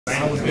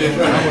morning.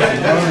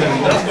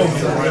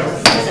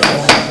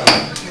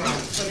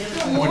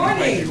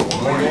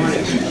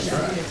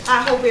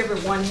 I hope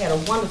everyone had a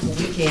wonderful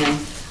weekend.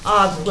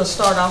 We'll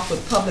start off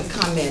with public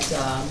comment.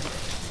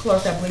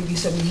 Clerk, I believe you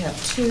said we have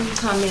 2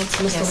 comments.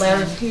 Mr.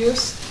 Larry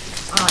Pierce,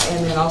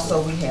 and then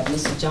also we have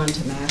Mr. John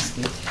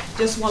Tomaski.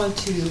 Just wanted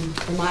to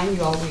remind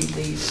you all,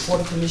 the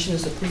Board of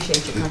Commissioners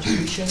appreciate your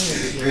contribution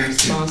and your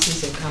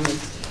responses and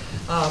comments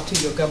to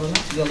your government,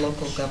 your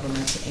local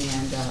government,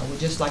 and we'd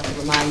just like to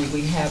remind you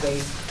we have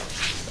a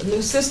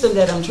new system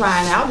that I'm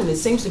trying out, and it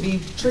seems to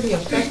be pretty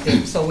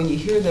effective. So when you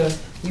hear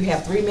you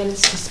have 3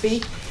 minutes to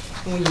speak,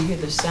 and when you hear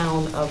the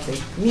sound of the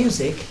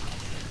music,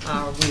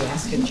 we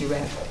ask that you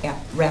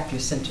wrap your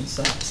sentence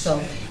up.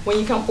 So when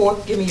you come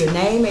forward, give me your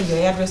name and your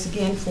address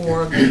again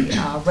for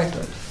the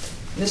record.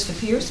 Mr.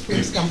 Pierce,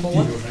 please come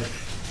forward.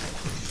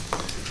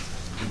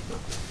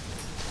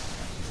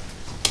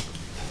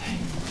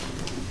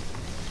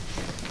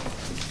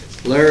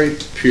 Larry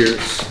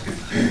Pierce,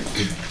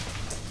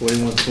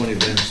 4120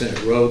 Van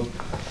Center Road,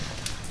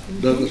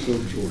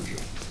 Douglasville, Georgia.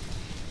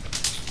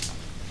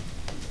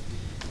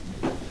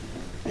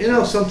 You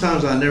know,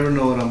 sometimes I never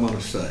know what I'm going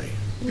to say.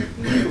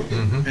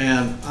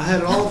 And I had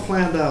it all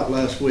planned out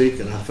last week,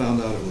 and I found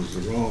out it was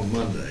the wrong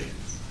Monday.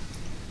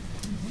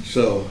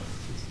 So,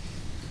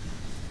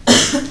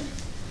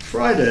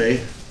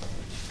 Friday,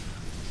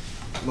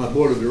 my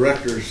board of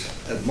directors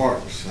at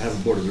Martin's, I have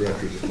a board of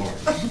directors at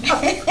Martin's.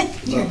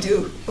 You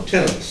do.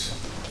 10 of us.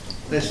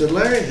 They said,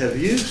 Larry, have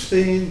you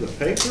seen the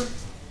paper?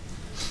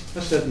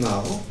 I said,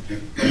 no.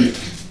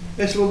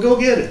 They said, well, go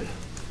get it.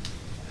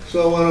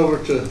 So I went over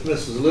to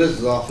Mrs.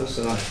 Liz's office,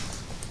 and I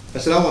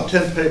said, I want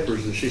 10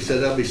 papers, and she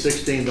said, that'll be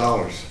 $16. I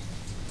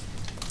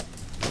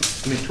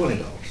mean,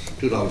 $20,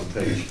 $2 a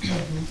page.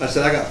 I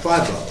said, I got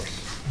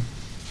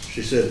 $5.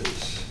 She said,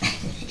 it's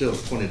still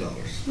 $20.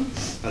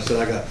 I said,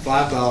 I got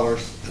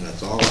 $5, and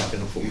that's all I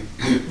can afford.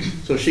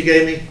 So she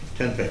gave me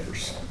 10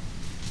 papers.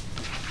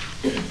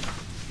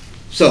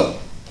 So,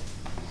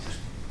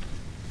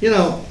 you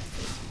know,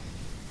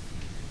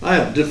 I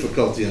have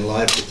difficulty in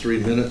life with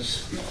 3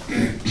 minutes,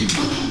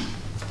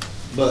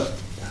 but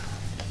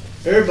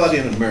everybody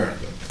in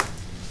America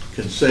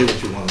can say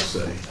what you want to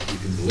say. You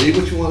can believe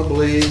what you want to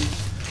believe.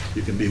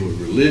 You can be what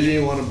religion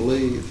you want to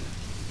believe.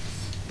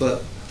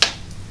 But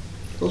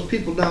those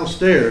people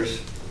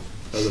downstairs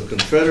are the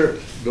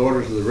Confederate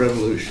Daughters of the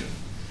Revolution.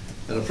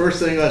 And the first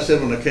thing I said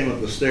when I came up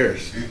the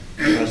stairs,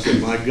 I said,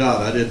 my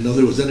God, I didn't know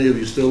there was any of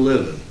you still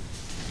living.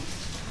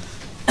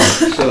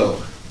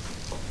 So,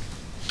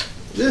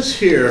 this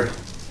here,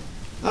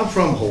 I'm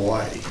from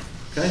Hawaii,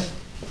 okay?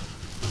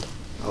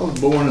 I was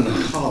born in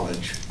a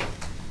college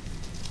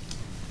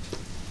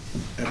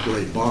after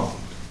they bombed.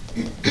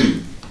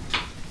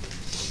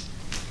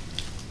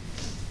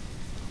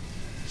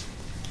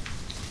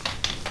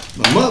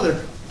 My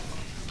mother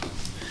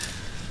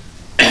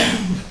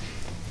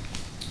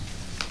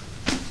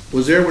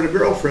was there with a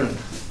girlfriend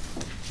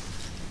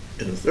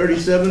in a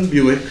 37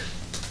 Buick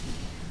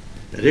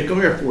at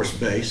Hickam Air Force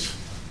Base.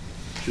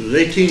 She was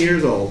 18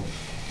 years old.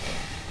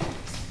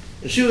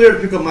 And she was there to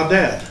pick up my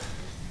dad.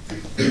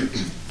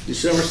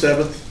 December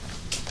 7th,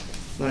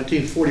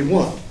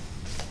 1941.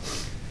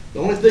 The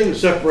only thing that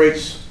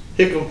separates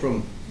Hickam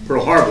from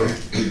Pearl Harbor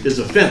is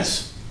a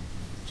fence.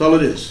 That's all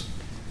it is.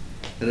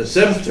 And at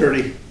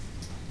 7:30,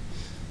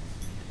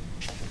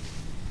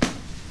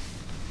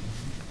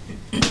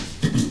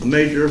 a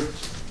major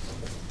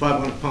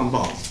 500-pound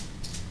bomb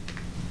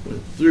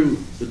went through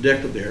the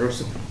deck of the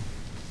Arizona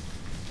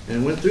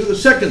and went through the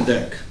second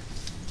deck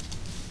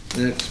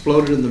and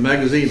exploded in the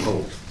magazine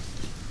hold.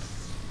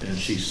 And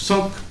she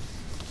sunk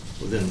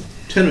within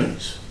 10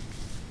 minutes,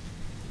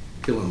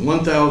 killing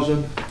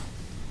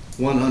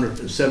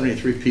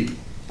 1,173 people,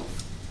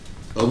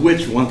 of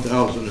which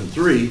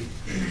 1,003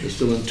 is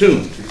still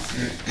entombed.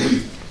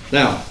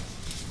 Now,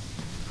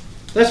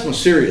 that's my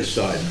serious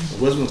side. I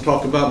wasn't going to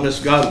talk about Miss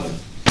Godwin.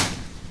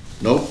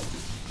 Nope.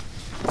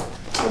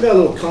 I got a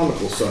little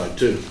comical side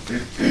too.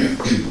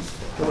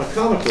 Well, my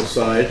comical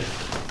side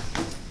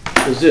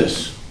is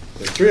this.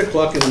 At 3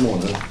 o'clock in the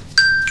morning,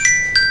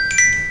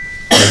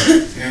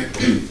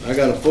 I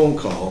got a phone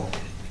call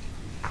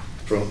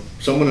from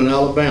someone in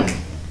Alabama.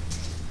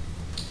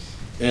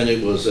 And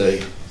it was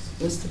a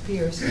Mr.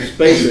 Pierce.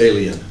 Space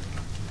alien.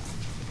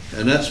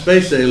 And that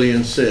space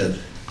alien said,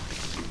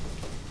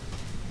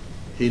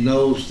 he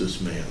knows this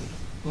man.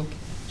 Okay.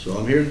 So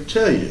I'm here to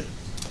tell you,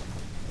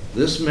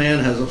 this man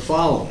has a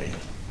following.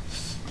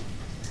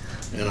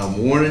 And I'm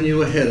warning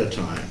you ahead of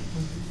time.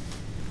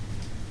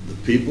 The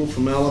people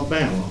from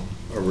Alabama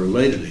are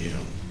related to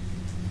him,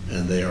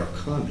 and they are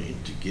coming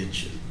to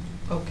get you.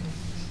 Okay.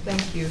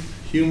 Thank you.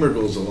 Humor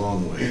goes a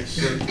long way. Yes.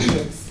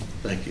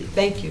 Thank you.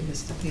 Thank you,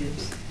 Mr.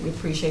 Pierce. We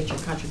appreciate your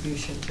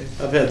contribution to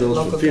I've had those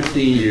for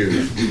 15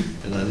 years,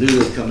 and I knew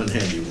they'd come in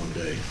handy one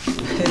day.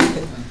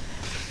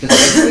 We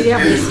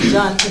have Mr.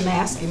 John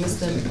Tomaski.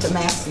 Mr.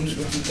 Tomaski,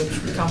 if you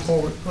could come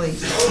forward,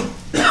 please.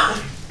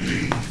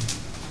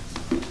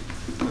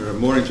 Good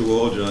morning to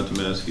all. John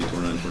Tomaski,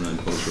 2949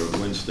 Post Road,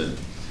 Winston.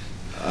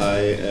 I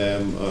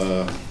am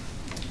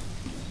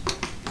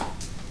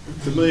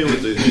familiar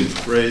with the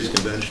phrase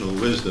conventional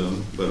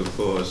wisdom, but of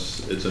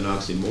course it's an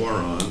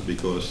oxymoron,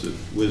 because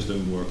if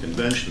wisdom were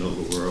conventional,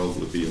 the world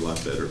would be a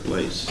lot better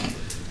place,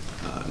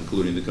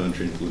 including the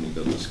country, including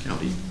Douglas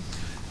County.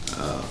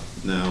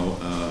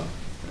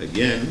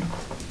 Again,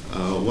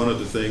 one of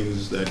the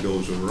things that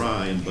goes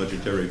awry in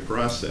budgetary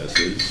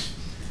processes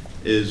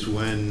is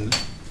when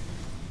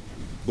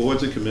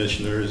boards of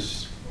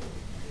commissioners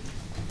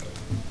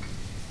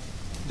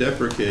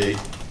deprecate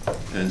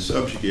and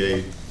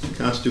subjugate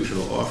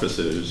constitutional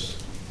officers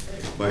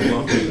by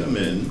lumping them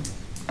in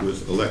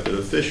with elected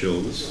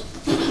officials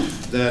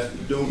that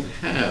don't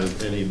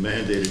have any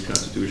mandated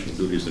constitutional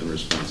duties and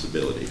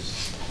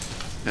responsibilities.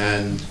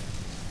 And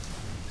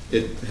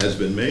it has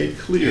been made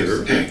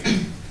clear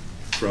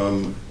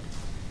from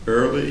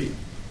early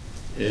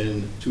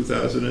in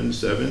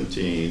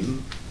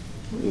 2017,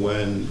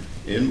 when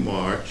in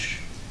March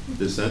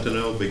the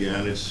Sentinel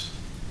began its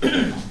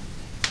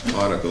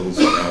articles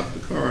about the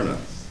coroner,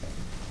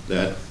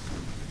 that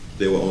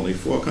there were only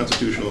 4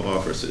 constitutional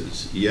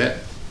officers.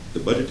 Yet the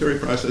budgetary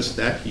process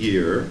that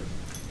year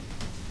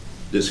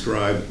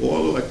described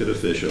all elected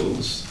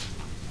officials,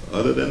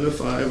 other than the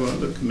 5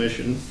 on the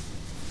commission,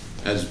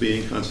 as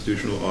being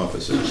constitutional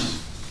officers.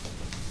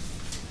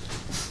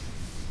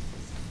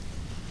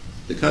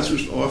 The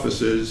constitutional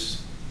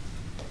officers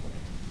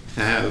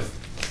have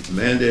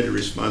mandated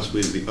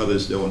responsibility the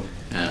others don't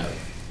have.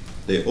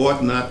 They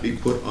ought not be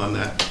put on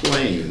that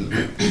plane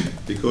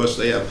because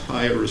they have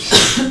higher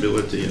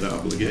responsibility and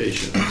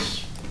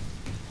obligations.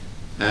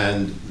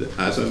 And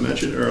as I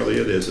mentioned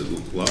earlier, there's a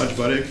large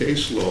body of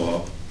case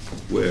law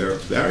where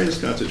various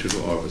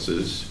constitutional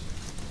officers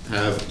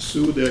have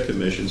sued their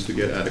commissions to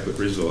get adequate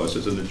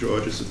resources, and the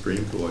Georgia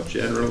Supreme Court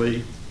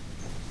generally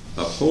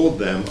uphold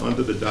them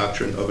under the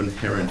doctrine of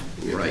inherent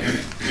right.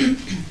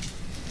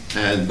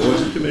 And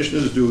boards of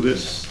commissioners do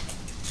this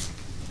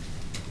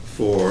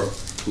for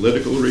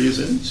political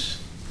reasons,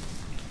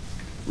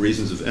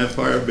 reasons of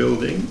empire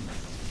building,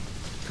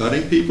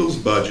 cutting people's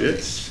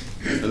budgets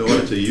in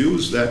order to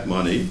use that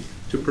money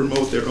to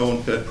promote their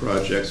own pet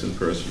projects and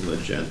personal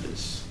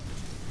agendas.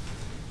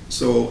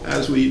 So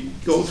as we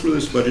go through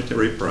this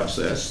budgetary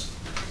process,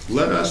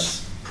 let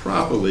us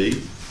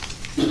properly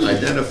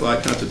identify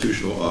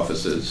constitutional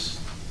officers,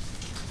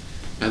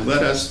 and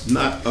let us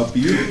not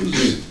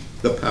abuse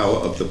the power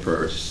of the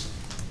purse.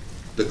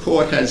 The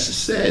court has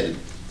said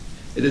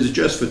it is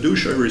just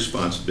fiduciary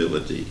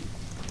responsibility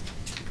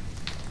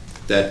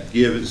that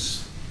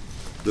gives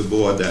the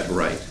board that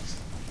right,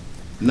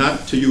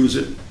 not to use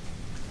it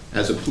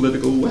as a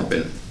political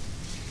weapon.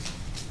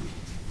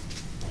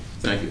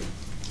 Thank you.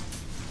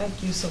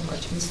 Thank you so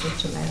much, Mr.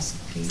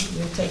 Tomasky.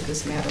 We'll take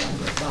this matter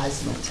under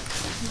advisement.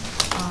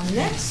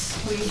 Next,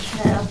 we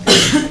have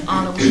the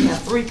honor, we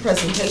have 3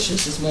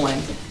 presentations this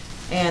morning,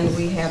 and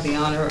we have the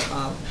honor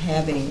of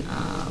having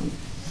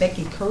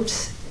Becky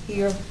Kurtz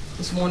here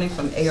this morning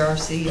from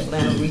ARC,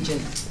 Atlanta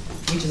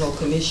Regional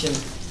Commission,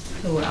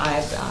 who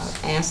I've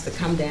asked to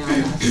come down.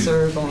 I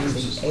serve on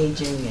the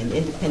Aging and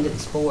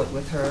Independence Board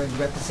with her and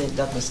represent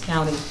Douglas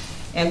County,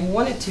 and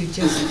wanted to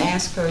just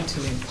ask her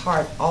to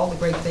impart all the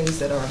great things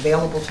that are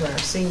available to our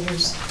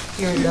seniors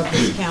here in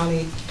Douglas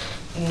County.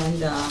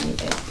 And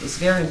it's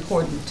very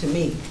important to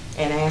me,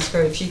 and ask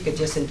her if she could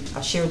just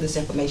share this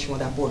information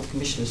with our Board of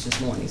Commissioners this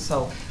morning.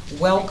 So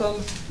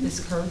welcome, Ms.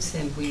 Kurtz,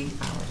 and we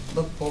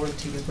look forward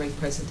to your great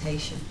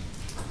presentation.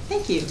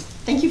 Thank you.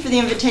 Thank you for the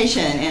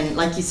invitation. And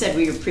like you said,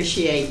 we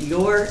appreciate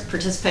your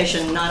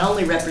participation, not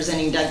only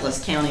representing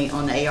Douglas County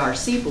on the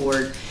ARC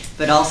board,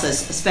 but also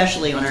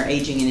especially on our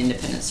Aging and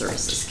Independent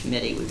Services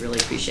Committee. We really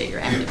appreciate your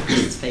active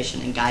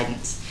participation and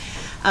guidance.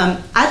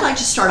 I'd like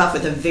to start off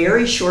with a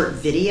very short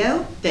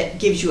video that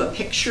gives you a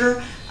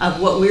picture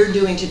of what we're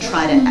doing to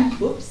try to,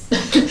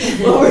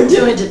 what we're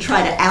doing to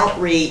try to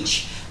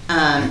outreach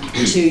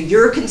to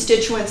your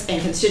constituents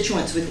and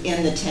constituents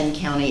within the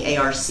 10-county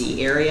ARC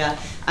area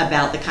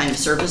about the kind of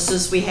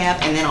services we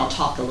have, and then I'll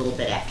talk a little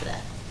bit after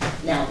that.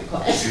 Now I'll be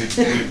quiet.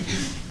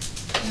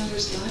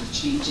 Encounters life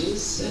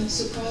changes and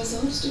surprise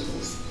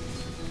obstacles.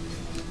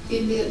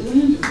 In the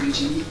Atlanta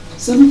region,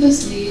 some of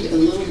us need a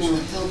little more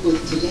help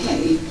with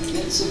today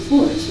and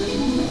support for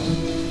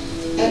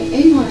tomorrow. At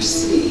ARC,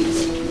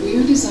 we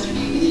are designing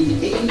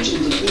an age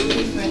and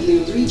disability-friendly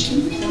region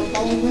for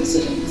all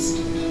residents.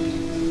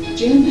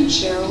 Jim and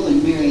Cheryl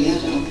and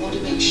Marietta want to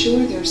make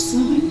sure their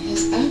son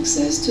has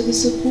access to the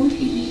support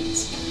he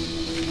needs.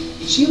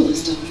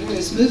 Sheila's daughter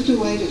has moved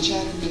away to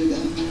Chattanooga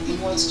and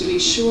wants to be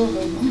sure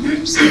her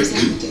mom stays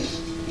active.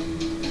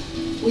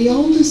 We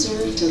all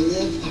deserve to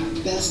live our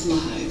best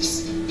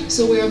lives,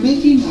 so we are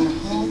making our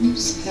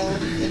homes,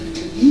 health, and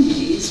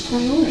communities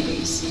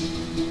priorities.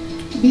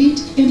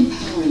 Meet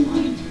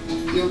EmpowerLine,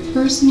 your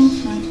personal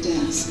front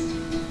desk.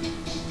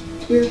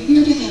 We're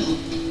here to help.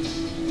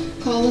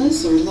 Call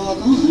us or log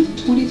on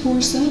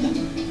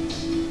 24/7.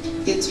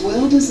 It's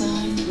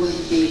well-designed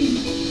well-being.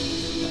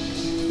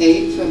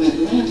 Abe from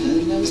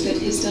Atlanta knows that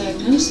his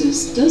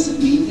diagnosis doesn't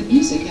mean the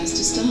music has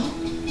to stop.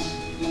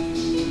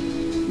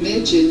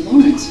 Mitch in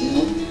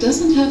Lawrenceville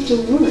doesn't have to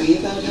worry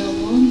about how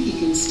long he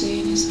can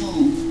stay in his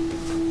home.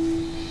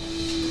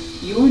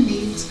 Your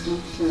needs come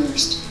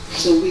first,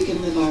 so we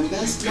can live our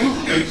best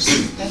lives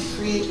and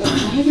create a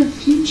brighter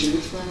future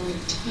for our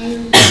entire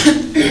world.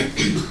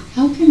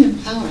 How can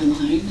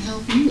EmpowerLine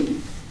help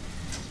you?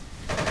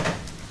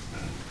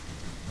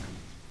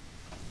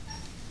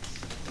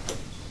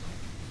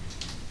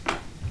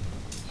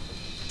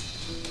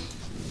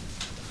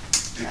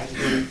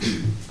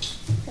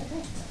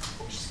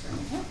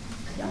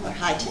 Y'all are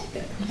high tech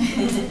there.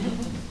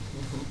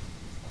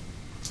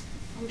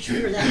 I wish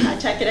we were that high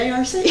tech at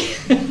ARC.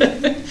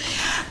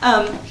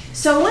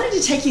 So I wanted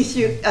to take you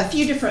through a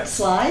few different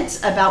slides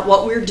about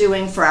what we're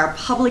doing for our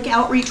public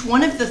outreach.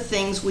 One of the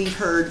things we've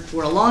heard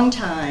for a long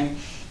time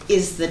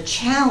is the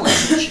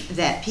challenge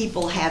that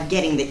people have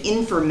getting the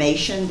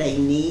information they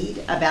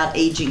need about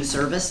aging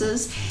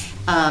services.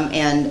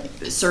 And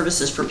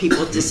services for people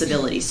with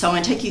disabilities. So I'm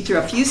going to take you through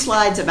a few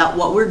slides about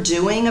what we're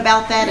doing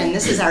about that, and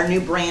this is our new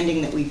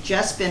branding that we've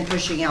just been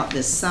pushing out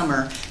this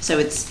summer. So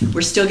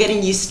we're still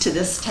getting used to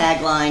this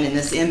tagline and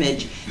this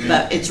image,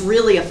 but it's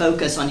really a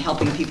focus on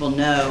helping people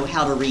know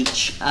how to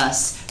reach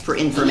us for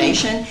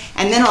information.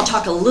 And then I'll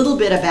talk a little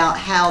bit about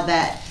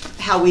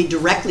how we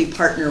directly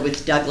partner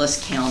with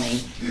Douglas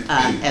County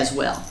as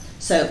well.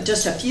 So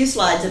just a few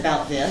slides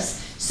about this.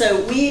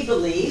 So we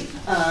believe,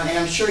 and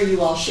I'm sure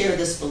you all share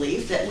this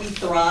belief, that we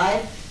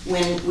thrive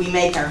when we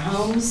make our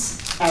homes,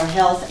 our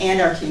health, and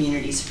our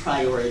communities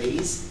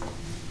priorities.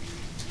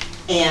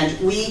 And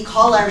we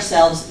call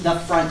ourselves the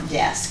front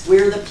desk.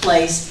 We're the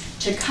place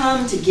to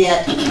come to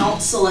get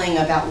counseling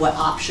about what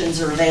options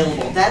are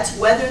available. That's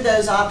whether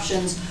those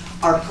options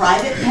are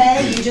private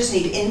pay. You just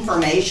need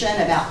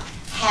information about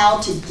how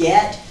to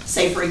get,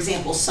 say for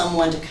example,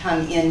 someone to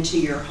come into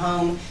your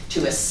home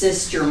to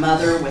assist your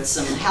mother with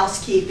some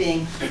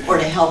housekeeping or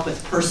to help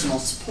with personal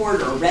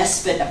support or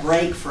respite, a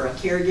break for a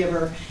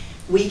caregiver.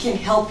 We can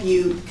help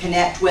you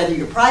connect whether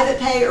you're private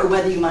pay or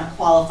whether you might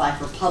qualify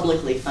for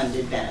publicly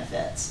funded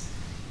benefits.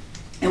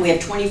 And we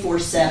have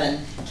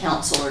 24/7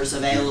 counselors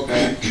available.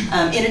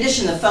 In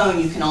addition to the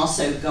phone, you can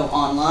also go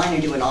online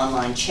and do an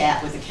online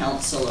chat with a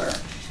counselor.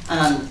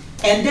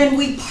 And then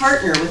we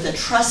partner with a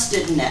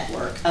trusted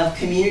network of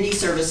community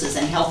services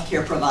and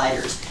healthcare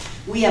providers.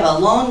 We have a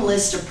long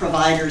list of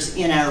providers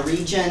in our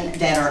region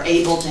that are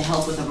able to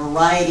help with a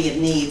variety of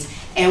needs.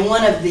 And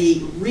one of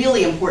the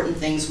really important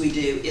things we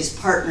do is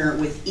partner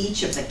with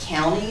each of the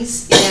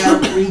counties in our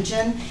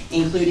region,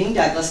 including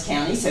Douglas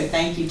County. So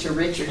thank you to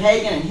Richard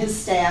Hagan and his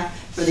staff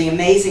for the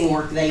amazing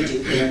work they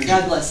do here in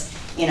Douglas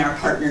in our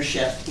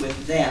partnership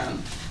with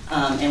them.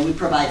 And we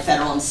provide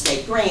federal and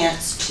state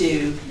grants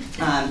to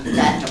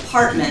that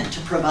department to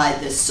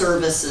provide the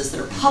services that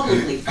are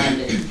publicly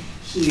funded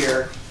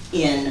here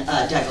in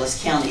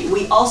Douglas County.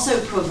 We also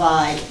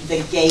provide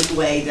the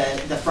gateway,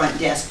 the front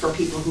desk for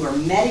people who are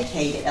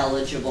Medicaid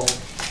eligible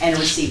and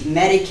receive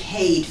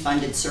Medicaid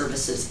funded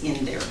services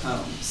in their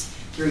homes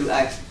through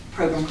a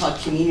program called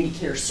Community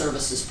Care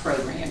Services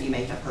Program you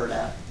may have heard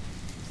of.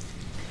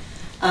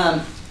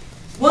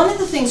 One of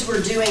the things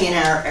we're doing in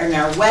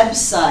our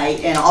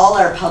website and all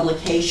our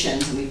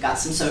publications, and we've got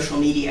some social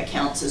media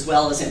accounts as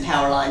well as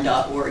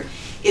empowerline.org,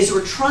 is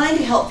we're trying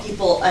to help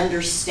people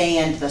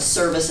understand the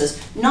services,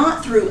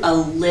 not through a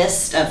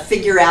list of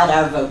figure out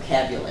our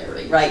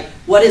vocabulary, right?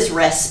 What is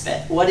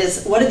respite? What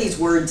do these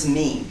words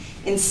mean?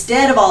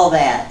 Instead of all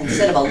that,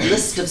 instead of a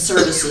list of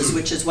services,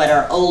 which is what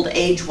our old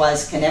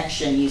Age-Wise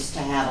Connection used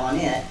to have on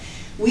it,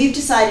 we've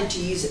decided to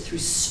use it through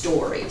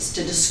stories,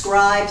 to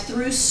describe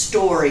through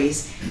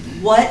stories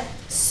what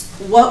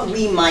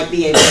we might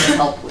be able to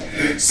help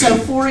with. So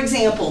for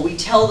example, we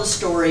tell the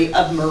story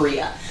of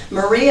Maria.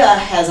 Maria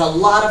has a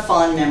lot of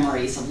fond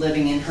memories of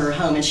living in her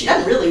home, and she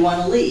doesn't really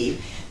want to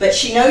leave, but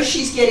she knows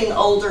she's getting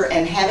older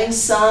and having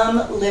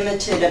some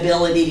limited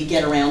ability to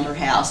get around her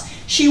house.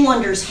 She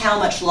wonders how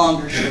much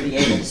longer she'll be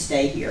able to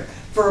stay here.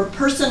 For a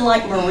person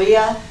like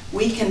Maria,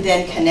 we can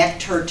then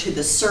connect her to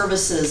the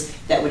services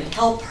that would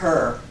help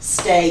her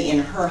stay in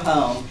her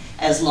home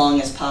as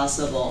long as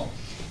possible.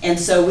 And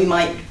so we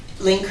might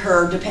link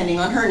her, depending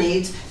on her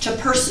needs, to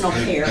personal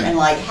care and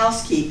light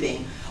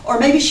housekeeping. Or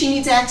maybe she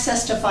needs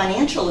access to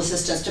financial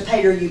assistance to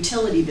pay her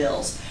utility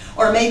bills.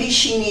 Or maybe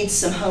she needs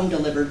some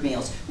home-delivered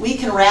meals. We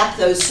can wrap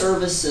those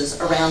services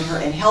around her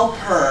and help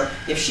her.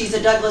 If she's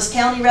a Douglas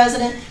County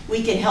resident,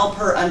 we can help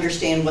her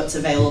understand what's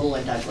available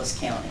in Douglas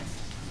County.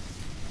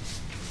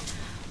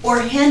 Or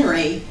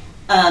Henry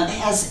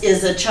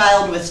is a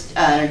child with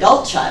an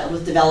adult child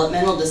with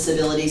developmental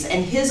disabilities,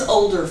 and his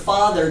older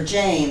father,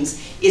 James,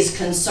 is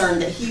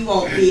concerned that he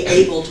won't be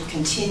able to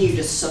continue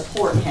to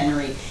support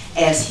Henry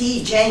as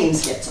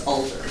James gets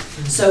older.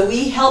 So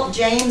we help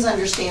James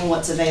understand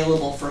what's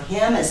available for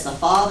him as the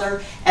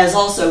father, as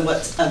also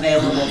what's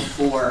available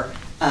for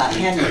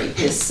Henry,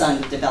 his son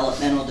with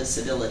developmental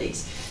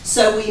disabilities.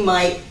 So we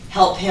might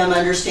help him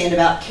understand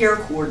about care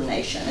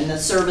coordination and the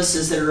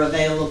services that are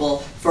available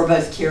for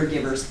both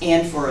caregivers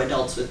and for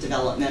adults with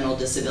developmental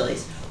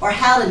disabilities. or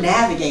how to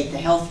navigate the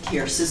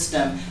healthcare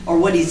system or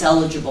what he's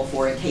eligible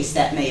for in case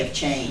that may have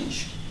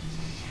changed.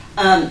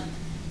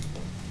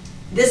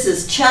 This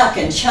is Chuck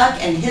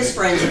and his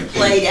friends have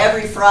played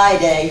every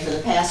Friday for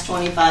the past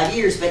 25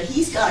 years, but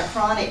he's got a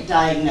chronic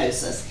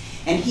diagnosis,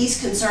 and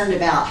he's concerned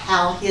about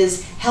how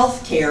his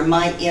health care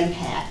might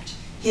impact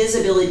his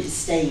ability to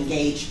stay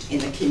engaged in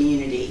the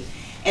community.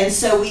 And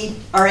so we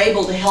are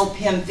able to help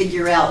him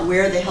figure out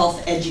where the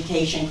health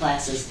education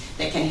classes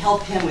that can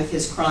help him with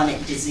his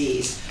chronic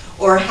disease,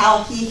 or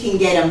how he can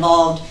get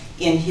involved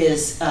in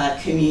his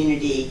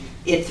community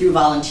through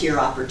volunteer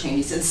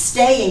opportunities and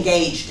stay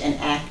engaged and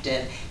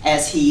active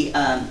as he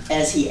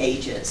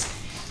ages.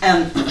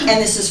 And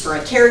this is for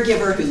a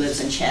caregiver who lives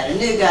in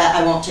Chattanooga.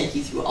 I won't take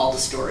you through all the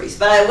stories,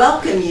 but I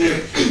welcome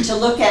you to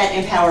look at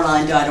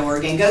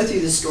empowerline.org and go through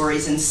the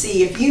stories and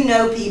see if you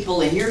know people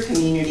in your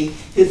community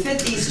who fit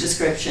these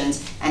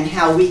descriptions and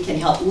how we can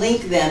help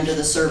link them to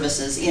the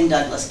services in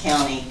Douglas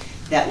County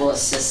that will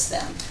assist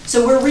them.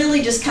 So we're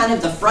really just kind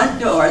of the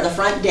front door, the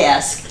front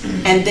desk,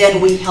 and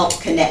then we help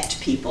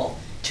connect people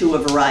to a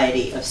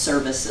variety of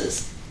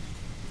services.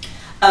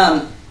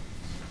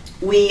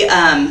 We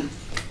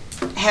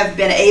have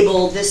been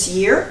able this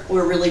year,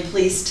 we're really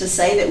pleased to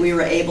say that we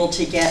were able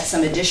to get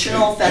some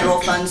additional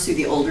federal funds through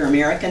the Older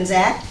Americans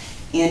Act.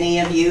 Any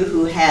of you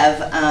who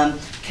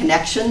have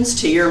connections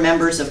to your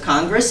members of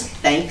Congress,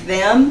 thank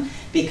them,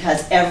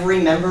 because every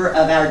member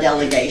of our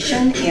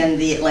delegation in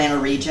the Atlanta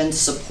region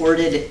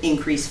supported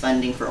increased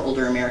funding for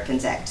Older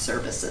Americans Act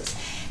services.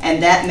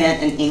 And that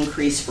meant an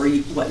increase for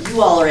what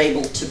you all are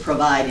able to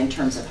provide in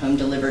terms of home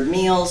delivered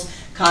meals,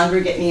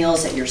 congregate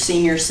meals at your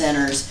senior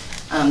centers,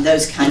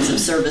 those kinds of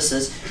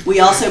services. We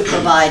also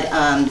provide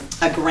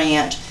a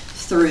grant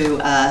through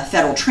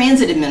Federal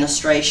Transit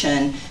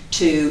Administration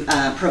to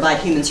provide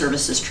human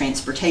services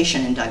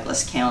transportation in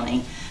Douglas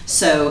County.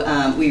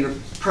 So we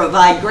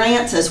provide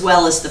grants as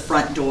well as the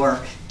front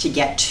door to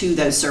get to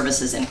those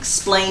services and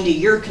explain to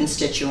your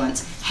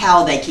constituents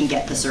how they can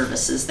get the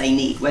services they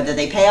need, whether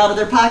they pay out of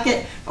their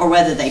pocket or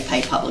whether they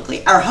pay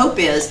publicly. Our hope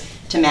is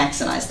to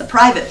maximize the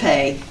private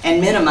pay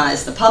and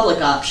minimize the public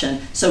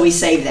option, so we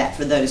save that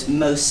for those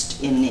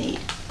most in need.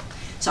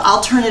 So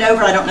I'll turn it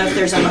over. I don't know if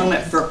there's a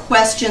moment for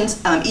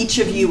questions. Each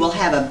of you will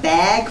have a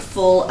bag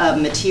full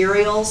of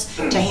materials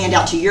to hand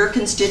out to your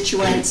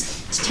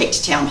constituents, to take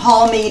to town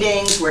hall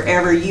meetings,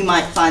 wherever you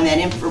might find that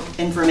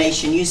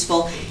information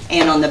useful.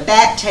 And on the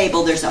back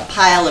table, there's a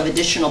pile of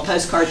additional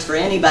postcards for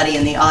anybody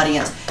in the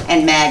audience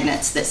and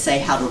magnets that say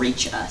how to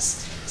reach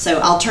us. So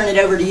I'll turn it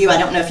over to you. I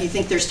don't know if you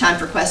think there's time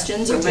for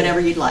questions or whatever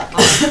you'd like.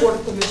 Board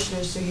of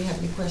Commissioners, do you have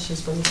any questions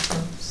for Ms.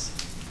 Combs?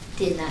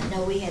 Did not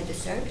know we had the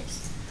service.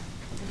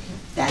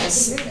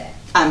 That's,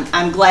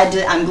 I'm glad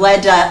to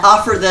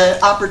offer the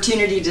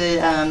opportunity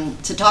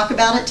to talk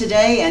about it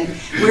today, and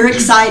we're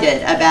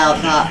excited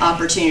about the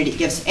opportunity it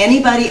gives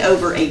anybody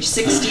over age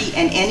 60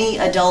 and any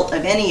adult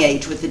of any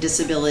age with a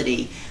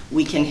disability.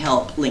 We can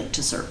help link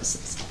to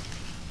services.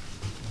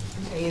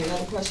 Okay, any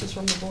other questions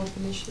from the Board of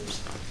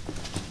Commissioners?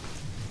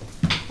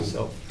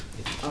 So,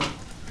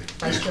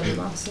 Vice Chairman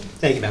Robinson.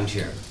 thank you, Madam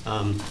Chair.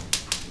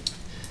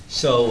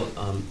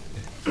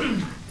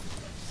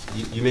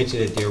 You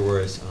mentioned that there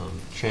was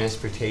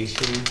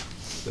transportation.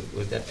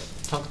 Was that,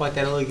 talk about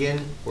that a little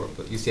again? Or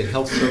you said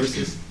health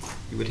services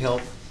you would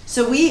help?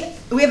 So we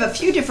have a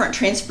few different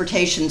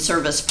transportation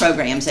service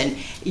programs, and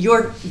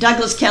your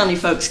Douglas County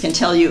folks can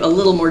tell you a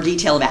little more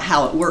detail about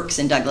how it works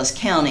in Douglas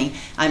County,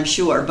 I'm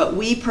sure. But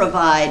we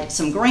provide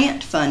some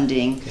grant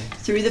funding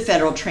through the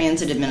Federal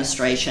Transit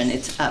Administration.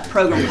 It's a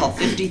program called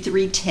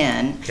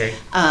 5310,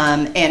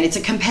 and it's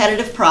a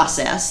competitive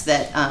process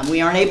that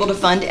we aren't able to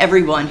fund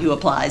everyone who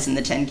applies in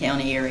the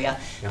 10-county area,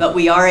 but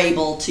we are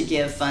able to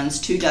give funds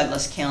to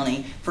Douglas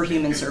County for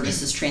human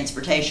services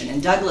transportation.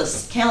 And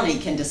Douglas County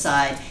can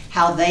decide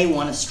how they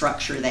want to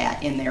structure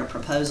that in their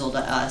proposal to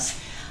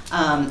us.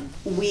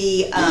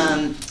 We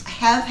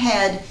have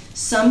had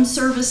some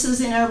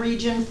services in our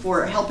region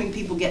for helping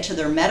people get to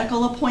their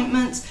medical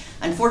appointments.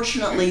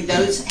 Unfortunately,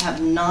 those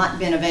have not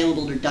been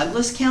available to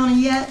Douglas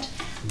County yet.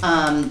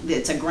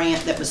 It's a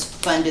grant that was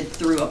funded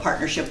through a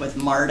partnership with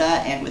MARTA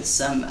and with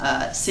some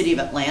City of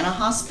Atlanta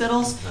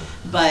hospitals,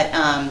 but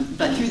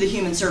through the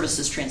Human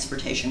Services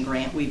Transportation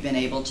Grant, we've been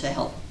able to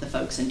help the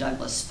folks in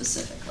Douglas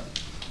specifically.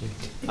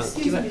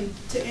 Excuse me,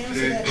 to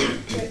answer that,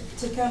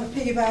 to kind of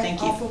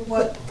piggyback off of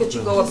what. Could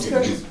you go up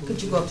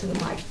to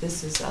the mic?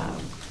 This is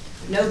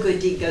No good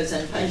deed goes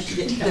unpunished. You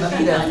get to come up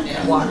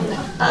and Walker.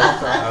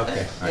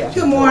 Okay.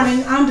 Good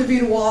morning, I'm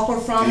Davita Walker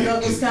from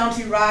Douglas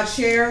County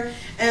Rideshare,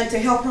 and to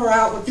help her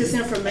out with this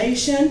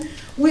information,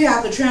 we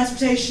have the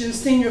Transportation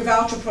Senior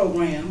Voucher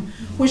Program,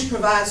 which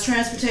provides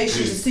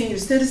transportation to senior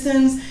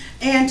citizens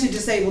and to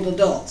disabled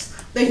adults.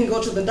 They can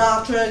go to the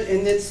doctor,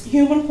 and it's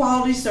human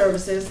quality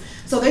services.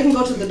 So they can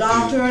go to the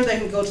doctor, they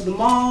can go to the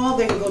mall,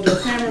 they can go to a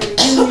family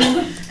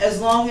reunion,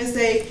 as long as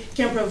they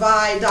can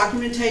provide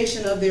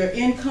documentation of their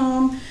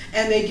income,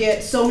 and they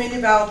get so many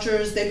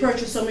vouchers, they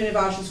purchase so many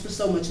vouchers for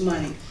so much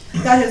money.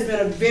 That has been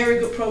a very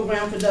good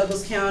program for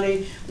Douglas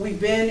County. We've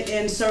been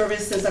in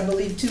service since, I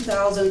believe,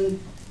 2008.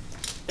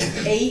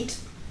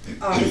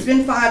 It's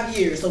been 5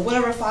 years, so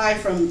whatever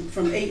 5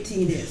 from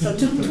 18 is, so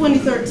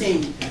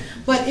 2013.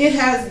 But it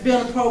has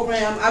been a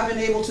program. I've been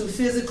able to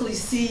physically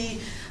see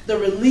the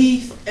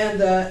relief and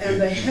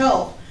the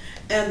help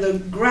and the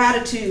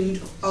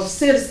gratitude of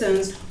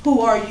citizens who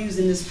are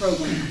using this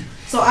program.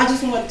 So I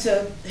just want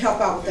to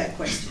help out with that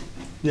question.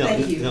 No,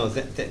 Thank you. No,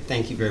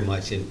 thank you very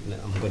much, and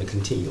I'm going to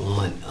continue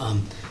on.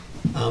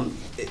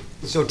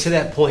 So to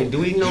that point, do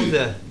we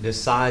know the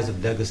size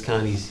of Douglas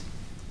County's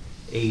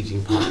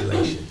aging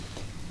population?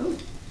 Ooh.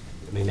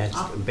 I mean, that's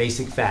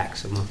basic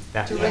facts.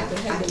 Director,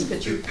 have any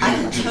picture? I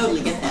can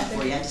totally get that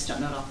for you, I just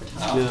don't know it off the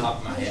top. No. Top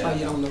of my head. Oh,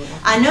 you don't know it?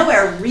 I know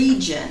our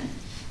region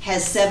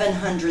has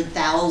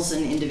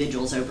 700,000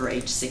 individuals over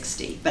age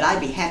 60, but I'd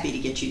be happy to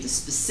get you the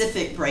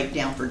specific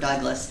breakdown for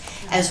Douglas,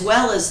 as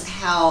well as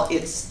how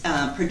it's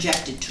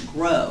projected to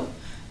grow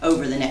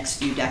over the next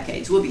few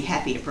decades. We'll be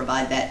happy to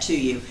provide that to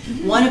you.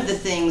 One of the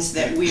things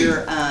that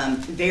we're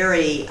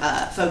very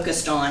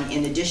focused on,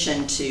 in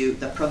addition to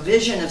the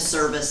provision of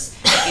service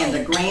and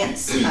the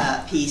grants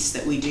piece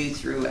that we do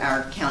through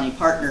our county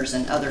partners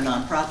and other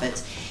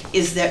nonprofits,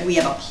 is that we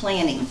have a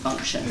planning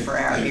function for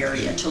our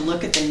area to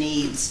look at the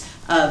needs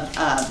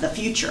of the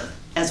future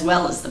as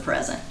well as the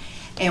present.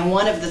 And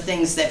one of the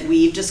things that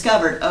we've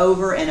discovered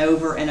over and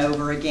over and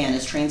over again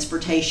is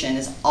transportation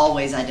is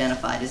always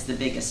identified as the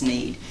biggest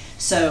need.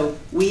 So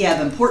we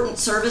have important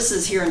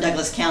services here in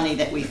Douglas County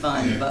that we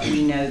fund, but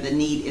we know the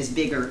need is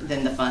bigger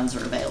than the funds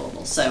are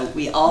available. So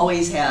we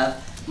always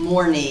have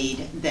more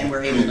need than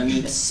we're able to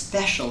meet,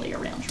 especially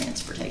around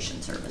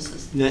transportation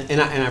services.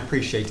 And I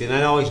appreciate it, and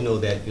I always know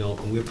that, you know,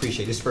 we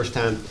appreciate this first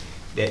time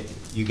that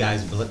you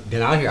guys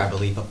been out here, I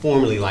believe,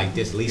 formally like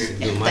this, at least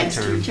during my Thanks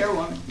to term. you,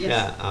 Chairwoman.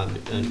 Yes. Yeah,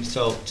 and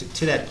so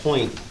to that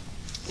point,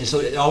 and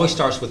so it always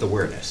starts with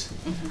awareness.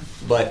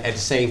 But at the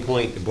same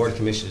point, the Board of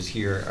Commissioners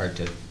here are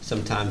to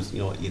sometimes,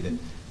 you know, either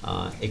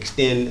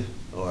extend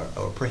or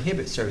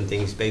prohibit certain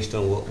things based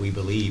on what we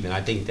believe, and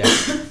I think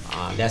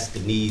that that's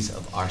the needs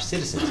of our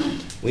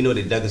citizens. We know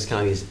that Douglas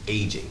County is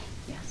aging.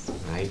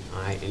 Right,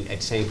 and at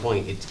the same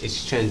point,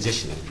 it's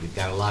transitioning. We've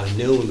got a lot of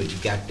new, but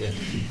you've got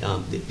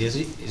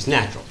it's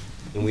natural,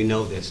 and we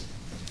know this.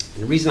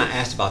 And the reason I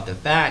asked about the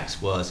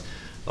facts was,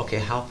 okay,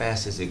 how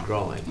fast is it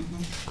growing?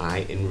 All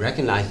right, and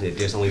recognizing that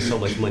there's only so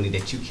much money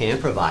that you can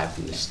provide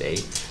from the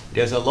state,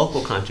 there's a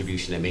local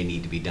contribution that may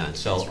need to be done.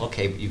 So,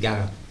 okay, you got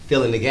to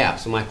fill in the gap.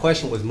 So my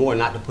question was more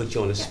not to put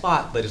you on the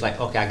spot, but it's like,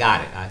 okay, I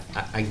got it,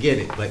 I get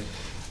it, but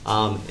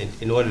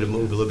in order to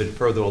move a little bit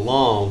further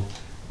along,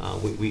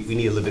 we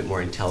need a little bit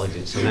more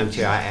intelligence. So, Madam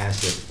Chair, I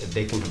asked if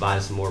they can provide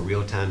us some more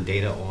real-time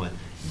data on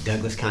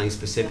Douglas County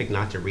specific,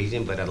 not the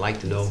region, but I'd like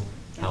to know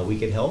how we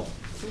could help.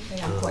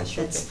 Okay, I'm quite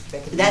sure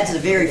That's a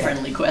very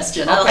friendly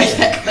question. I like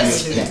that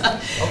question.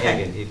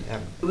 Okay.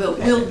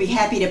 We'll be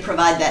happy to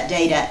provide that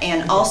data,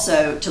 and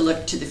also to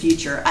look to the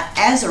future.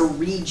 As a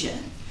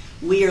region,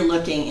 we are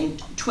looking in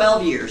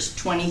 12 years,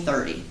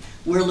 2030,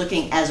 we're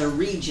looking as a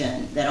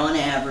region that on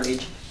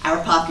average,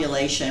 our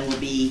population will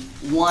be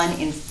 1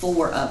 in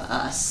 4 of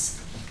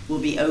us will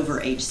be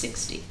over age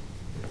 60.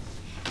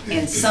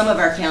 And some of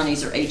our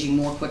counties are aging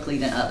more quickly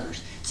than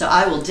others. So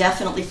I will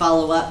definitely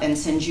follow up and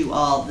send you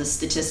all the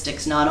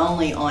statistics, not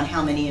only on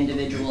how many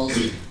individuals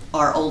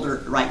are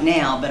older right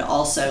now, but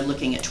also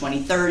looking at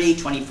 2030,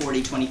 2040,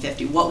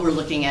 2050, what we're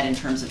looking at in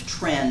terms of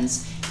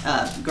trends,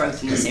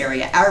 growth in this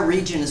area. Our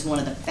region is one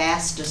of the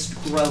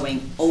fastest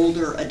growing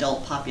older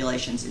adult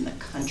populations in the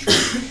country.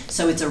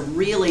 So it's a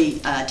really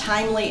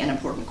timely and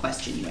important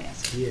question you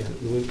asked. Yeah,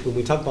 when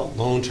we talk about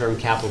long-term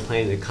capital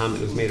planning, the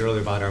comment was made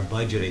earlier about our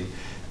budgeting,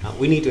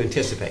 we need to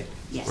anticipate.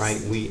 Yes.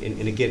 Right,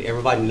 and again,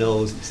 everybody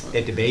knows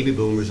that the baby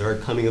boomers are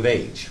coming of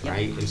age,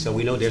 right? And so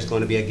we know there's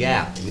going to be a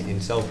gap,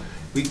 and so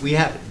we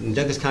have, in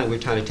Douglas County, we're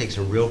trying to take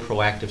some real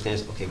proactive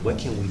stance. Okay, what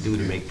can we do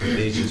to make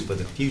provisions for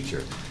the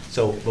future?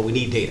 So, but we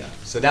need data.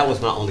 So that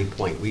was my only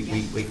point.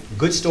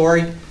 Good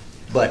story,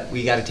 but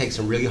we got to take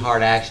some really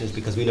hard actions,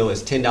 because we know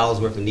it's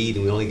 $10 worth of need,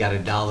 and we only got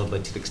 $1.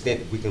 But to the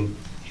extent we can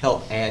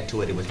help add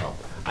to it, it would help.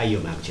 I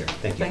yield, Madam Chair.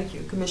 Thank you. Thank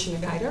you. Commissioner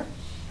Guider?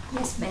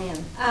 Yes,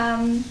 ma'am.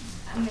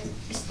 I mean,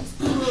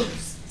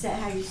 Kurtz, is that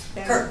how you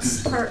spell it?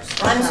 Kurtz.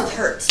 Kurtz. Rhymes with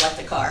Hertz, like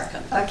the car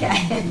company. Okay.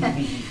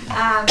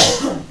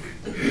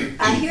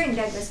 Here in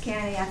Douglas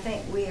County, I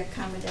think we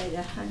accommodate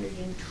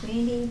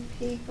 120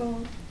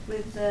 people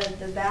with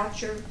the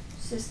voucher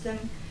system,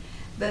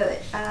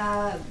 but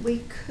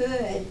we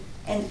could,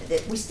 and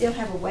we still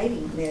have a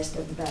waiting list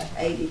of about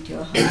 80 to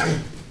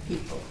 100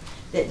 people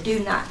that do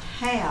not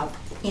have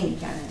any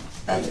kind of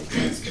other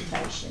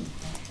transportation.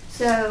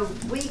 So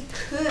we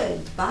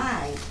could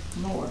buy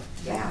more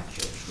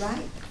vouchers,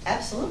 right?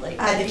 Absolutely.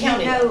 Do you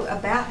know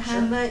about how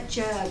much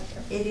it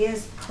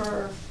is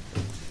per?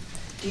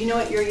 Do you know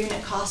what your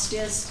unit cost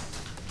is?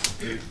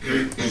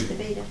 Mr.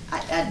 Vita?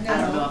 I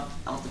don't know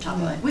off the top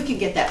of my head. We can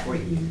get that for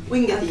you. We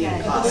can get the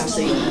unit cost.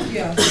 So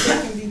Yeah,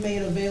 that can be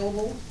made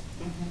available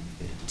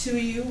to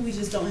you. We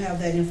just don't have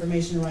that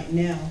information right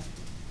now.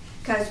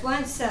 Because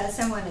once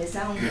someone is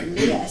on the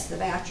list, the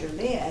voucher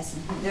list,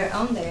 they're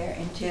on there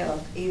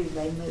until either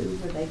they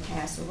move or they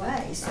pass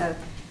away. So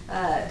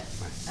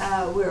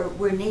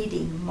we're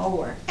needing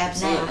more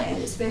Absolutely. now,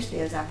 and especially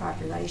as our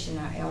population,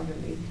 our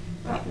elderly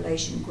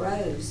population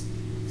grows.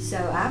 So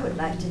I would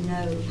like to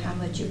know how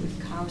much it would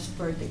cost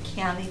for the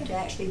county to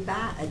actually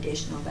buy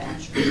additional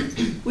vouchers.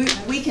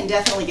 We can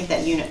definitely get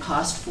that unit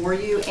cost for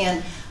you,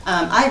 and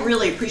I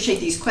really appreciate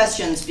these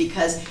questions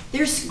because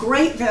there's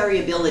great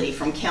variability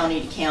from county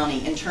to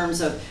county in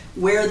terms of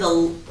where the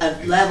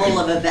level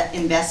of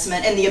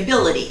investment and the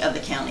ability of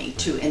the county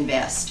to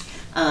invest.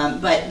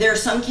 But there are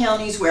some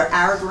counties where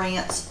our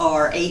grants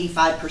are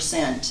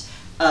 85%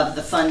 of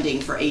the funding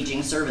for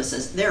aging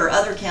services. There are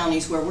other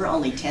counties where we're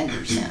only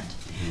 10%.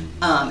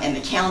 And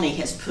the county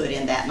has put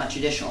in that much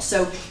additional.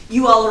 So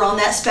you all are on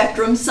that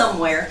spectrum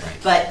somewhere,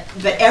 but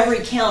every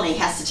county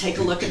has to take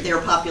a look at their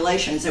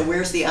population and say,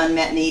 where's the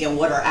unmet need and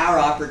what are our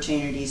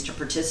opportunities to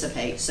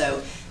participate?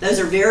 So those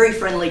are very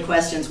friendly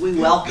questions. We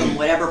welcome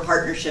whatever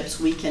partnerships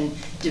we can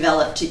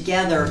develop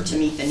together to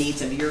meet the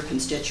needs of your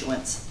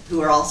constituents,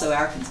 who are also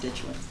our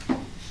constituents.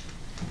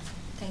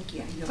 Thank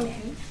you.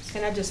 Okay.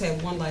 And I just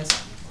have one last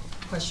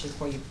question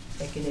for you,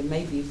 Becky, and it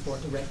may be for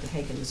Director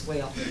Hagan as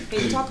well. Can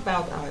you talk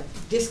about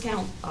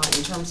discount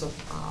in terms of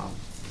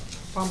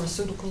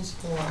pharmaceuticals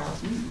for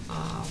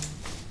our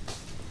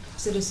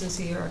citizens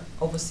here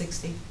over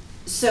 60?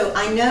 So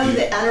I know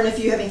that, I don't know if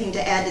you have anything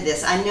to add to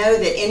this. I know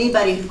that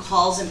anybody who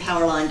calls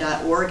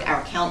empowerline.org,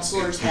 our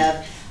counselors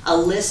have a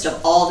list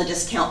of all the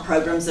discount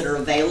programs that are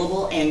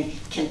available and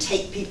can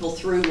take people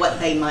through what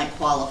they might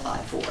qualify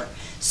for.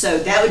 So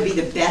that would be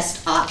the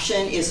best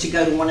option, is to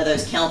go to one of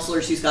those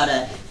counselors who's got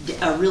a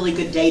really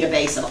good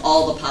database of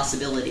all the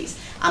possibilities.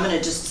 I'm going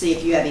to just see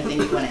if you have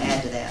anything you want to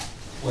add to that.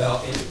 Well,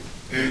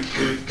 do you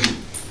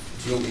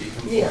want me to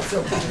come Yeah,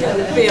 forward? so for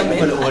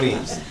the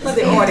audience. For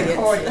the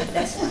audience.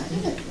 That's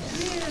fine.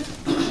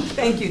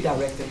 Thank you,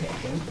 Director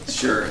Hagan.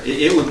 Sure.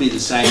 It would be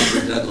the same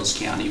for Douglas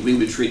County. We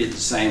would treat it the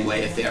same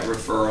way if that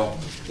referral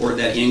or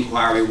that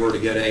inquiry were to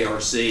go to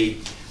ARC.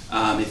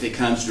 If it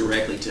comes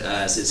directly to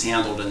us, it's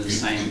handled in the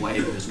same way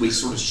because we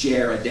sort of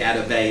share a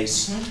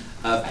database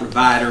of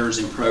providers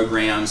and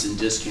programs and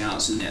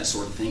discounts and that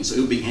sort of thing. So it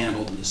would be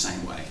handled in the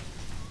same way.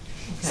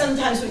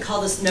 Sometimes we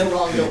call this no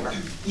wrong door.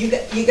 You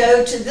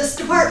go to this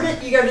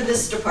department, you go to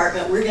this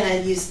department. We're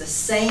going to use the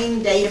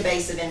same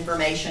database of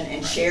information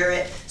and share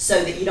it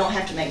so that you don't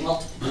have to make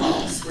multiple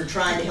calls. We're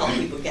trying to help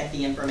people get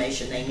the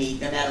information they need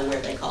no matter where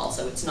they call,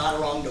 so it's not a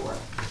wrong door.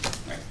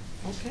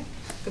 Okay.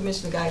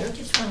 Commissioner Guider?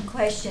 Just one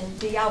question.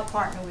 Do y'all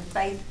partner with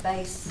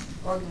faith-based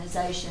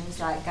organizations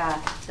like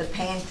the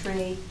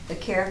Pantry, the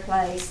Care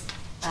Place,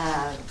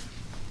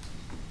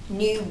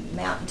 New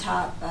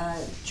Mountaintop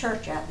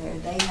Church out there?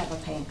 They have a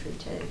pantry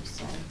too.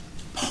 So.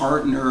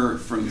 Partner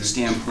from the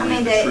standpoint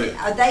I mean, of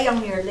are they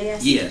on your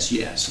list? Yes.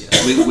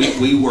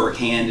 We work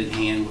hand in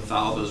hand with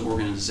all those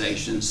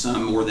organizations,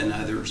 some more than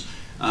others,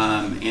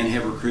 and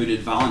have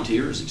recruited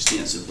volunteers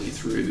extensively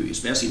through,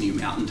 especially New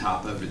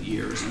Mountaintop over the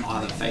years, and a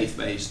lot of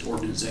faith-based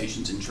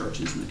organizations and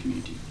churches in the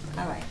community.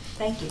 All right.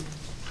 Thank you.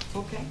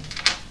 Okay.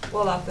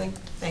 Well,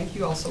 thank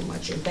you all so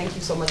much, and thank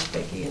you so much,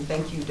 Becky, and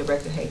thank you,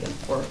 Director Hagan,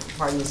 for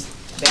imparting this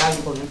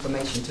valuable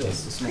information to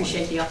us this morning.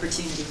 Appreciate the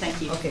opportunity.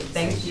 Thank you. Okay,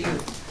 thank you.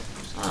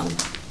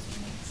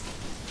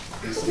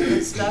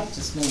 Good stuff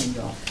this morning,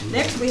 y'all.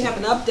 Next, we have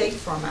an update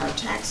from our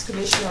tax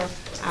commissioner.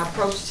 I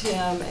approached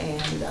him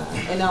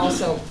and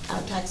also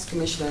our tax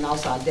commissioner and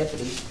also our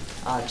deputy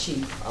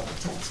chief of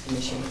the tax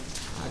commission.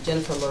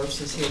 Jennifer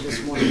Lurps is here this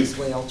morning as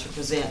well to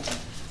present.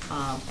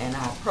 And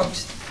I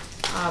approached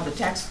the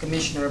tax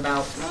commissioner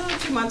about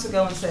 2 months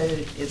ago and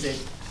said,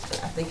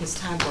 I think it's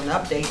time for an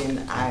update, and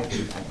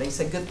they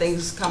said good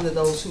things come to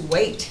those who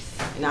wait,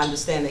 and I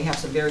understand they have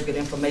some very good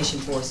information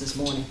for us this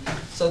morning.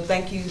 So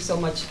thank you so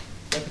much,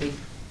 Deputy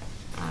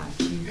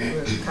Chief,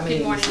 for coming in.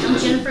 Good morning. I'm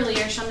Jennifer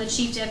Learsh. I'm the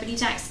Chief Deputy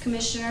Tax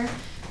Commissioner.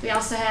 We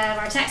also have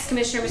our Tax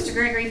Commissioner, Mr.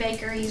 Gregory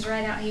Baker. He's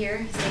right out here.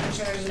 He's making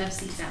sure there's enough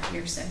seats out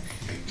here. So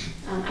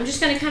I'm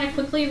just going to kind of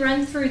quickly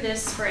run through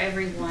this for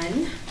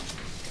everyone.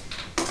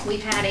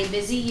 We've had a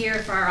busy year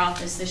for our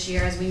office this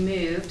year as we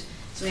moved.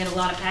 So we had a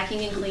lot of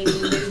packing and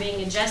cleaning,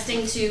 moving,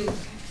 adjusting to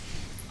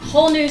a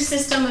whole new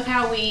system of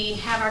how we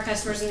have our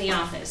customers in the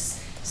office.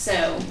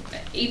 So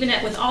even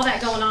with all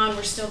that going on,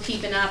 we're still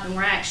keeping up, and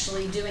we're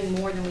actually doing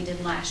more than we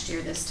did last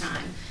year this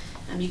time.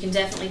 You can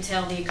definitely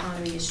tell the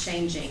economy is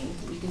changing.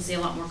 You can see a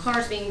lot more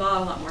cars being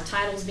bought, a lot more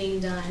titles being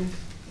done,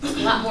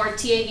 a lot more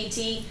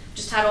TAVT,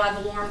 just title ad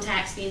valorem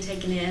tax being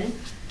taken in.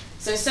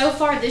 So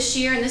far this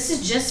year, and this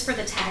is just for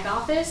the tag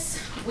office,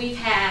 we've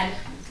had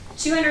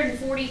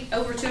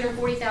over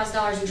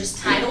 $240,000 in just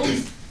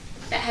titles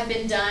that have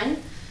been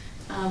done.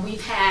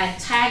 We've had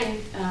tag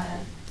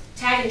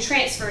and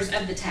transfers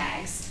of the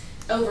tags,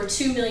 over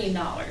 $2 million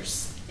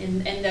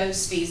in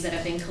those fees that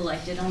have been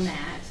collected on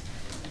that.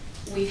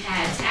 We've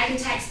had tag and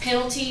tax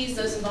penalties.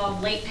 Those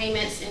involve late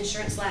payments,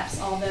 insurance lapse,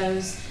 all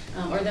those,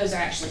 or those are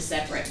actually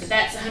separate. But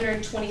that's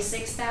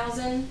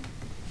 $126,000.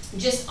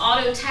 Just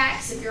auto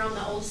tax, if you're on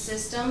the old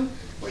system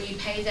where you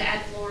pay the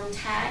ad valorem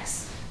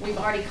tax, we've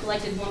already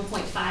collected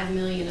 1.5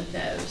 million of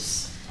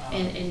those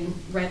in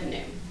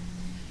revenue.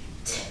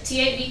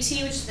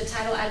 TAVT, which is the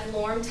title ad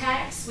valorem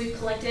tax, we've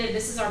collected,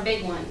 this is our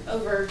big one,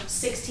 over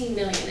 16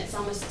 million. It's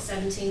almost at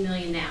 17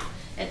 million now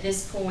at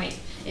this point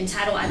in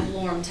title ad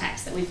valorem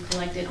tax that we've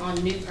collected on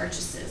new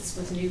purchases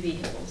with new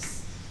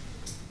vehicles.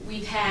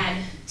 We've had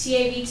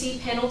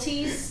TAVT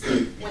penalties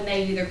when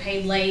they've either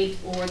paid late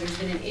or there's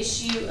been an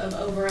issue of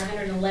over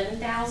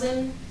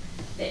 111,000.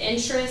 The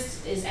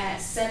interest is at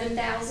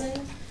 7,000.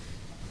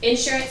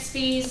 Insurance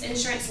fees,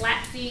 insurance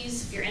lap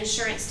fees. If your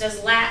insurance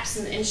does lapse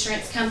and the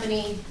insurance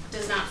company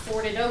does not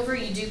forward it over,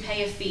 you do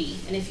pay a fee.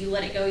 And if you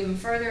let it go even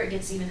further, it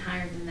gets even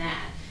higher than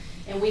that.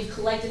 And we've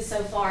collected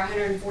so far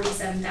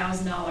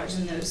 $147,000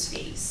 in those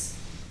fees.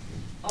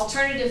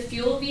 Alternative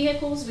fuel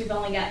vehicles, we've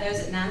only got those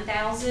at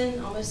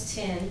 9,000, almost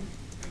 10.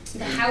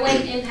 The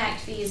highway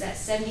impact fee is at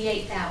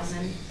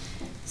 78,000.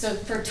 So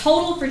for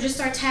total, for just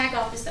our tag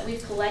office that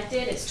we've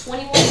collected, it's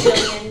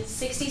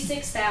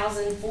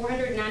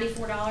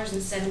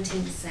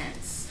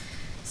 $21,066,494.17.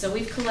 So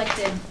we've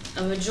collected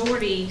a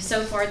majority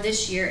so far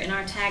this year in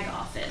our tag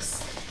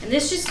office. And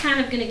this just kind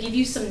of going to give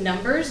you some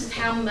numbers of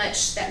how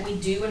much that we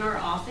do in our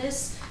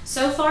office.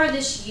 So far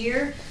this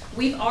year,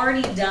 we've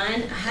already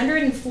done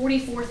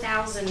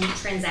 144,000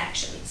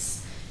 transactions.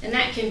 And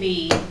that can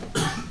be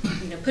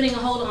putting a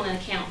hold on an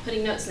account,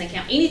 putting notes in the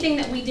account, anything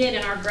that we did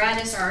in our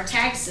gratis or our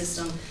tag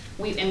system,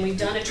 we've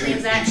done a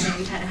transaction.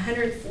 We've had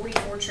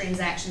 144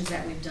 transactions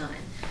that we've done.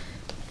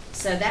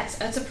 So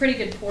that's a pretty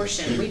good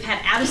portion. We've had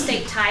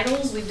out-of-state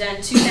titles. We've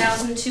done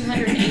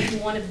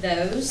 2,281 of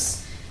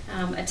those.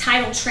 A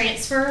title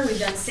transfer, we've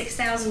done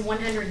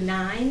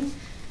 6,109.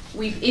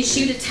 We've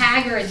issued a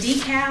tag or a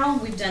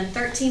decal. We've done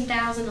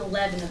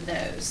 13,011 of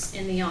those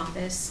in the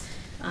office.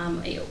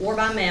 Or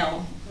by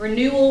mail.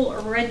 Renewal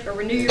or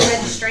renew your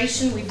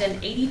registration, we've done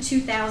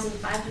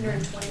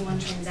 82,521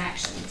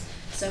 transactions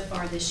so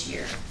far this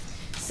year.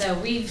 So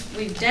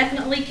we've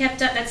definitely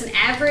kept up. That's an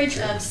average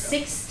of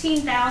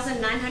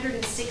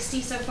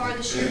 16,960 so far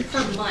this year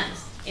per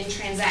month in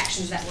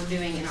transactions that we're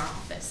doing in our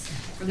office.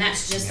 And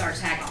that's just our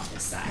tag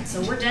office side.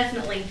 So we're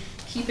definitely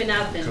keeping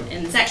up,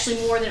 and it's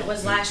actually more than it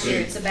was last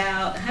year. It's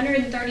about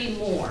 130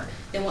 more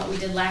than what we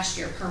did last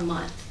year per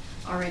month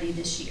already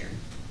this year.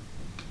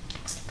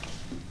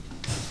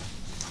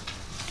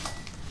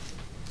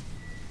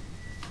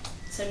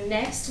 So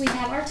next we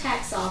have our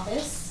tax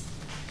office.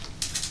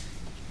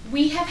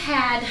 We have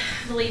had,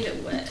 I believe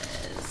it was,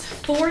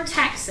 4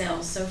 tax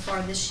sales so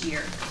far this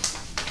year.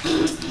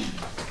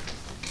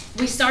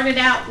 We started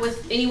out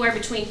with anywhere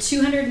between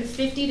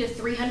 250 to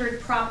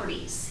 300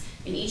 properties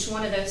in each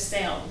one of those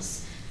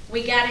sales.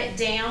 We got it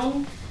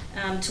down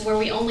to where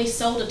we only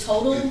sold a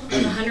total of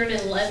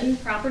 111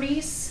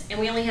 properties, and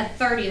we only had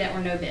 30 that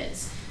were no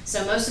bids.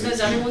 So most of those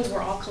other ones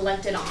were all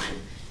collected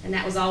on. And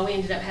that was all we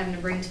ended up having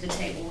to bring to the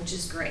table, which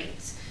is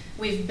great.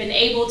 We've been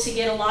able to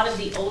get a lot of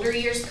the older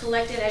years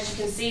collected. As you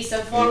can see,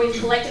 so far we've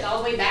collected all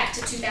the way back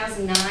to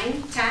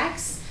 2009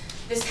 tax.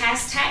 This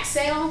past tax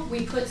sale,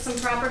 we put some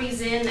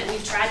properties in that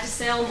we've tried to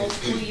sell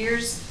multiple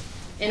years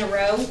in a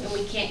row, and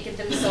we can't get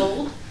them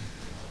sold.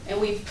 And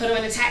we've put them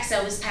in a tax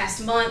sale this past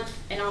month,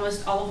 and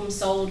almost all of them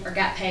sold or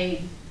got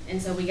paid,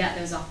 and so we got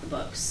those off the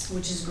books,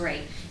 which is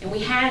great. And we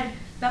had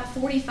about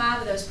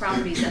 45 of those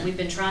properties that we've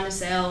been trying to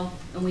sell,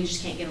 and we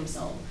just can't get them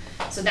sold.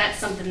 So that's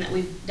something that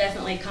we've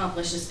definitely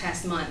accomplished this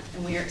past month,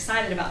 and we are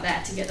excited about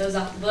that, to get those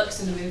off the books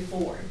and to move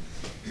forward.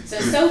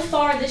 So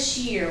far this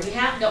year, we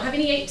don't have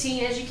any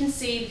 18, as you can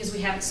see, because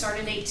we haven't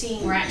started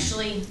 18. We're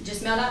actually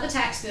just mailed out the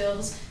tax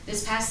bills.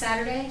 This past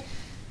Saturday,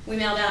 we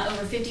mailed out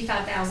over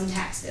 55,000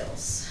 tax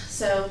bills.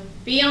 So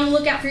be on the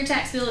lookout for your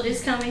tax bill. It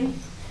is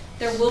coming.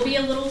 There will be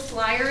a little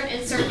flyer and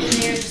insert in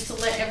there just to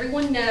let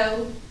everyone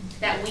know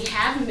that we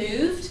have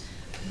moved,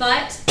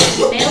 but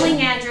the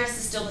mailing address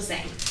is still the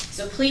same.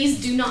 So please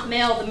do not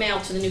mail the mail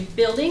to the new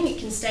building. It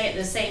can stay at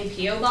the same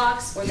P.O.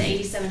 box or the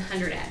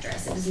 8700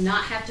 address. It does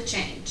not have to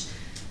change.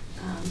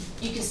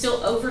 You can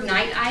still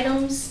overnight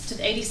items to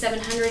the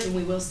 8700 and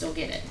we will still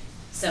get it.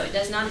 So it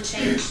does not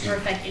change or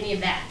affect any of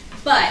that.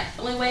 But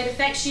the only way it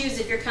affects you is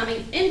if you're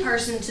coming in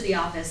person to the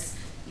office.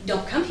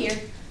 Don't come here.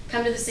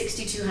 Come to the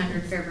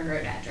 6200 Fairburn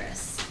Road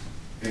address.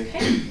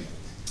 Okay?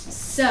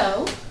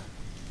 So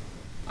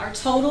our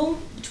total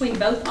between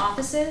both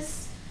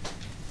offices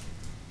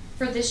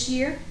for this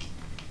year,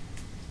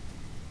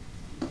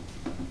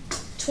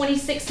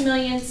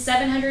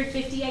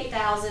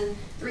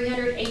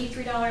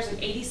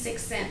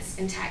 $26,758,383.86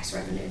 in tax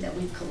revenue that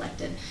we've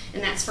collected,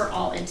 and that's for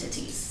all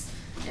entities,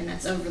 and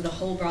that's over the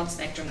whole broad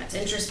spectrum. That's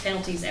interest,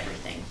 penalties,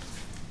 everything.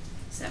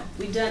 So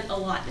we've done a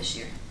lot this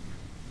year.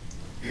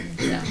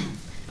 So I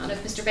don't know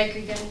if Mr. Baker,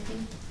 you got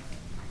anything?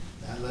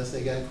 Not unless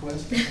they got a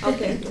question.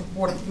 Okay, the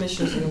Board of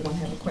Commissioners, anyone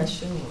have a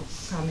question or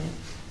comment?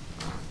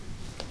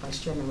 Vice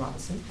Chairman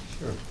Robinson.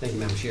 Sure. Thank you,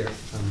 Madam Chair.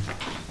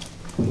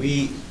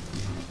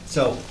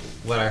 So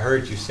what I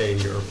heard you say in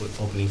your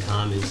opening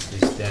comments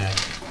is that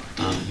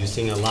you're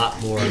seeing a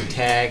lot more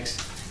tags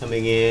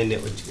coming in,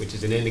 which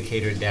is an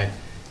indicator that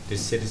the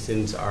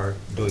citizens are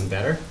doing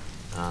better.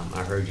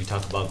 I heard you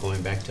talk about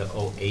going back to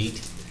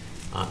 '08.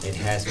 It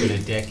has been a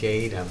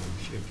decade. I'm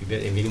sure if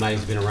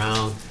anybody's been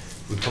around,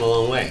 we've come a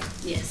long way.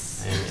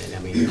 Yes. And I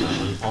mean,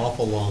 an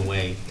awful long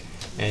way.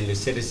 And the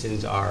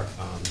citizens are,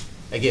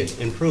 again,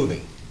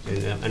 improving.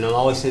 And I'm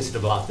always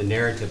sensitive about the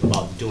narrative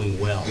about doing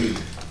well.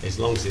 As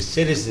long as the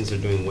citizens are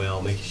doing well,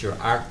 making sure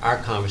our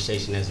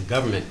conversation as a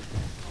government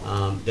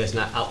does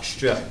not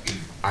outstrip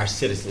our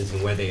citizens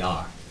and where they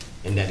are,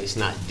 and that it's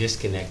not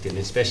disconnected,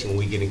 especially when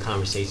we get in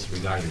conversations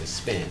regarding the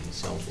spend.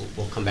 So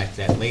we'll come back to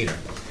that later.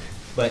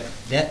 But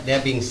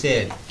that being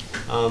said,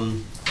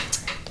 can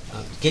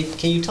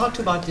you talk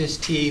about this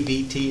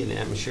TAVT? And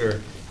I'm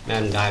sure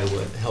Madam Guida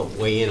would help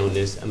weigh in on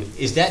this. I mean,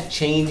 is that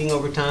changing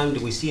over time?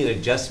 Do we see an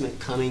adjustment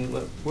coming?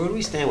 Where do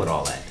we stand with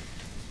all that?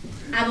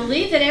 I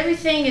believe that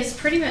everything is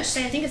pretty much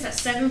staying. I think it's at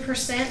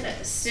 7%. That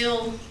is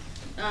still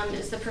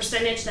is the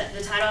percentage that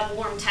the title of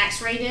warm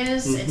tax rate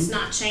is. Mm-hmm. It's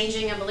not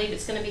changing. I believe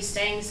it's going to be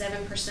staying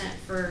 7%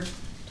 for,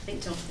 I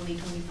think, till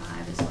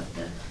 2025 is what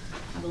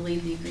I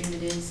believe the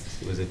agreement is.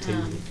 It was a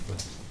 10.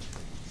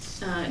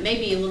 It may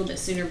be a little bit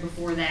sooner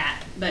before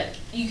that, but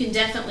you can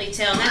definitely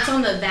tell. And that's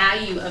on the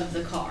value of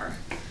the car.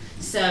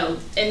 So,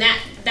 and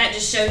that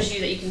just shows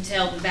you that you can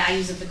tell the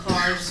values of the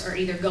cars are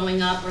either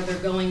going up or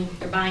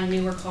they're buying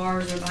newer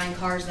cars or buying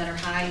cars that are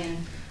high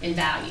in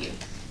value.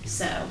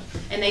 So,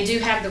 and they do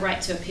have the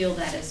right to appeal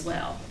that as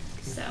well.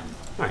 So.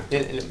 All right,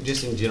 and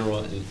just in general,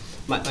 and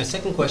my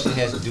second question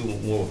has to do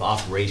more with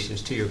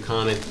operations. To your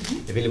comment,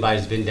 if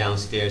anybody's been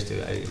downstairs,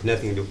 if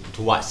nothing,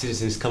 to watch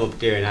citizens come up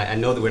there, and I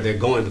know where they're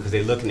going because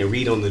they look and they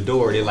read on the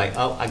door, they're like,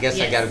 oh, I guess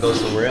I got to go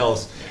somewhere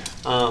else.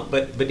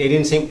 But they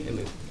didn't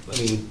seem, I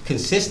mean,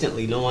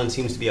 consistently, no one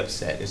seems to be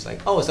upset. It's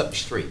like, oh, it's up the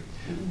street.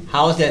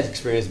 How has that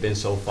experience been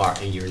so far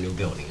in your new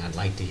building? I'd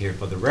like to hear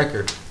for the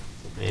record,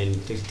 and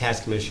the tax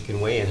commissioner can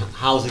weigh in.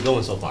 How's it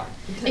going so far?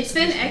 It's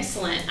been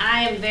excellent.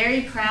 I am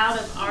very proud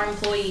of our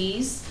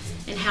employees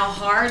and how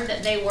hard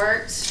that they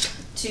worked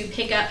to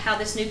pick up how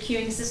this new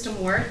queuing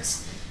system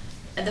worked.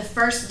 The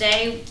first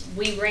day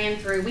we ran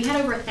through, we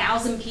had over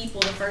 1,000 people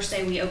the first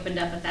day we opened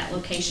up at that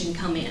location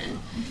come in.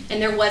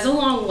 And there was a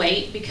long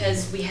wait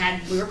because we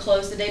were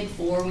closed the day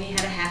before. We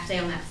had a half day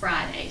on that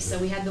Friday, so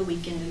we had the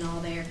weekend and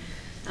all there.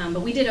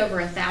 But we did over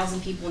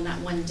 1,000 people in that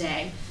one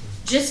day.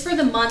 Just for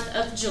the month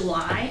of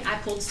July, I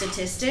pulled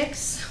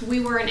statistics. We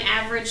were an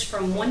average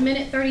from 1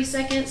 minute 30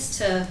 seconds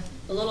to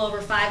a little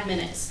over 5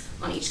 minutes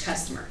on each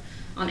customer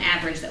on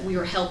average that we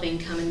were helping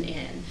coming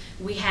in.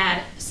 We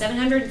had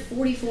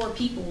 744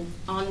 people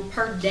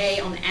per day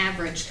on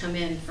average come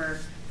in for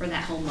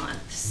that whole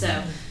month.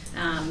 So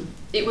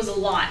it was a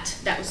lot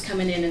that was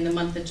coming in the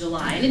month of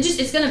July. And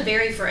it's going to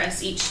vary for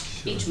us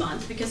each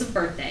month because of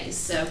birthdays.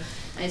 So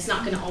it's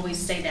not going to always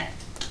stay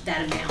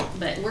that amount,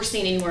 but we're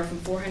seeing anywhere from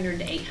 400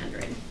 to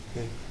 800.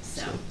 Okay.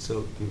 So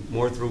So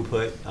more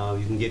throughput,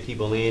 you can get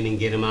people in and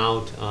get them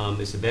out.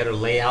 It's a better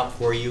layout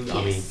for you.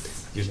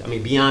 Yes. I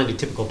mean, beyond the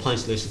typical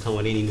punch list to come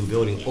with any new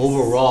building,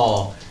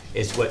 overall,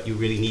 it's what you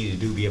really need to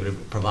do, be able to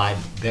provide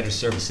better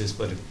services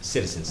for the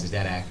citizens. Is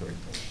that accurate?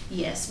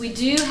 Yes, we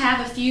do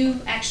have a few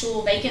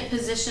actual vacant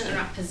positions, or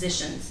not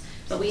positions,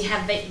 but we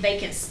have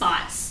vacant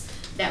spots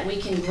that we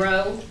can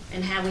grow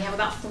and we have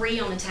about 3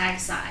 on the tag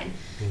side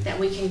that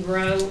we can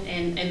grow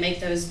and make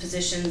those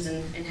positions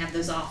and have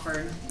those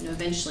offered,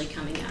 eventually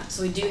coming up.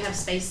 So we do have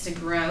space to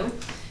grow.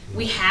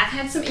 We have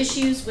had some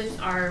issues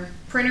with our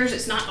printers.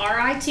 It's not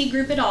our IT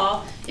group at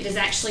all. It is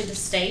actually the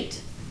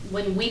state.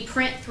 When we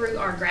print through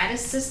our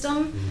gratis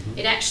system,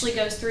 it actually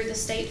goes through the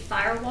state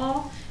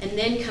firewall and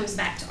then comes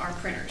back to our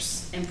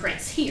printers and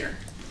prints here.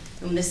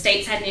 And the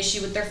state's had an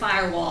issue with their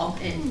firewall,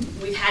 and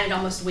we've had it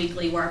almost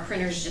weekly where our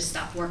printers just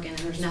stopped working and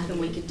there's nothing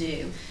we could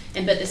do.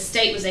 But the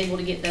state was able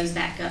to get those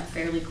back up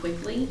fairly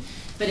quickly.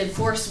 But of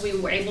course, we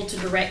were able to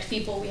direct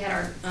people. We had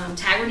our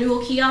tag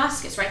renewal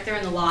kiosk. It's right there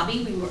in the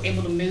lobby. We were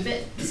able to move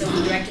it, so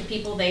we directed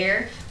people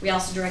there. We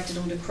also directed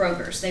them to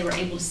Kroger's. They were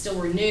able to still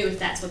renew if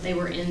that's what they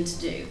were in to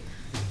do.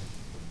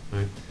 All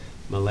right.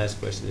 My last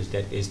question is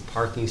is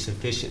parking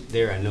sufficient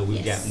there? I know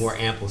we've got more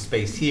ample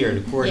space here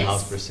in the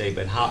courthouse per se,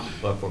 but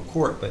for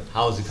court, but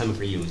how is it coming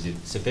for you? Is it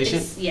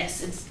sufficient?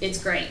 It's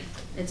great.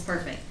 It's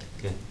perfect.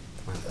 Okay.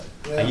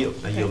 Well, I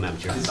yield, Madam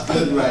Chair. It's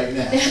good right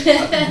now.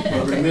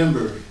 But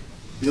remember,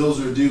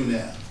 bills are due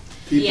now.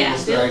 People will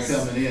start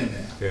coming in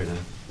now. Fair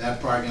enough.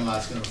 That parking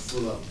lot's gonna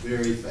fill up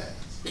very fast.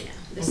 Yeah,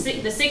 the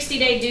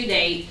 60-day due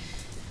date.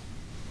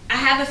 I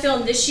have a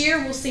feeling this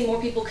year we'll see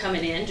more people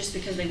coming in just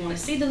because they want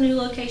to see the new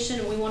location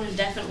and we want to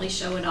definitely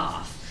show it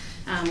off.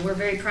 We're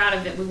very proud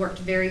of it. We worked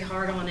very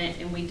hard on it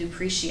and we do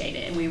appreciate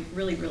it, and we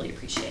really, really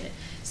appreciate it.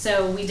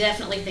 So we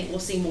definitely think we'll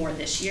see more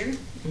this year,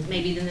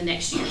 maybe than the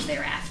next years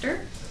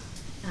thereafter.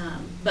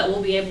 But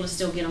we'll be able to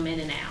still get them in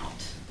and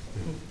out.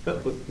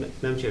 But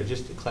Madam Chair,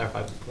 just to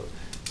clarify,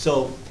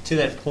 so to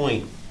that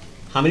point,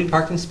 how many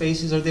parking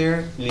spaces are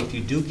there? And if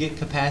you do get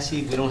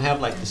capacity, we don't have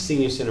like the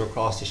senior center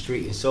across the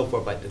street and so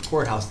forth, but the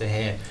courthouse that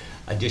had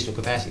additional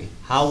capacity.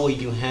 How will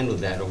you handle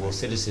that, or will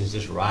citizens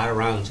just ride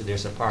around to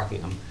there's a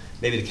parking? I'm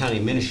maybe the county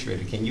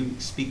administrator, can you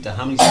speak to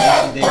how many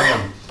spaces there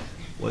and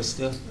what's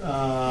the,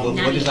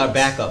 what is our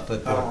backup for?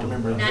 I don't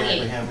remember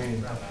exactly 98. how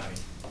many.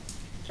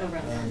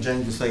 Around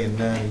James is saying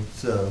 90,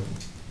 so.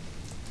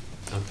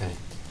 Okay,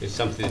 it's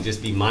something to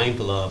just be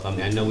mindful of. I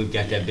mean, I know we've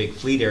got that big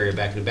fleet area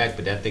back in the back,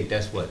 but I think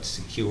that's what,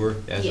 secure,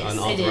 that's Yes, it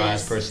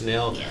unauthorized is.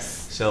 personnel.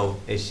 Yes. So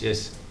it's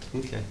just,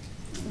 okay.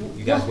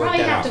 You guys We'll work probably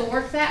that have out. to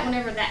work that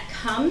whenever that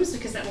comes,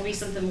 because that will be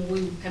something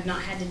we have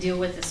not had to deal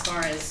with as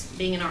far as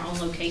being in our own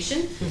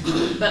location.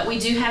 But we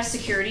do have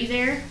security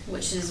there,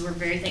 which is, we're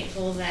very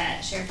thankful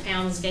that Sheriff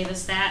Pounds gave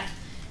us that.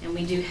 And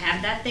we do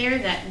have that there,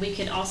 that we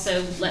could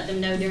also let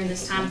them know during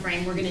this time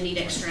frame we're gonna need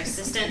extra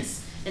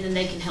assistance, and then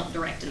they can help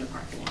direct in the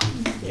parking lot.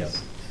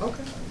 Yes.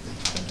 Okay.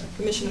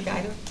 Commissioner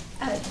Guider?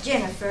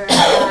 Jennifer,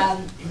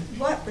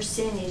 what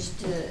percentage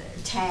to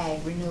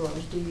tag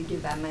renewals do you do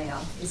by mail?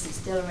 Is it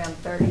still around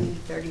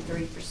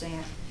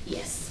 33%?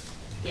 Yes,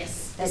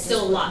 yes, That it's still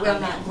a just lot will by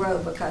not mail.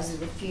 grow because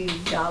of a few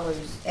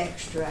dollars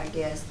extra, I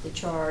guess, the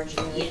charge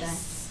and everything.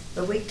 Yes.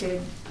 But we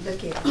could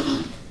look at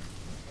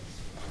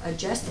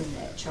adjusting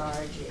that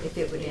charge if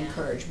it would Yeah.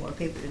 encourage more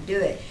people to do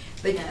it.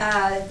 But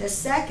the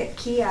second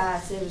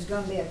kiosk, there was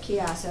gonna be a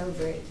kiosk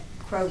over at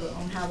Kroger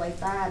on Highway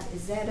 5.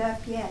 Is that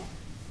up yet?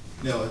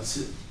 No,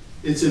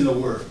 it's in the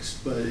works,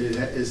 but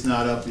it's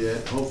not up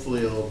yet.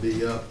 Hopefully it'll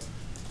be up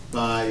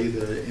by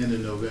either the end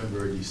of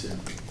November or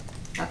December.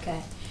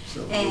 Okay.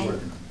 So we're working on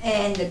it.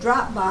 And the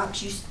drop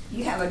box,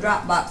 you have a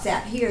drop box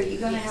out here.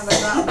 You're gonna have a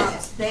drop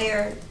box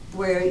there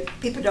where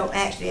people don't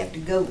actually have to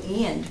go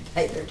in to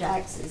pay their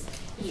taxes.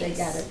 If they Yes.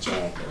 got a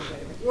check or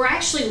whatever. We're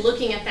actually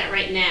looking at that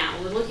right now.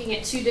 We're looking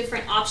at two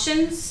different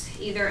options,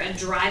 either a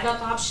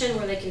drive-up option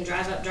where they can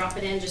drive up, drop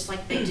it in just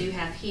like they do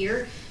have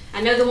here.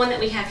 I know the one that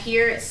we have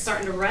here, it's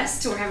starting to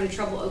rust, so we're having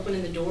trouble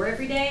opening the door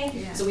every day.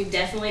 Yeah. So we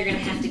definitely are gonna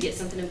have to get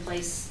something in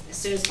place as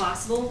soon as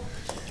possible.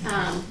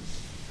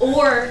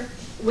 Or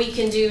we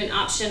can do an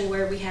option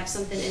where we have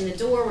something in the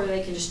door where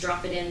they can just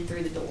drop it in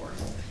through the door.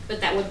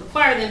 But that would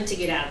require them to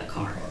get out of the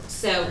car.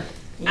 So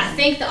I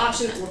think the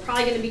option that we're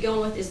probably gonna be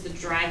going with is the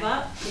drive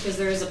up, because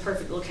there is a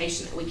perfect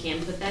location that we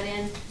can put that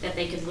in, that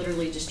they could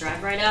literally just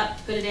drive right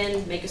up, put it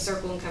in, make a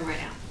circle and come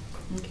right out.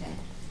 Okay.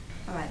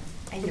 All right.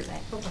 I yield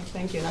back. Okay,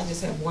 thank you, and I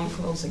just have one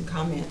closing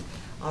comment.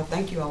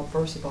 Thank you all,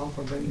 first of all,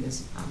 for bringing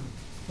this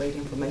great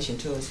information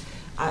to us.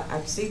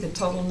 I see the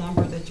total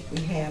number that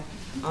we have.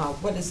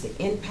 What is the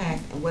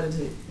impact, and what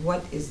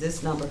is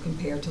this number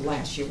compared to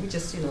last year? We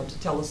just, to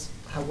tell us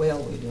how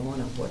well we're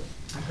doing, or what,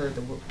 I heard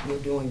that we're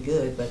doing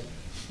good, but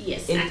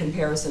Yes. in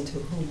comparison to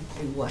who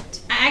and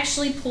what? I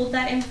actually pulled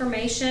that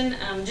information,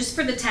 just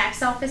for the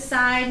tax office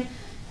side.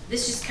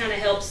 This just kind of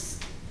helps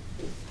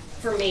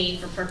for me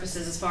for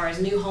purposes as far as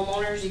new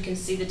homeowners. You can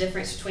see the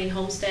difference between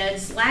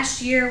homesteads.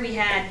 Last year we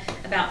had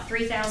about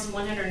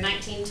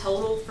 3,119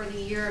 total for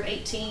the year of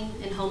 18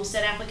 in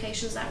homestead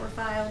applications that were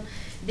filed.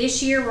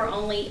 This year we're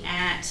only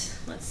at,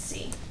 let's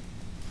see.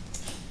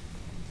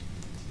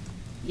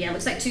 Yeah, it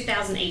looks like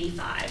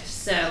 2,085.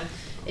 So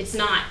it's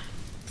not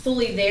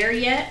fully there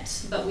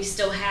yet, but we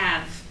still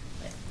have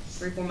like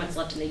 3-4 months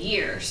left in the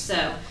year.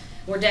 So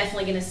we're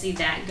definitely gonna see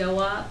that go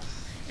up.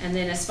 And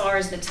then as far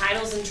as the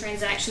titles and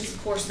transactions,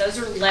 of course, those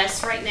are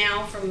less right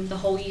now from the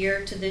whole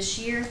year to this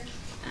year.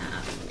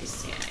 Let me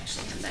see, I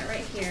actually have that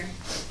right here.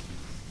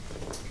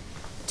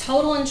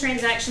 Total in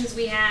transactions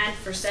we had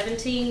for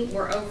 17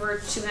 were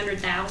over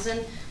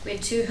 200,000. We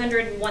had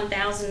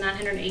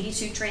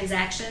 201,982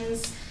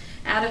 transactions.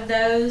 Out of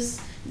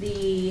those,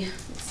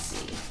 let's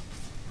see,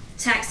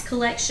 tax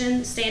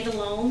collection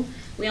standalone,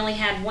 we only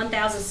had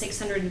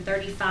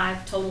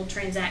 1,635 total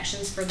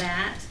transactions for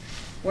that.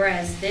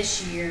 Whereas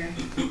this year,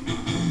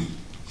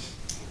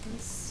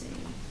 let's see,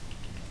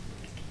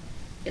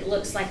 it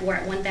looks like we're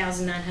at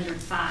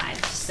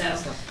 1,905. So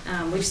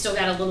we've still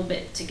got a little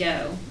bit to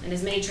go. And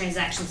as many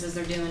transactions as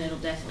they're doing, it'll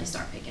definitely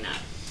start picking up.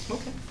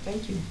 Okay,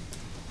 thank you.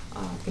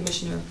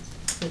 Commissioner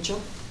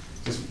Mitchell?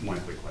 Just one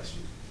quick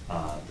question.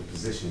 The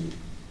position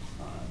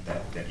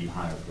that you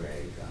hired,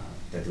 Greg,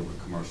 that did the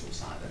commercial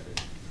side of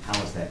it, how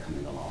is that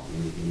coming along?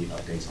 Any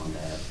updates on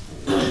that?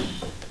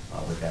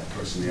 With that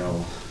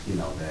personnel,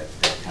 that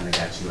kind of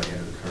got you ahead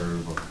of the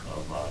curve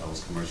of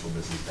those commercial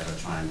businesses that are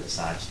trying to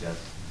sidestep?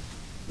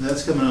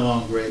 That's coming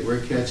along great.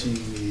 We're catching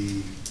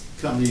the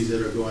companies that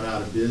are going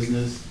out of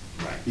business.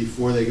 Right.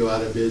 Before they go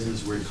out of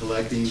business, we're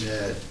collecting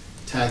that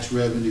tax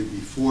revenue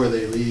before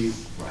they leave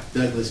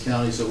Douglas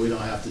County, so we don't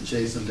have to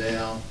chase them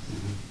down.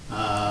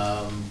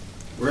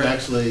 We're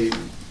actually,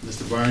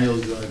 Mr. Barnhill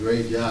is doing a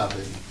great job.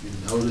 If you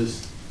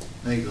notice,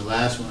 I think the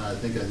last one, I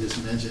think I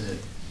just mentioned it,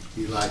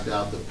 he locked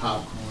out the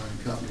popcorn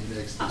company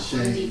next to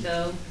Popcorn Shane.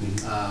 Depot.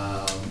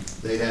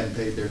 They hadn't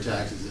paid their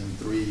taxes in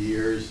 3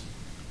 years.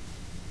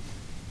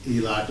 He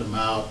locked them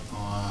out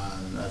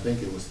on, I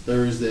think it was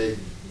Thursday.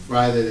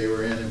 Friday, they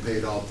were in and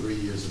paid all 3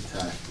 years of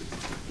taxes.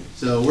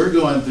 So we're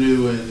going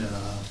through and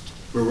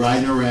we're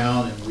riding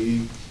around, and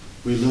we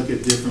look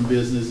at different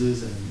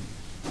businesses and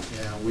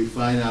we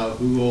find out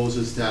who owes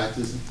us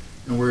taxes,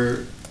 and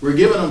we're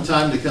giving them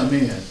time to come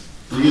in.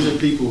 These are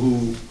people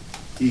who,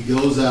 he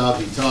goes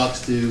out, he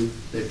talks to,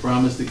 they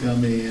promise to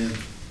come in,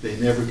 they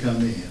never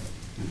come in.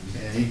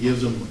 And he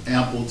gives them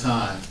ample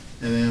time.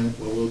 And then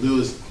what we'll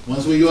do is,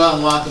 once we go out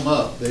and lock them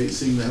up, they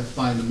seem to have to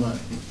find the money.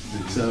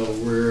 So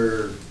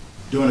we're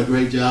doing a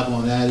great job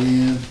on that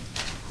end.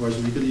 Of course,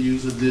 we could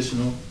use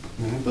additional,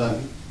 but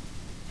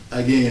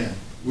again,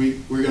 we're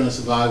gonna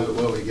survive with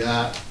what we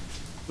got.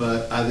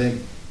 But I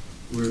think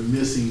we're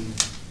missing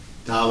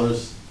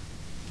dollars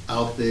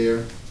out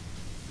there,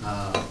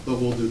 but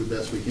we'll do the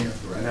best we can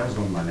for And that right was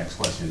going to be my next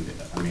question.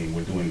 I mean,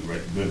 we're doing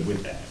good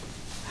with that.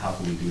 How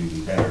can we do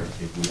even better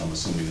if we, I'm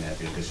assuming that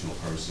the additional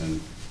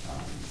person,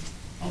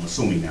 I'm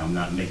assuming now, I'm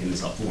not making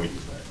this up for you,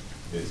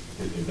 but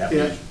is that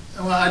Yeah,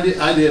 well,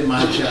 I did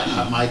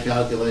my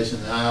calculation,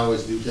 and I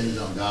always do things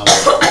on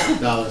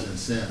dollars and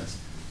cents.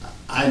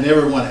 I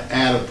never want to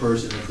add a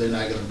person if they're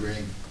not going to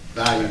bring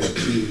value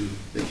to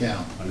the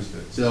county.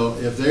 Understood. So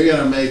if they're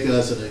going to make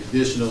us an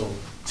additional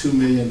 $2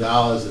 million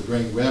to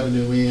bring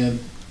revenue in,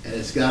 and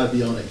it's got to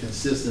be on a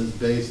consistent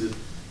basis,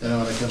 then I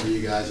want to come to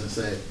you guys and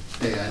say,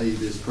 hey, I need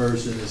this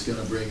person, it's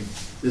going to bring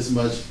this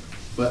much,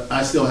 but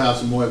I still have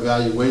some more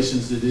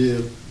evaluations to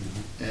do.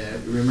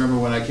 And remember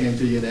when I came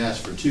to you and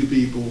asked for 2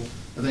 people,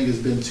 I think it's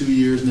been 2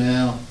 years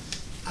now.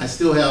 I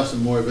still have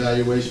some more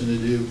evaluation to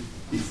do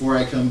before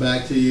I come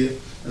back to you.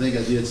 I think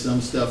I did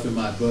some stuff in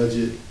my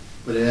budget,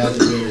 but it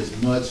hasn't been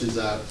as much as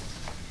I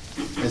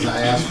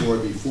asked for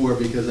before,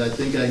 because I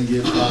think I can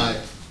get by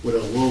with a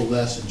little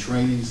less in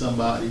training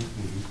somebody.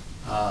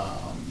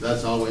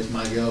 That's always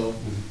my goal.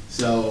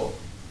 So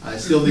I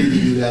still need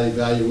to do that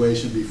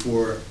evaluation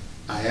before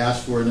I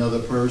ask for another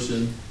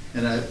person.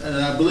 And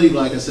I believe,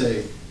 like I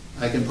say,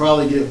 I can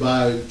probably get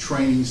by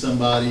training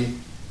somebody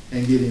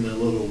and getting a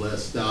little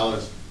less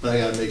dollars, but I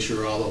gotta make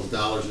sure all those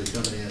dollars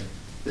are coming in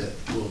that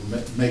will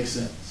make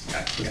sense.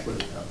 Gotcha. Let's put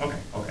it that way.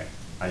 Okay.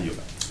 I yield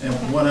back.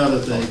 And one other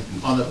thing,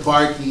 on the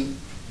parking,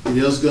 it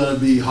is gonna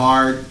be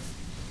hard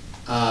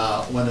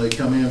when they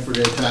come in for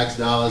their tax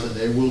dollars, and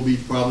they will be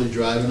probably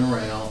driving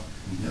around,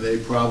 and they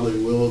probably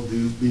will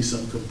be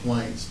some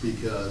complaints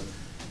because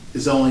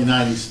it's only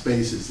 90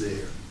 spaces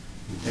there.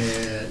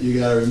 And you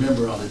gotta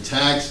remember, on the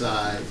tax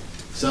side,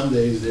 some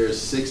days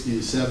there's 60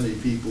 to 70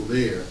 people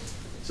there.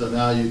 So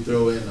now you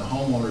throw in the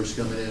homeowners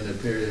coming in to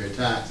pay their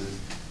taxes,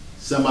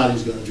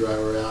 somebody's gonna drive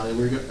around,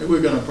 and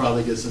we're gonna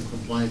probably get some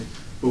complaints,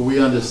 but we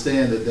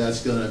understand that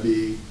that's gonna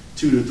be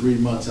 2 to 3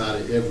 months out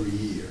of every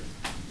year.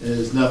 And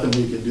there's nothing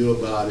we can do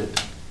about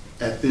it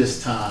at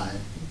this time,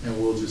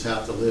 and we'll just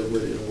have to live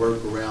with it and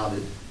work around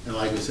it. And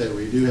like I said,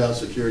 we do have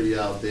security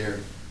out there.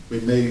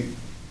 We may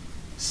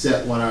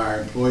set one of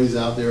our employees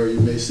out there, or you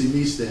may see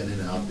me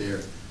standing out there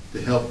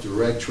to help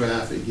direct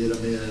traffic, get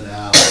them in and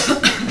out,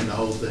 and the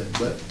whole thing.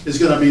 But it's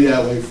gonna be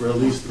that way for at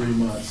least 3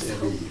 months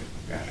every year.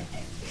 Got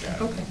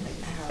it. Okay,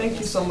 thank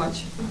you so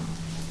much,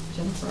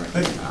 Jennifer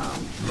and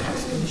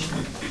Tax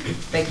Commissioner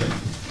Baker.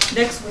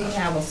 Next, we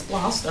have a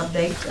SPLOST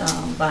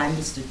update by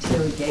Mr.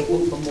 Terry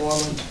Gable from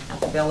Moreland,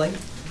 Alphabelli.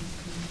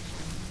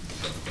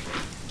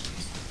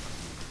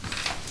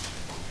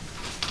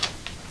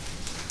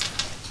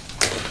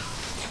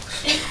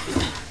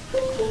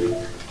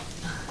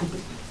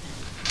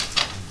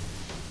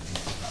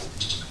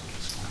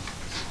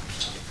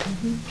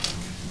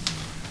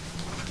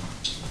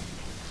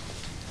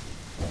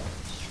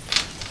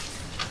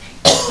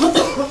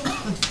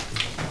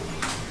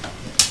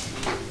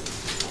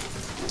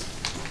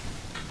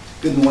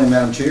 Good morning,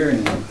 Madam Chair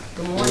and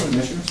Good morning.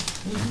 Commissioners.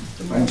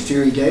 My name is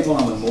Terry Gable.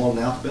 I'm in Moreland,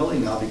 Alphabelli,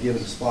 and I'll be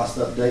giving the SPLOST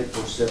update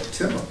for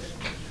September.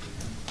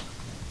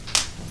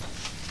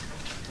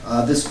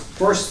 This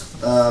first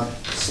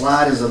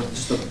slide is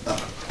just a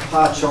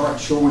pie chart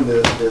showing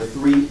the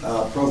 3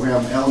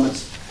 program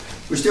elements.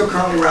 We're still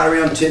currently right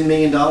around $10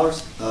 million.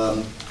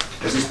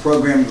 As this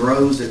program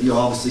grows, you'll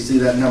obviously see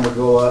that number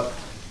go up.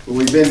 But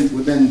we've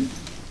been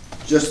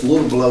just a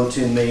little below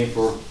 $10 million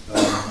for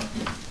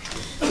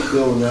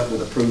building up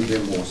with approved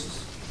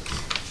invoices.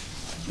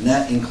 And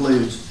that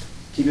includes,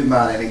 keep in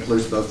mind, that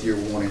includes both year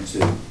 1 and 2.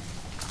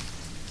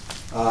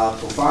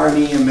 For fire and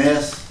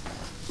EMS,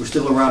 we're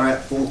still around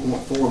at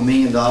 $4.4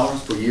 million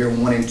for year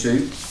 1 and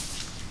 2.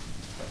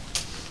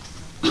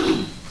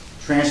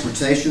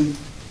 Transportation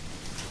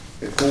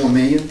at $4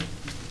 million.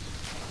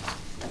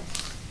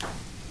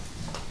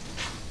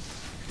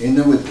 And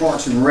then with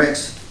Parks and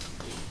Recs,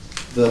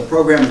 the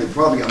program that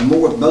probably got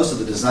most of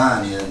the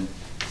design in,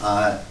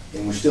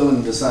 and we're still in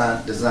the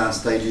design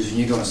stages, and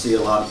you're going to see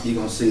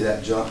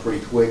that jump pretty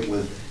quick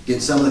with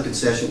getting some of the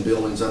concession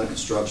buildings under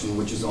construction,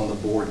 which is on the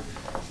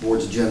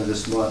board's agenda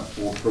this month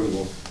for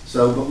approval.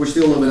 So, but we're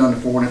still a little bit under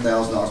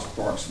 $400,000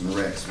 for Parks and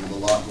Recs with a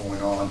lot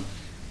going on.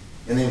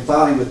 And then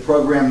finally with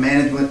program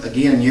management,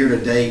 again, year to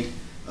date,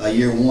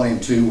 year 1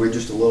 and 2, we're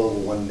just a little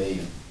over $1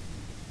 million.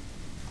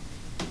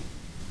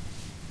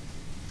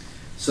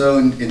 So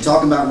in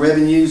talking about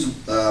revenues,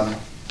 the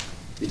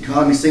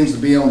economy seems to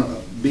be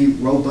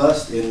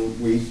robust, and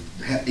we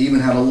even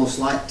had a little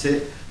slight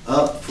tick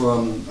up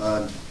from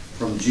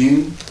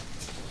June,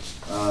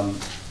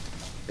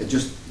 at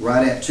just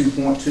right at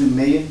 2.2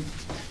 million.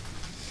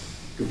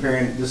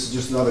 comparing, this is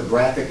just another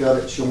graphic of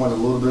it showing a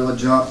little bit of a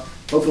jump.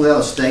 Hopefully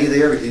that'll stay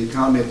there, the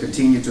economy will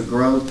continue to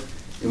grow,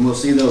 and we'll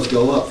see those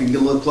go up. If you can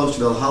get a little closer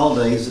to the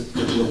holidays,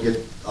 we'll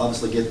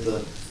obviously get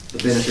the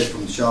benefit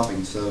from the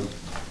shopping, so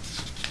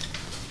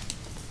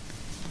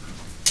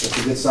that's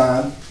a good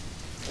sign.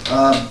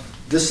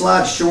 This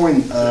slide's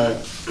showing,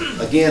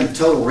 again,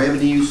 total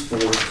revenues for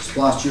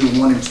SPLOST Year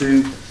 1 and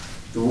 2.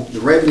 The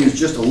revenue is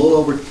just a little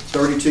over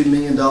 $32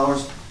 million.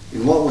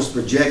 And what was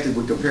projected,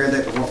 we compare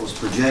that to what was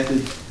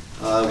projected,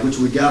 which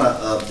we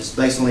got it's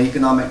based on the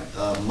economic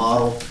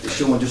model. It's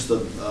showing just a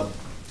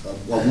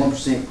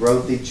 1%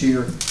 growth each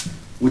year,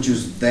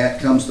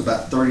 that comes to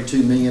about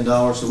 $32 million.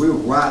 So we were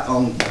right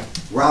on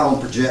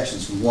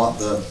projections from what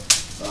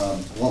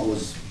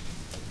was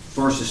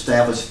first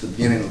established at the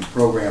beginning of the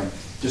program.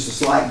 Just a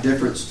slight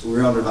difference,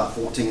 we're under about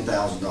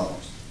 $14,000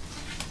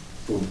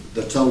 for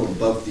the total of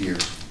both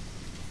years.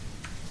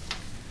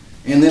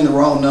 And then the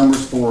raw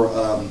numbers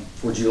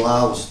for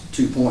July was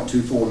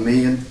 2.24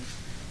 million.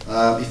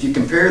 If you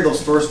compare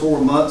those first 4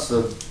 months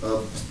of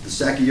the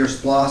second year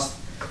SPLOST,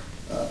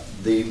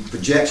 the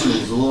projection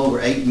was a little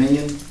over 8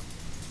 million,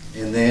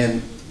 and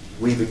then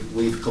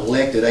we've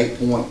collected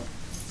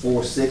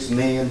 8.46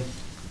 million,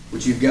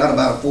 which you've got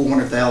about a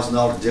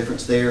 $400,000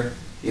 difference there.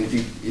 And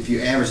if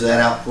you average that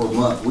out per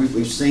month,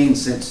 we've seen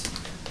since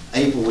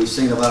April, we've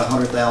seen about a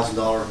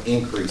 $100,000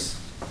 increase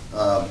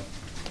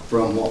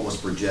from what was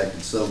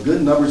projected. So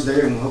good numbers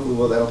there, and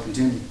hopefully that'll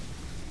continue.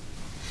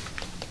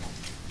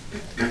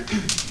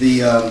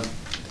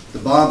 The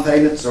bond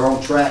payments are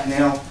on track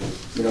now.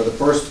 You know, the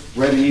first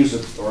revenues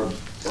are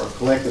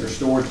collected or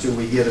stored until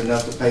we get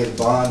enough to pay the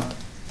bond.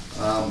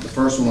 The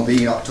first one will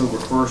be October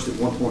 1st at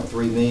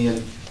 1.3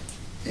 million,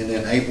 and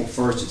then April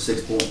 1st at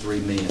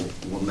 6.3 million.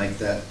 We'll make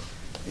that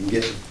and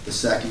get the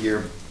second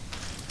year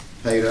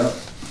paid up.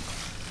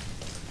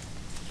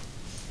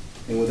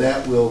 And with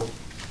that,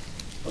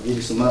 I'll give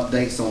you some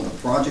updates on the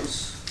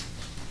projects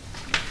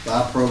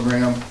by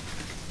program.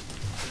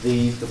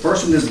 The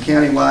first one is the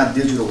countywide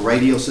digital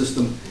radio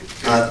system.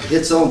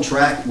 It's on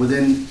track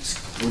within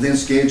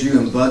schedule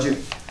and budget.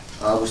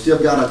 We still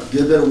got a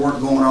good bit of work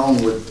going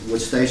on with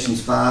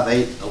stations 5,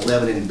 8,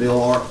 11, and Bill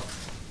Arc.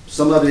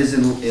 Some of it is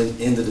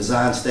in the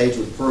design stage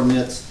with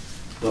permits,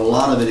 but a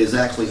lot of it is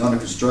actually under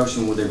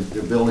construction where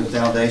they're building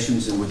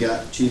foundations, and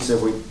Chief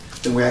said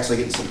we're actually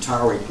getting some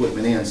tower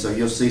equipment in. So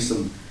you'll see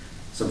some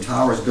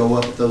towers go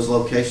up at those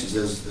locations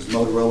as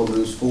Motorola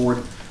moves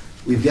forward.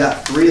 We've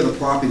got 3 of the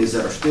properties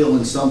that are still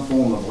in some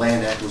form of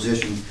land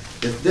acquisition.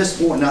 At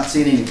this point, not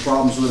seeing any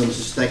problems with them. It's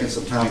just taking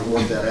some time to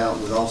work that out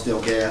with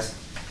Allsdale Gas,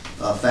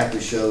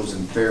 factory shows,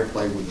 and fair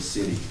play with the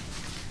city.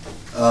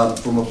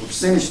 From a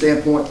percentage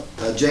standpoint,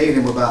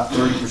 J&M we're about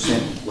 30%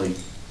 complete.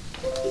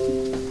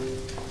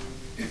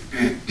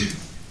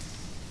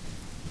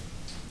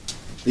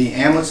 The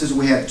ambulances,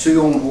 we had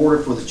 2 on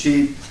order for the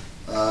chief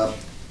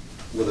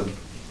with a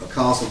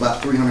cost of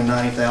about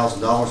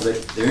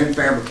 $390,000. They're in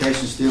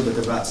fabrication still, but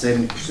they're about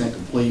 70%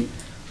 complete.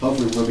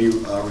 Hopefully we'll be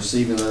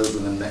receiving those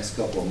within the next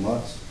couple of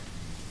months.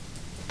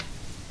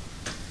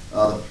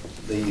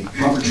 The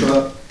pumper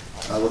truck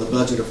with a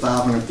budget of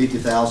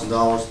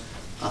 $550,000.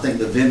 I think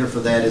the vendor for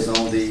that is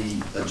on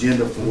the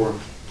agenda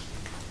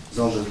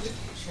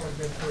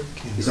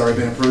he's already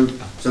been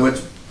approved. So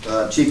it's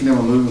Chief and them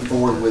are moving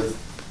forward with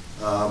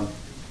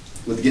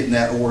getting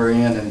that order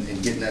in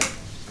and getting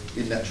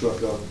that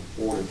truck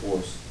ordered for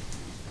us.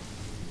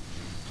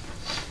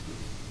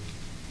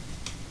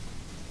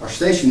 Our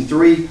Station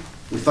 3,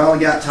 we finally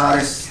got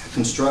Titus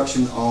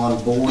Construction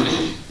on board.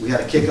 We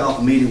had a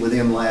kickoff meeting with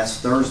them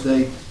last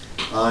Thursday.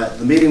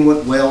 The meeting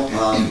went well.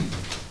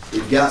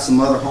 We've got some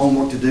other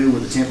homework to do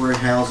with the temporary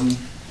housing.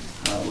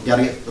 We've got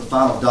to get the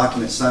final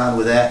document signed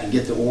with that and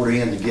get the order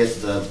in to get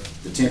the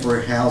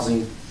temporary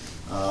housing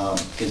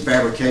in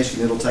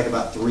fabrication. It'll take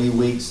about 3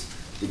 weeks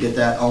to get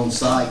that on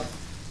site.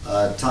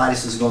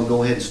 Titus is going to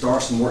go ahead and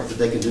start some work that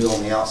they can do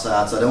on the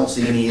outside, so I don't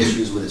see any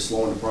issues with it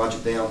slowing the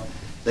project down.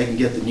 They can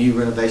get the new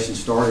renovation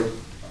started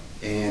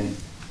and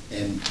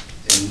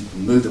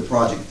move the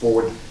project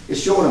forward. It's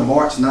showing a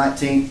March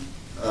 19th,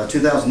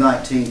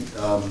 2019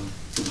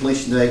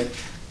 completion date.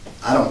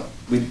 I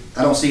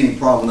don't see any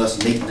problem with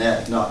us meeting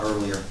that, if not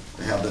earlier,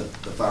 to have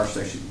the fire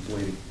station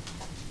completed.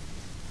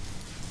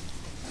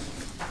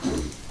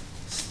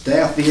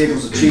 Staff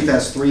vehicles, the chief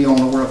has 3 on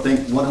order. I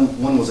think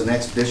one was an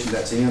expedition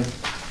that's in.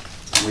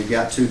 We've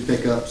got 2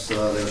 pickups that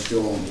are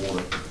still on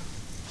order.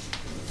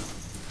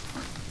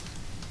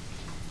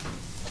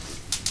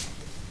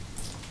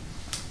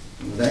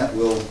 And with that,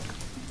 we'll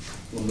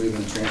move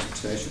into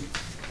transportation.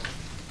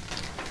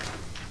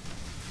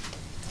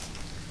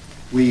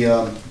 We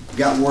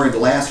got word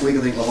last week,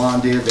 I think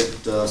LaVon did,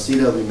 that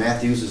C.W.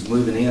 Matthews is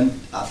moving in,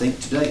 I think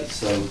today.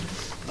 So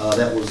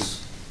that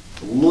was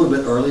a little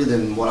bit earlier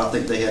than what I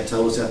think they had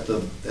told us at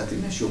the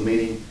initial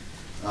meeting.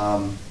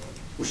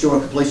 We're showing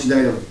a completion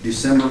date of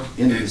December,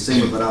 end of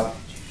December, but I'm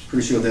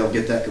pretty sure they'll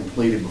get that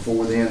completed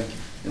before then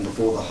and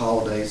before the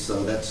holidays.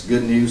 So that's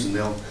good news,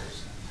 and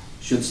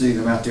should see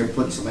them out there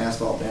putting some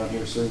asphalt down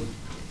here soon.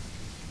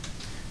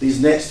 These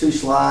next 2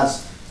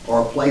 slides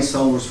are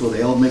placeholders for the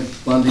LMIG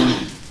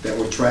funding that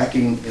we're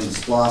tracking in the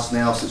SPLOST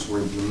now, since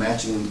we're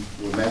matching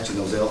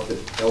those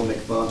LMIG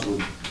funds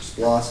with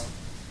SPLOST.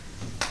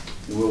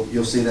 And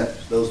you'll see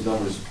that those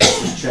numbers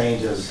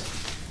change as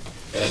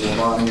we're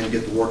allowing them to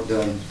get the work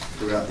done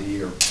throughout the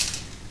year.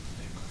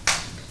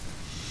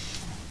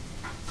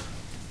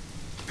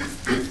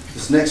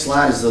 This next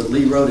slide is the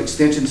Lee Road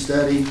Extension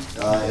Study.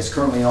 It's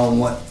currently on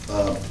what,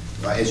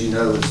 as you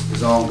know,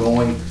 is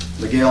ongoing.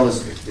 Miguel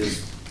is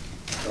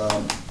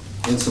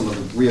in some of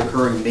the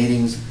reoccurring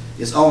meetings.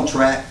 It's on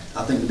track,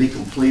 I think, to be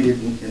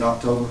completed in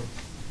October.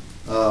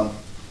 And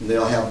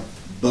they'll have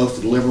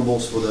both the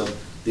deliverables for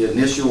the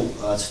initial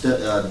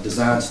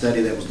design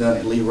study that was done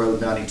at Lee Road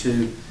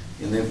 92,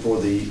 and then for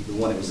the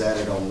one that was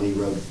added on Lee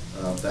Road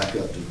back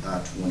up to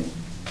I-20.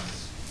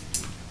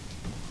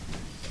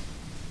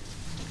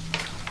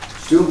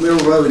 Stewart Mill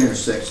Road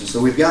intersection. So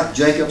we've got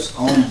Jacobs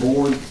on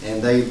board, and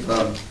they've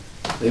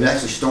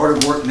actually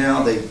started work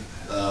now.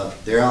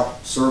 They're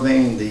out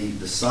surveying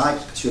the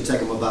site. It should take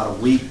them about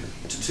a week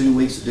to 2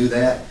 weeks to do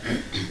that.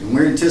 And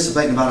we're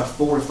anticipating about a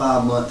 4 to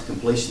 5 month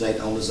completion date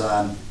on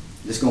design.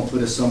 It's going to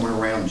put us somewhere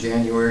around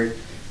January.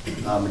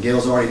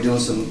 Miguel's already doing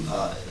some,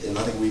 and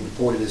I think we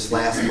reported this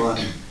last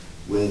month,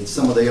 with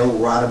some of the old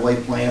right-of-way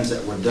plans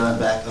that were done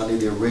back under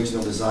the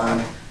original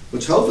design,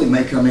 which hopefully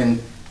may come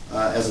in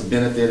as a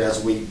benefit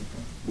as we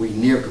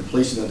near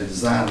completion of the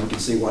design. We can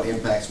see what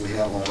impacts we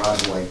have on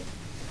right-of-way.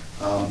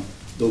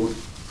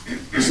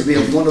 This will be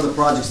one of the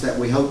projects that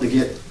we hope to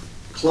get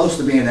close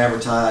to being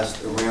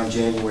advertised around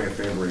January or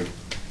February.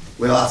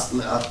 Well,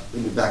 let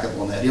me back up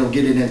on that. It'll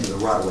get it into the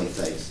right-of-way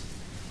phase.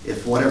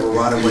 If whatever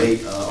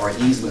right-of-way or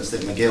easements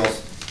that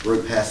Miguel's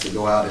group has to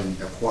go out and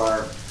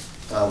acquire,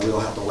 we'll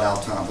have to allow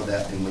time for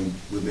that, and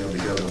we'll be able to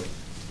go to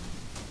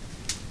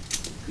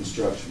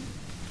construction.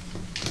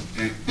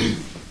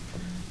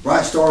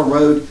 Bright Star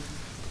Road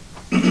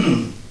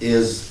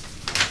is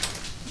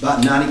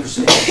about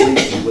 90%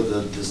 complete with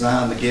the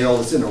design. Miguel,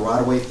 it's in the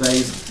right-of-way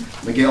phase.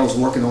 Miguel is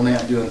working on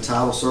that, doing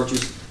title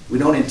searches. We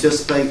don't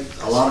anticipate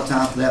a lot of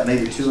time for that,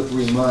 maybe 2 or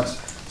 3 months.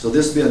 So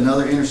this will be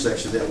another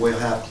intersection that we'll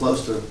have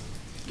close to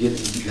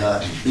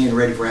being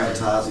ready for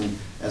advertising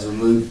as we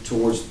move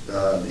towards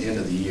the end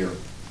of the year.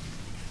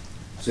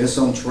 So it's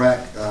on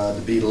track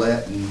to be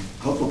let and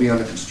hopefully be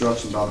under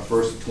construction by the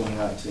 1st of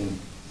 2019.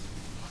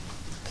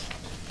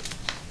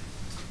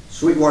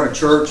 Sweetwater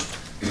Church,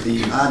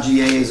 the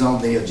IGA is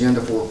on the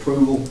agenda for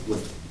approval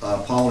with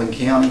Paulding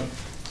County.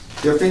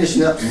 They're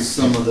finishing up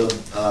some of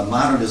the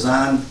minor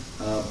design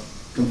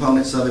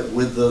components of it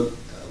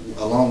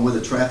along with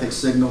the traffic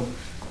signal.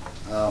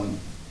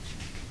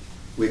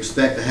 We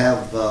expect to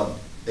have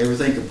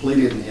everything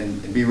completed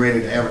and be ready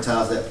to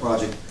advertise that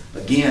project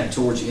again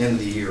towards the end of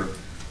the year.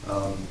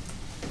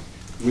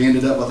 We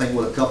ended up, I think,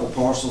 with a couple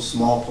parcels,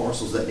 small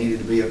parcels that needed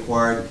to be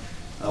acquired,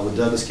 with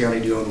Douglas County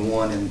doing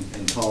one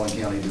and Paulding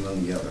County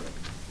doing the other.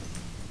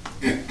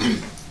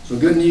 So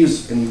good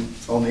news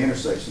on the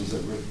intersections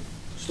that we're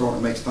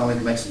starting to finally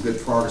make some good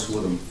progress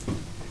with them.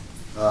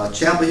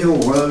 Chapel Hill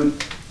Road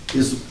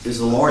is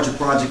the larger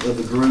project of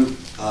the group.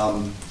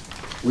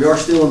 We are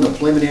still in the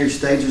preliminary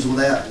stages with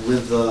that.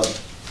 With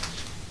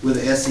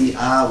the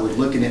SEI, we're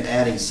looking at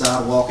adding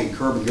sidewalk and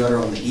curb and gutter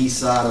on the east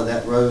side of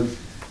that road.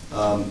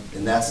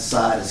 And that's the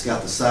side, it's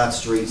got the side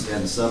streets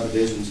and the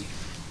subdivisions.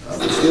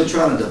 We're still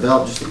trying to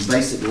develop just some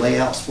basic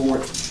layouts for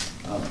it.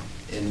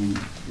 And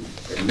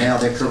now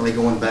they're currently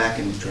going back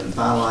and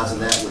finalizing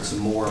that with some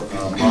more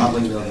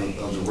modeling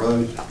of the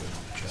road.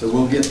 So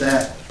we'll get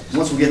that.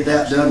 Once we get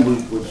that done,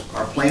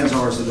 our plans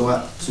are to go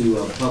out to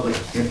a public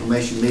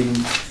information meeting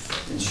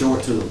and show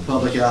it to the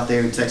public out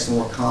there and take some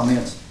more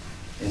comments,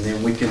 and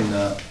then we can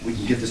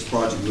get this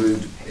project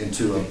moved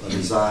into a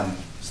design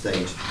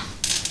stage.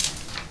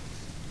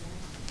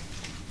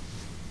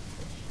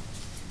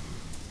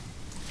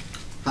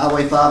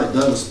 Highway 5 at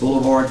Douglas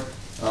Boulevard.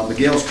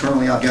 Miguel's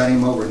currently, I've got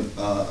him over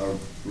a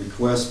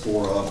request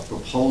for a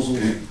proposal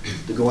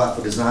to go out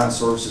for design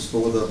services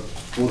for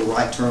the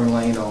right turn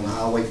lane on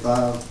Highway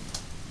 5.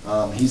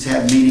 He's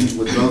had meetings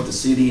with both the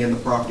city and the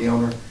property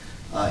owner,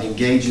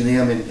 engaging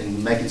them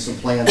and making some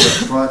plans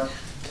up front,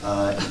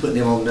 putting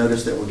them on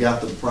notice that we got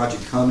the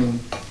project coming,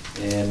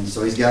 and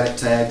so he's got it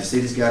tagged. The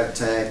city's got it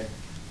tagged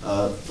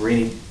for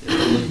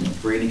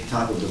any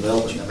type of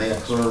development that may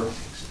occur.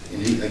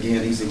 And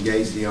he's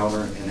engaged the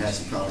owner and had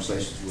some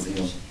conversations with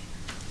him.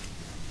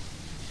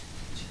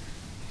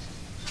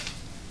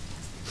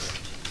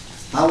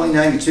 Highway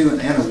 92 in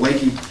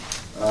Anawake,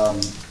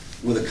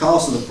 with the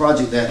cost of the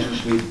project that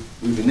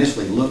we've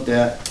initially looked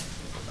at,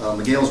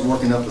 Miguel's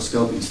working up a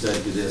scoping study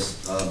to this.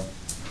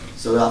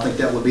 So I think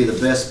that would be the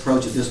best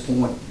approach at this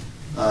point.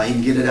 He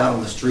can get it out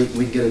on the street, and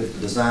we can get a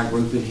design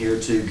group in here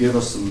to give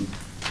us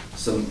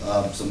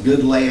some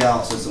good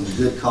layouts and some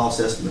good cost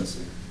estimates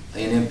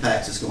and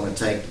impacts it's going to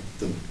take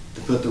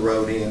to put the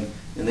road in,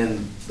 and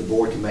then the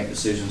board can make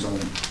decisions on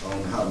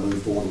how to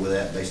move forward with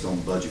that based on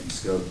budget and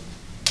scope.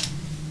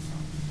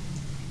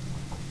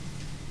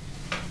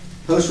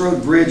 Post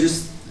Road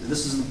Bridges,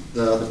 this is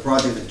the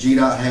project that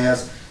GDOT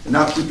has. And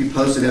I'll keep you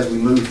posted as we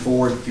move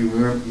forward. If you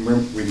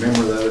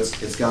remember though,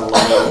 it's got a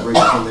lot of other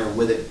bridges in there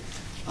with it.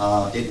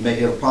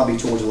 It'll probably be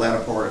towards the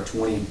latter part of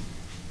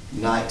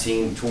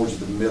 2019, towards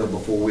the middle,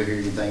 before we hear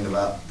anything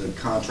about the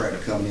contractor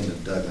coming into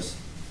Douglas.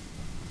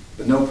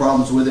 But no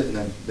problems with it,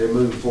 and they're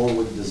moving forward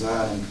with the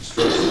design and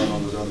construction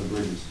on those other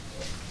bridges.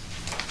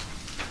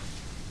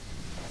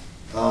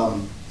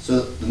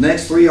 So the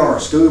next three are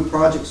school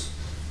projects.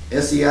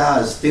 SEI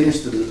has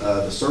finished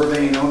the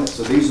surveying on it,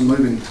 so these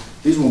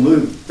will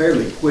move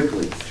fairly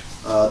quickly.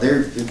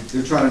 They're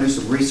trying to do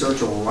some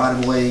research on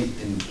right-of-way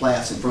and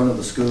plats in front of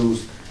the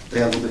schools. They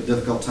have a little bit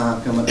difficult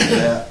time coming up with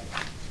that.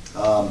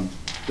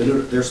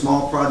 But they're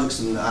small projects,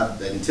 and I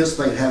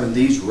anticipate having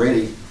these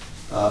ready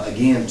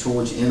again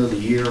towards the end of the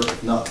year,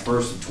 if not the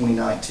first of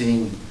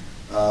 2019.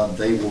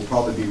 They will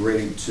probably be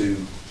ready to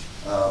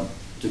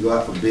go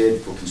out for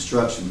bid for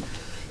construction.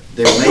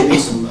 There may be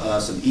some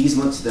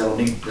easements that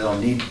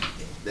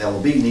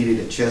will be needed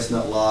at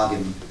Chestnut Log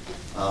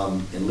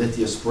and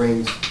Lithia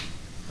Springs.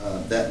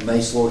 That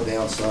may slow it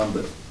down some,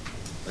 but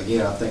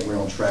again, I think we're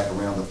on track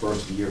around the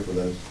first of the year for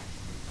those.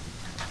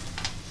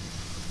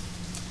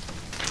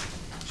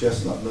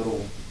 Chestnut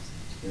Middle,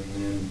 and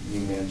then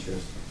New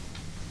Manchester.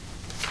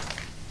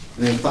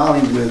 And then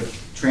finally, with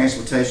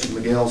transportation,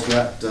 Miguel's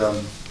got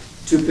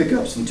 2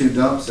 pickups and 2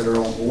 dumps that are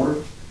on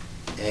order.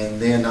 And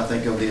then I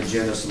think on the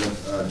agenda some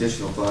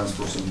additional funds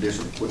for some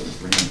additional equipment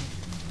for him.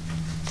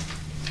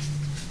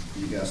 For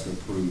you guys to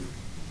approve.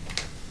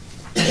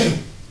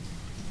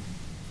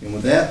 And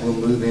with that, we'll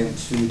move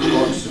into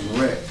Parks and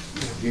Rec.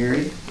 Mr.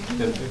 Gary?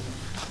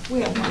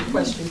 We have one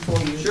question for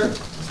you. Sure.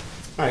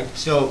 All right,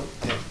 so,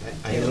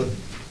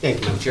 thank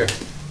you, Madam Chair.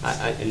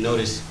 I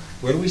noticed,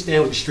 where do we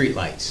stand with the street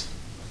lights?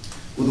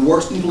 Well, the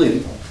work's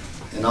completed,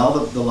 and all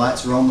the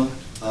lights are on the,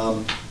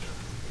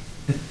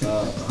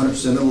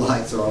 100% of the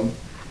lights are on.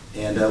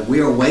 And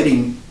we are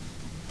waiting,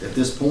 at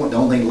this point, the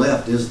only thing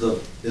left is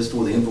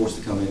for the invoice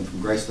to come in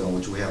from Greystone,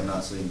 which we have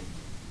not seen.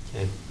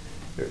 Okay.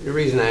 The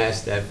reason I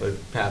asked that, for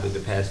probably the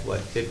past,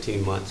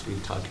 15 months,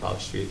 we've talked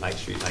about street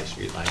lights.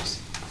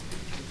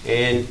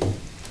 And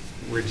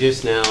we're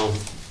just now,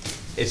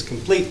 it's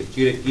complete, but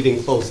you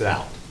didn't close it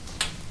out.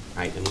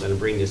 Right, I'm gonna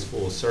bring this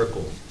full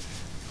circle.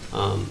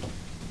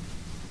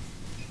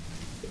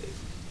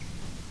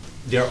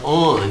 They're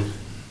on,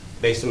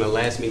 based on the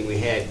last meeting we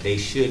had, they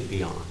should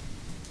be on.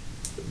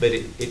 But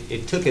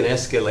it took an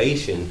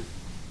escalation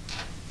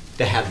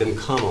to have them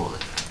come on.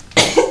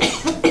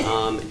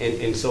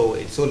 And so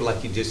it's sort of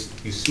like you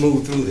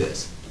smooth through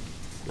this.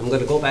 I'm going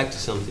to go back to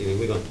something, and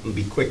we're going to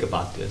be quick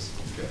about this.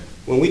 Okay.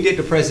 When we did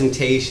the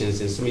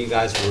presentations, and some of you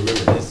guys will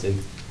remember this,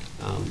 and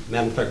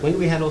Madam Clerk, when did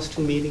we have those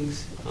 2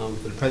 meetings for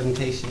the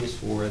presentations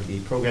for the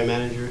program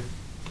manager?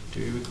 Do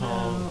you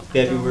recall?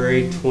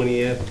 February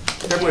 20th?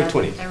 February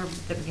 20th. They were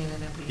the beginning of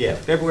the week. Yeah,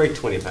 February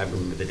 20th, I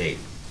remember the date.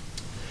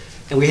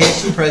 And we had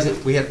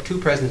 2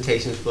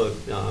 presentations for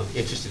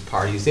interested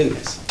parties in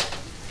this.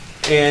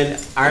 And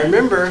I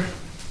remember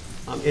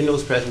in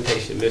those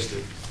presentations,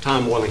 Mr.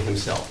 Tom Warling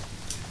himself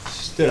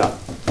stood up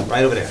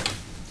right over there.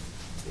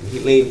 And he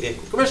leaned in.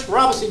 Commissioner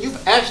Robinson,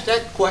 you've asked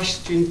that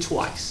question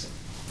twice.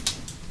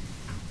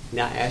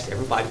 Now I asked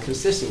everybody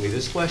consistently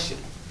this question,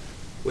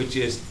 which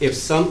is, if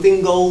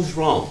something goes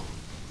wrong,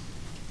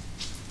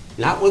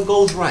 not what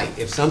goes right,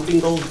 if something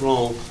goes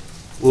wrong,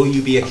 will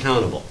you be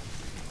accountable?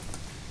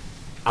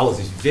 I was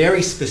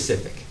very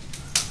specific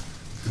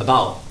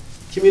about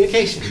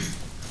communication,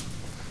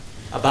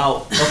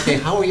 about, okay,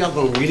 how are y'all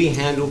gonna really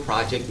handle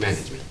project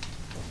management?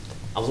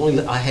 I was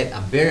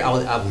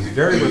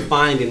very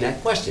refined in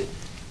that question.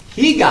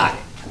 He got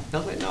it. I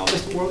was like, no,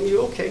 Mr. Warren,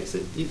 you're okay. So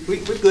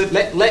we're good.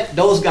 Let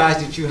those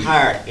guys that you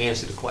hired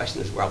answer the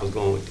question, is where I was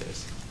going with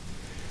this.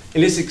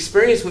 And this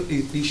experience with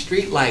these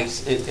street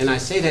lights, and I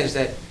say that is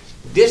that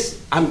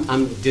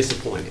I'm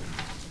disappointed.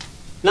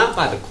 Not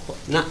by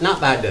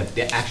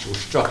the actual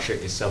structure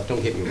itself,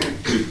 don't get me wrong.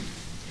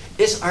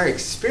 It's our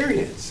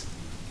experience.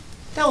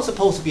 That was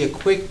supposed to be a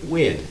quick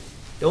win.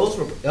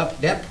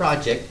 That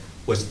project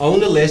was on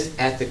the list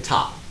at the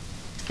top.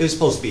 It was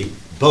supposed to be,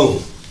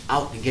 boom,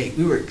 out the gate.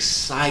 We were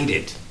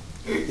excited.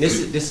 This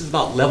is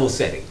about level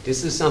setting.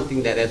 This is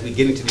something that as we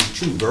get into these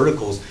 2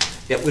 verticals,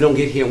 that we don't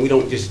get here and we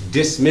don't just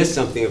dismiss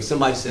something if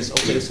somebody says,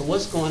 okay, so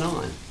what's going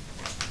on?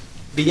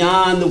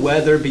 Beyond the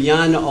weather,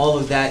 beyond all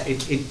of that,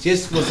 it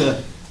just was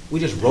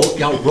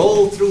y'all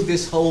rolled through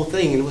this whole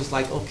thing, and it was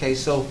like, okay,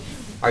 so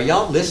are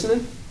y'all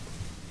listening?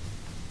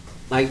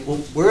 Like, well,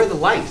 where are the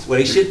lights? Well,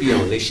 they should be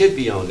on, they should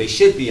be on, they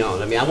should be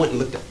on. I mean, I went and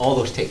looked at all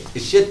those tapes.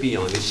 It should be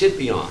on, it should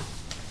be on.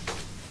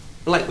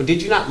 I'm like, well,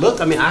 did you not look?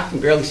 I mean, I can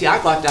barely see.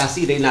 I go out there, I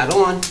see they're not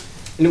on.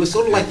 And it was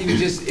sort of like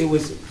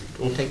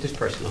don't take this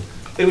personal.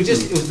 It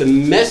was the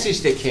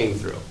message that came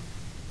through.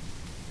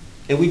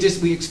 And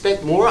we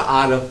expect more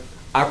out of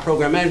our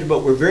program manager,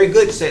 but we're very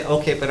good to say,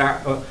 okay, but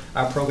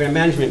our program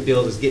management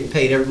bill is getting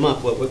paid every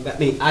month. I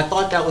mean, I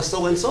thought that was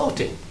so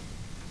insulting.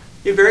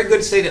 You're very good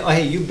to say that, oh,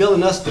 hey, you're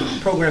billing us the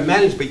program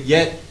manager, but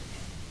yet,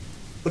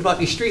 what about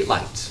these street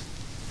lights?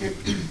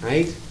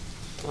 Right?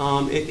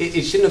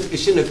 It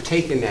shouldn't have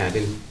taken that.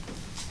 And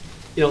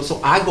You know,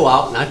 so I go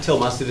out and I tell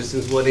my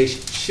citizens what they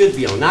should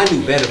be on. And I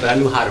knew better, but I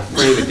knew how to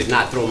frame it to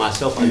not throw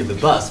myself under the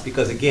bus,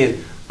 because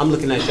again, I'm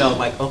looking at y'all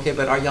like, okay,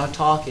 but are y'all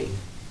talking?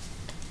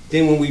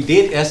 Then when we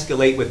did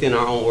escalate within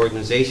our own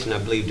organization, I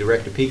believe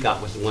Director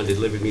Peacock was the one that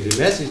delivered me the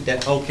message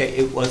that, okay,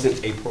 it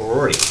wasn't a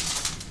priority.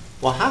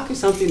 Well, how can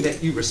something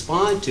that you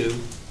respond to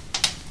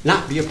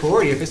not be a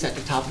priority if it's at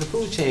the top of the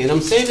food chain? And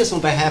I'm saying this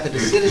on behalf of the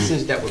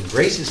citizens that were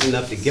gracious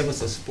enough to give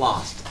us a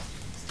SPLOST.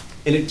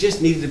 And it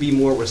just needed to be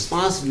more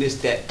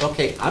responsiveness that,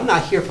 okay, I'm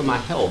not here for my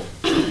health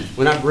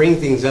when I bring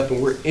things up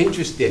and we're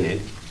interested in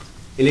it.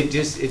 And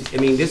I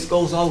mean, this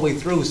goes all the way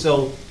through.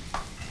 So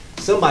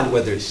somebody,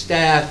 whether it's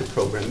staff, the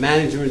program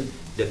manager,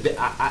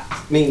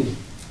 I mean,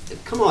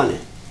 come on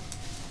in.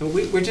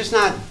 We're just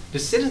not,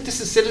 this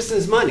is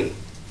citizens' money.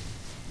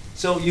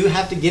 So you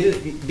have to get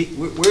it,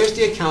 where's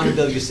the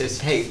accountability that says,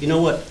 hey, you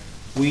know what?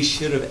 We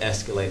should have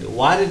escalated.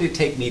 Why did it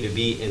take me to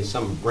be in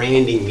some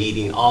branding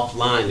meeting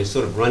offline to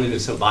sort of run into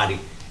somebody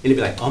and to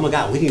be like, oh my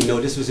God, we didn't know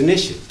this was an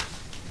issue?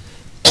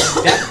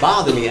 That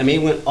bothered me. I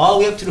mean, it went all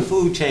the way up to the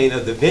food chain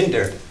of the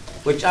vendor,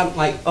 which I'm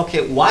like,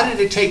 okay, why did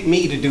it take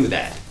me to do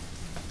that?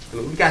 I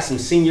mean, we've got some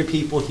senior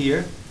people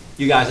here.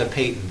 You guys are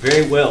paid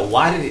very well.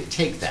 Why did it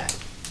take that?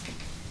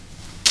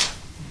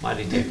 Why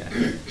did it take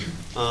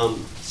that?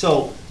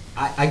 So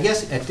I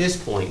guess at this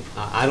point,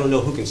 I don't know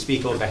who can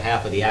speak on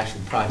behalf of the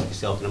actual project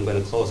itself, and I'm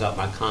going to close out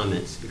my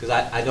comments because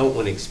I don't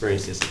want to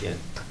experience this again.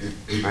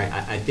 All right,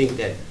 I think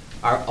that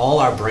all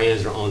our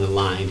brands are on the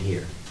line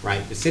here,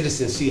 right? The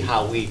citizens see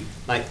how we,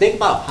 like, think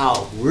about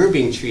how we're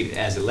being treated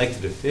as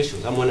elected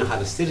officials. I'm wondering how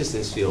the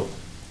citizens feel.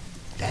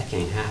 That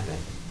can't happen.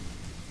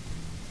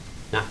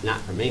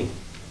 Not for me.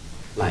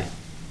 Like,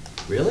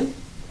 really?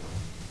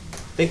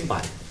 Think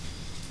about it.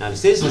 Now the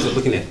citizens are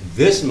looking at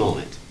this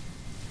moment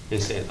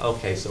and saying,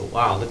 okay, so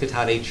wow, look at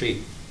how they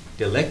treat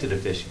the elected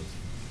officials,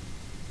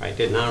 right?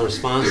 They're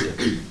non-responsive.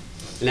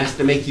 And that's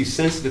to make you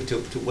sensitive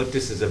to what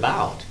this is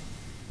about.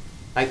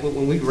 Like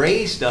when we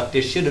raise stuff,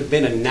 there should have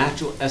been a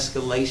natural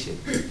escalation.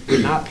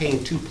 We're not paying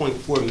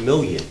 $2.4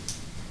 million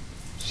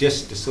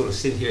just to sort of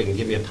sit here and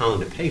give me a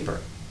pound of paper.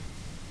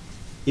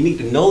 You need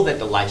to know that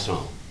the lights are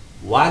on.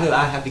 Why do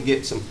I have to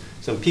get some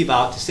people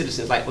out to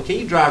citizens like, well, can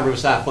you drive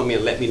Riverside for me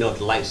and let me know if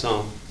the light's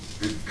on?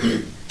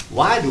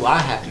 Why do I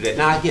have to do that?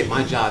 Now I get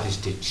my job is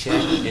to check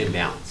and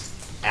balance.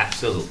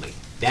 Absolutely.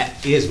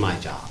 That is my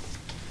job.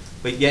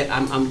 But yet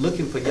I'm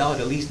looking for y'all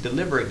to at least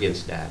deliver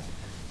against that.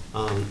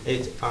 I'm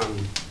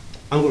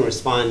going to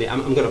respond.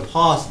 I'm going to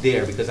pause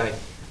there because I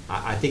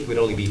think it would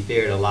only be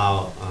fair to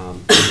allow,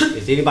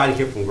 is anybody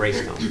here from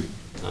Greystone?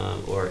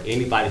 Or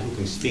anybody who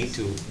can speak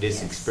to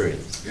this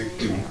experience?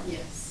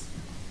 Yes.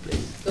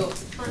 Please. Go up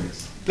to the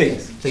front.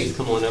 Please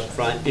come on up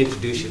front.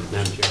 Introduce yourself,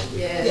 Madam Chair.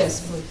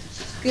 Yes, please.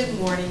 Good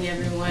morning,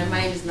 everyone.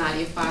 My name is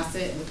Nadia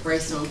Fawcett with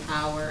Greystone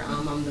Power.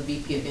 I'm the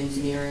VP of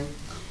Engineering.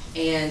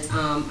 And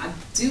I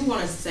do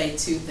want to say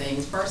two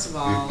things. First of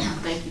all,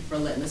 thank you for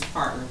letting us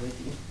partner with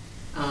you.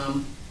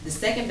 The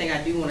second thing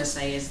I do want to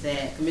say is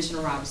that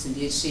Commissioner Robinson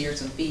did share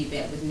some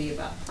feedback with me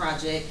about the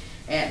project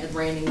at the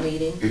branding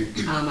meeting.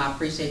 I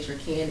appreciate your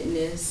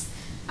candidness.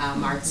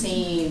 Our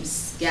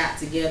teams got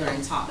together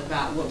and talked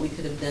about what we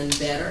could have done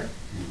better.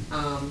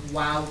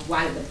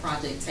 Why did the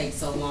project take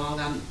so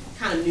long? I'm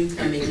kind of new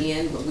coming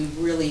in, but we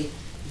really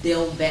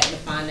delved back to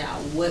find out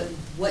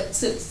what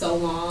took so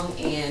long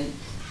and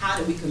how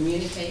did we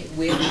communicate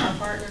with our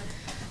partner.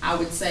 I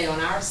would say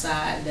on our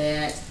side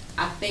that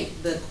I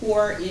think the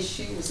core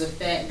issue was the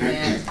fact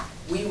that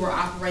we were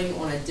operating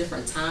on a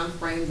different time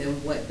frame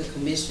than what the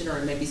commissioner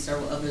and maybe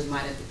several others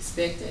might have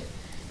expected.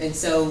 And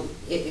so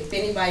if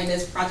anybody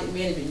does project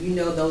management, you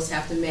know those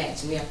have to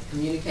match, and we have to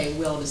communicate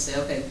well to say,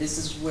 okay, this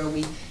is where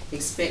we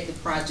expect the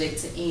project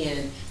to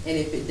end, and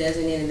if it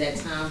doesn't end in that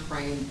time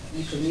frame,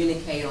 you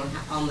communicate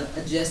on the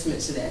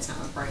adjustments to that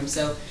time frame.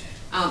 So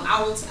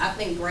I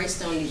think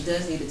Greystone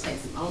does need to take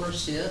some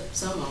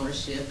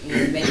ownership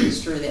in making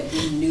sure that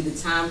we knew the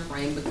time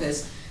frame,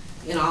 because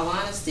in all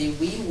honesty,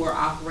 we were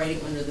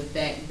operating under the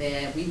fact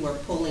that we were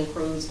pulling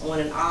crews on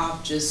and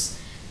off just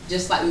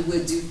like we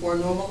would do for a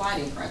normal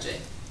lighting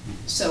project.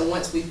 So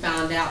once we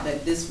found out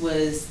that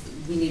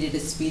we needed to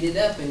speed it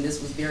up and this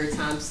was very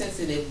time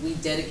sensitive, we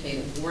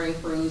dedicated boring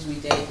crews, we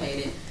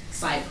dedicated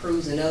site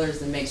crews and others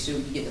to make sure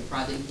we get the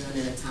project done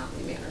in a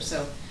timely manner.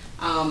 So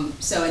and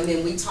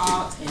then we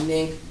talked and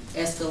then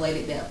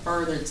escalated that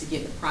further to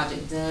get the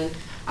project done.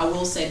 I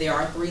will say there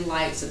are 3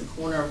 lights at the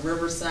corner of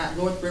Riverside,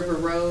 North River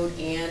Road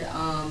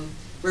and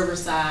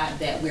Riverside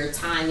that we're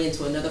tying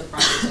into another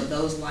project, so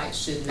those lights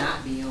should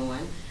not be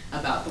on.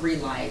 About 3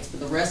 lights,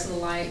 but the rest of the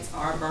lights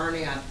are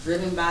burning. I've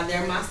driven by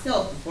there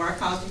myself before I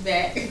called you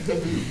back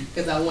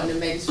because I wanted to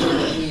make sure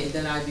that we had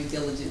done our due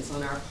diligence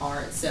on our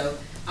part. So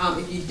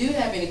if you do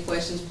have any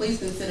questions, please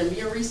consider me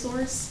a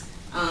resource,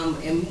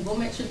 and we'll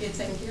make sure you get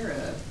taken care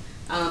of.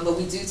 But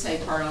we do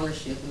take part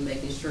ownership in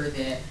making sure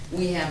that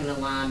we have an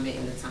alignment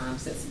in the time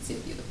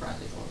sensitivity of the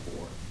project going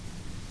forward.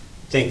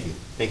 Thank you.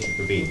 Thank you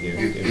for being here.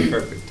 In the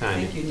perfect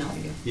time. Thank you,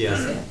 Nadia.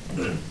 Yeah.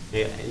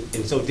 Yeah.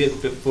 And so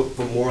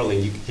for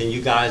Moreland, can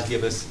you guys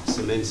give us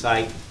some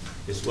insight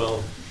as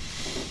well?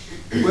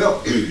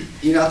 Well,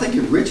 you know, I think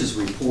Rich has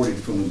reported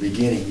from the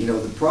beginning, you know,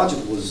 the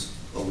project was,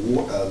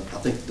 I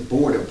think the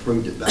board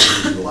approved it back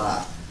in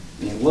July.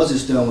 And it was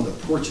just done with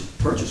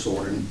a purchase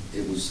order, and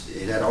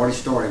it had already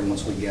started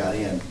once we got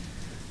in.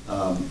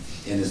 And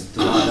as to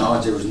my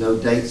knowledge, there was no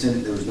dates in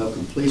it, there was no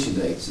completion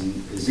dates.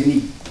 And as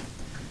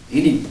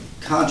any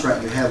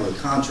contract you have with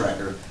a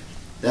contractor,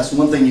 that's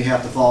one thing you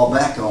have to fall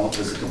back on,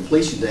 is a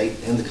completion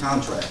date in the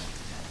contract.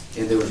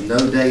 And there was no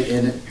date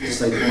in it to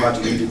say the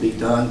project needed to be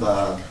done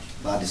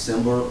by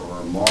December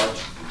or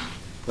March.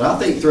 But I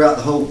think throughout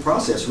the whole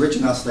process, Rich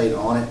and I stayed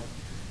on it.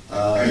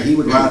 He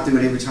would ride through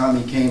it every time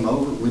he came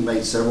over. We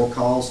made several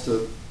calls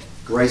to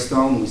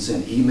Greystone. We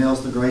sent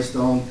emails to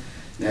Greystone.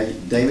 Now,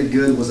 David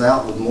Good was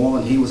out with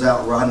Moreland. He was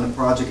out riding the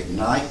project at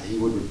night. He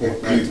would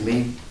report back to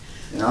me.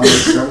 And I made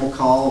several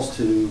calls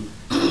to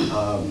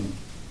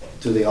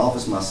the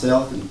office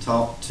myself and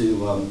talked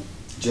to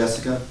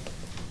Jessica.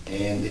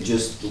 And it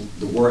just,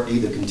 the work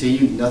either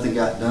continued, nothing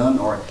got done,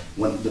 or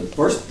when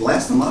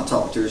last time I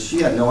talked to her,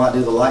 she had no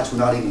idea the lights were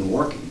not even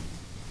working.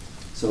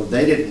 So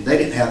they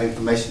didn't have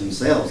information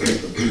themselves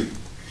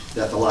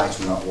that the lights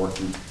were not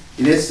working.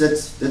 And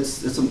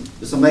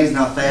it's amazing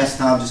how fast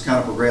time just kind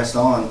of progressed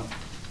on.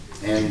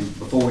 And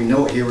before we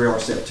know it, here we are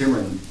September,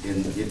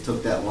 and it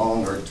took that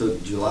long, or it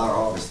took July or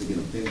August to get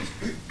them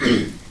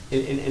finished.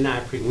 And I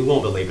appreciate, we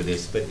won't belabor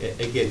this, but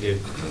again,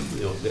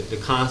 the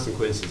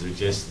consequences are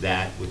just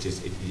that, which is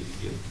the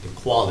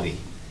quality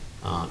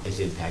is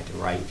impacted,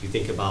 right? If you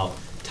think about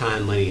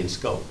time, money, and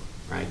scope,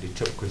 right? The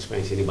typical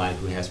experience, anybody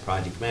who has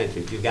project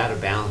management, you've got to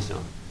balance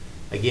them.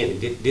 Again,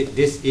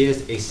 this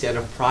is a set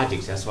of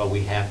projects. That's why we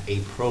have a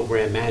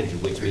program manager,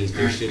 which means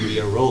there should be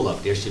a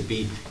roll-up. There should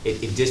be,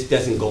 it just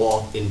doesn't go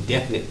off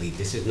indefinitely.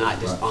 This is not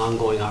just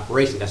ongoing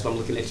operation. That's why I'm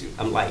looking at you.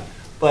 I'm like,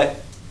 but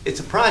it's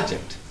a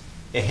project.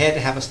 It had to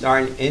have a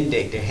start and end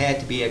date. There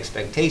had to be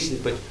expectations,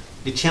 but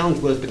the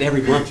challenge was, but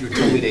every month you were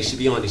telling me they should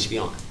be on, they should be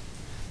on.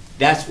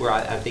 That's where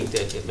I think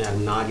that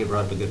Madam Nadia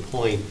brought up a good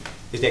point,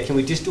 is that can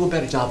we just do a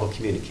better job of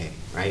communicating,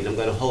 right? And I'm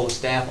going to hold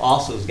staff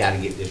also has got to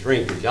get this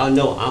ring, because y'all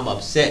know I'm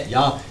upset.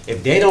 Y'all,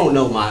 if they don't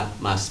know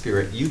my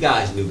spirit, you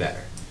guys knew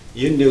better.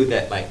 You knew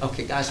that, like,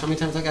 okay, guys, how many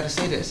times I got to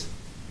say this?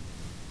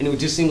 And it would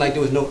just seem like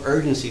there was no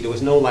urgency. There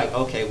was no, like,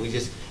 okay, it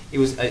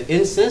was an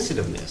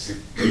insensitiveness.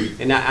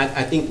 And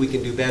I think we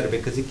can do better,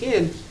 because,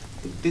 again,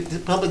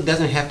 the public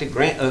doesn't have to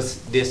grant us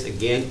this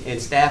again, and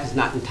staff is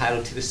not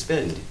entitled to the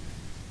spend.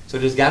 So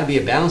there's got to be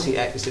a balancing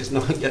act that says,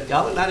 no,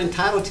 y'all are not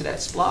entitled to that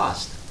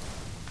SPLOST.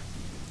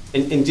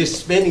 And just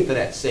spending for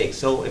that sake.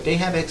 So if they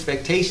have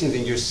expectations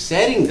and you're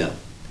setting them,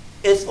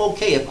 it's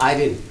okay if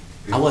I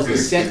wasn't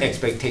set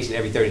expectation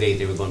every 30 days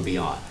they were going to be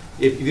on.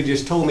 If you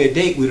just told me a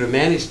date, we would have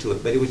managed to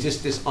it, but it was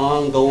just this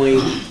ongoing,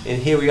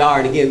 and here we are,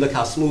 and again, look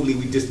how smoothly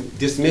we just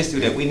dismissed it,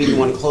 that we didn't even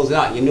want to close it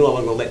out. You knew I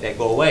wasn't going to let that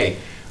go away.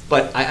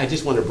 But I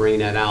just want to bring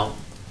that out.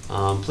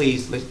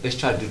 Please, let's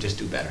try to just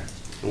do better.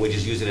 And we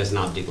just use it as an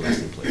object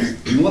lesson, please.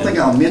 And one thing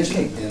I'll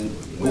mention, and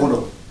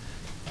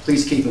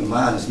please keep in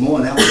mind, is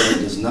Moreland Outlet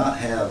does not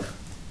have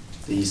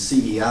the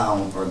CEI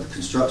on, or the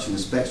construction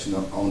inspection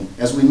on,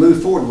 as we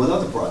move forward with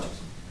other projects.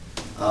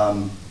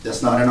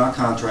 That's not in our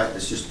contract,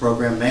 it's just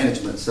program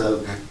management.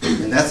 So,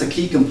 and that's a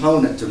key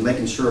component to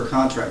making sure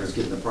contractors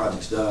getting the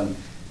projects done,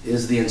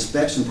 is the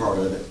inspection part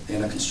of it,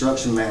 and a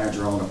construction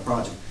manager on a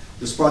project.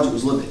 This project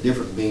was a little bit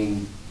different,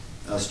 being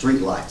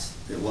street lights,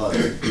 it was.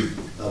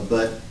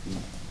 But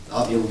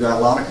we've got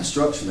a lot of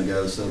construction to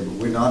go, so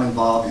we're not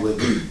involved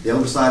with the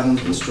oversight on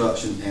the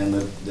construction and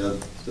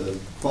the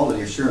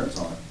quality assurance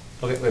on it.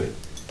 Okay, wait a minute.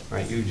 All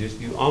right,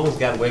 you almost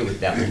got away with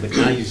that one, but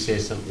now you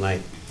said something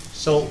like,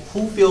 so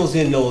who fills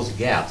in those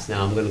gaps?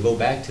 Now I'm going to go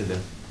back to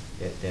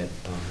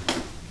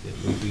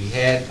we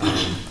had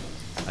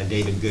a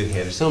David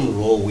Goodhead, or some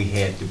role we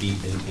had to be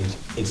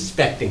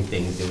inspecting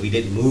things, and we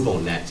didn't move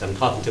on that. So I'm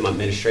talking to my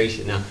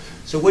administration now.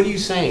 So what are you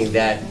saying,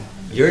 that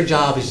your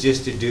job is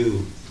just to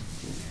do?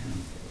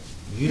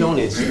 You don't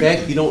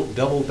inspect, you don't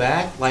double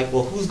back? Like,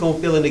 well, who's going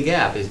to fill in the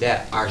gap? Is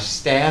that our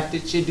staff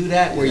that should do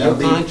that, where your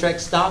contract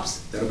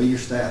stops? That'll be your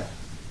staff.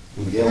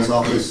 Miguel's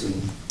office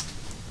and...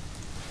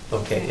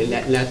 Okay,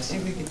 and that's...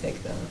 And we can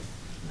take the,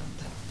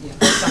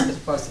 something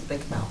for us to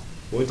think about.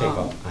 We'll take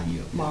off on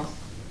you. Mark,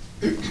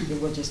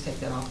 we'll just take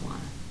that offline.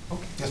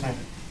 Okay. Yes, ma'am.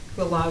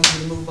 We'll allow you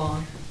to move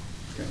on.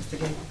 Okay. Mr.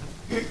 Gates.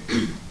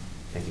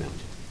 Thank you, Madam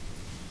Chair.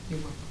 You're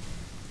welcome.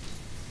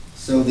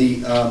 So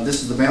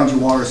this is the Boundary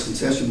Waters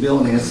concession bill,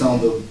 and it's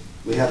on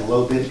we had a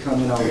low bid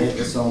coming on it.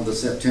 It's on the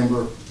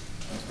September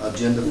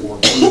agenda for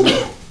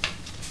approval.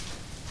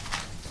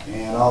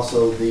 And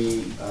also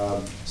the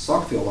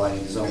soccer field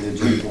lighting is on the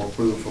agenda for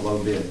approval for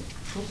low bid.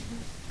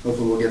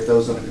 Hopefully we'll get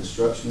those under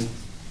construction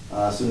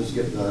as soon as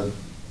we get the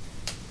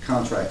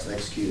contracts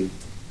executed.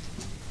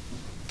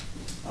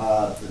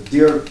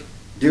 The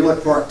Deer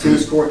Lake Park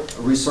Tennis Court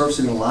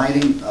resurfacing and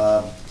lighting.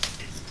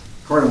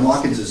 Carter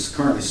Watkins is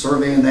currently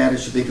surveying that. It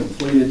should be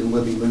completed, and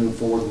we'll be moving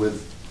forward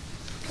with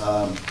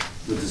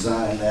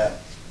designing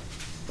that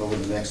over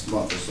the next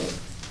month or so.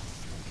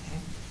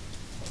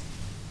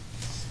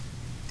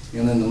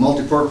 And then the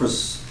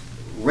multipurpose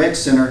rec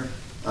center,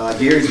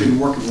 Gary's been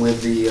working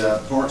with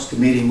the Parks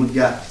Committee. We've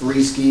got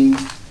 3 schemes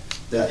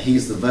that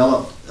he's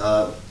developed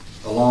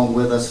along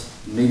with us,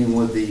 meeting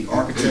with the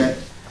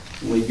architect.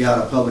 We've got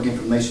a public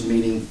information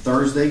meeting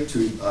Thursday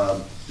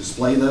to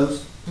display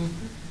those.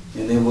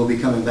 And then we'll be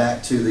coming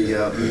back to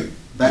the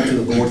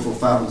board for a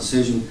final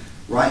decision.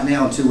 Right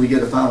now, until we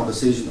get a final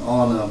decision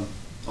on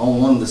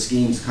one of the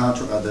schemes,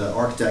 the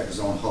architect is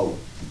on hold.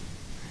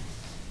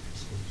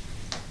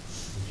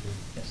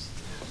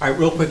 All right,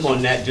 real quick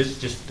on that,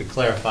 just to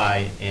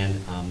clarify,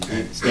 and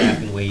staff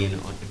can weigh in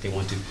on if they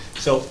want to.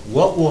 So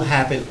what will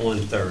happen on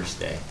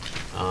Thursday,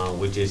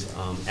 which is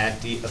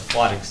at the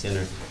Aquatic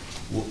Center?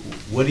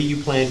 What do you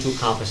plan to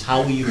accomplish?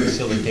 How will you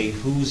facilitate?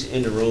 Who's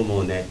in the room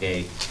on that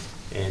day?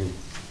 And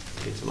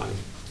get somebody.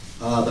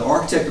 The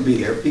architect will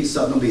be there, Pete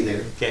Sutton will be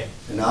there. Okay.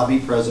 And I'll be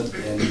present,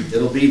 and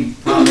it'll be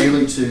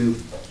primarily to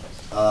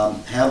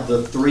have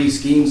the 3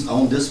 schemes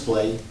on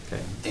display.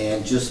 Okay.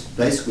 And just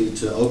basically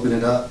to open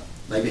it up,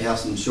 maybe have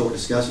some short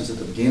discussions at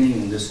the beginning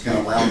and just kind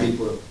of allow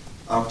people the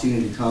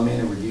opportunity to come in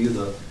and review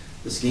the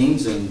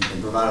schemes and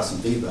provide us some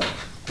feedback,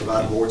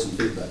 provide the board some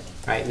feedback.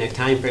 All right, and that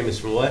time frame is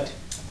from what?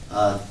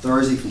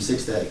 Thursday from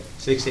 6 to 8.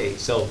 6 to 8.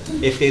 So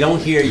if they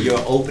don't hear your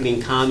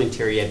opening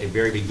commentary at the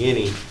very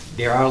beginning,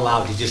 they are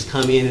allowed to just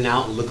come in and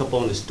out and look up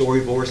on the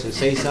storyboards and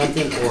say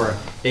something, or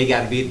they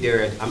got to be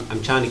there.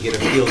 I'm trying to get a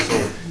feel,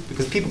 so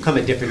because people come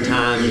at different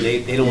times and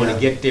they don't want to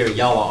get there.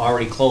 Y'all are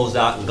already closed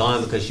out and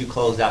gone because you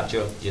closed out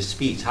your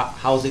speech.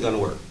 How's it going to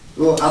work?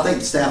 Well, I think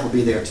the staff will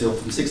be there till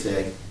from 6 to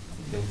 8,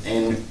 Okay.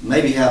 and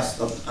maybe have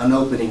an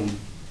opening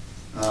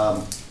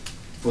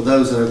for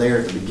those that are there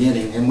at the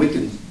beginning, and we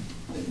can,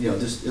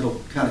 just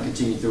it'll kind of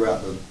continue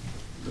throughout the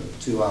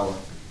 2 hour.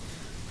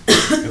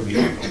 It'll be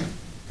ongoing.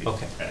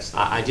 Okay.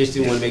 I just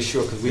didn't want to make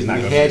sure, because we It's not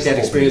had gonna be that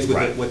experience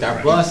open, with our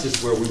right.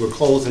 buses where we were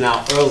closing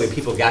out early.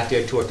 People got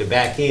there toward the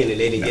back end and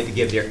they didn't get to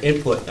give their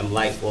input. I'm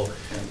like, well,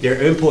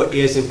 their input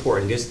is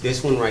important.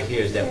 This one right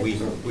here is that we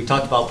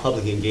talked about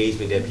public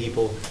engagement, that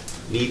people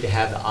need to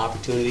have the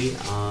opportunity.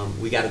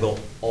 We got to go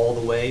all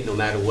the way, no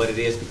matter what it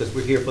is, because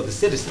we're here for the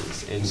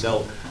citizens. And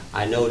so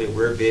I know that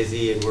we're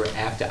busy and we're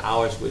after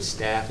hours with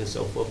staff and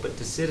so forth, but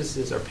the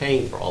citizens are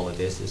paying for all of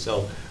this. And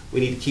so we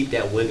need to keep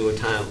that window of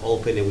time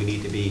open, and we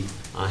need to be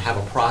have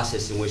a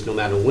process in which no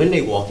matter when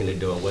they walk in the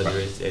door, whether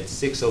it's at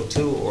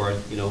 6:02 or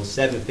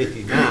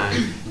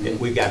 7:59, that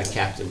we've got to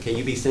capture them. Can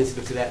you be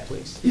sensitive to that,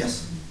 please?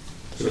 Yes.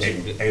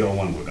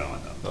 8:01 we're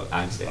going though. Oh,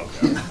 I understand.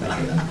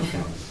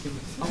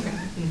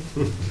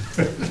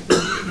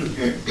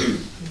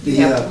 You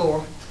have the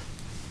floor.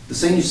 The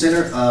senior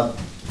center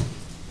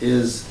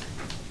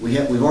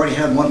we've already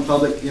had one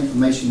public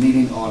information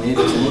meeting on it.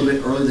 It's a little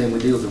bit earlier than we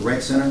did with the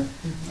rec center.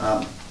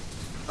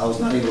 I was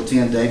not able to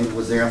attend. David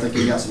was there. I think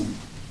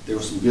there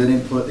was some good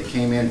input that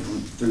came in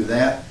through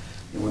that,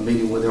 and we're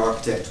meeting with the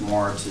architect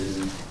tomorrow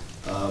to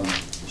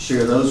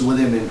share those with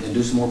him and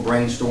do some more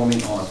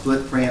brainstorming on a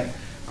footprint.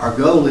 Our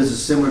goal is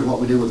similar to what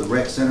we did with the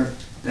rec center, and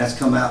that's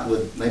come out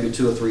with maybe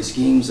 2 or 3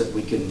 schemes that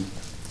we can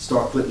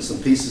start putting some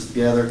pieces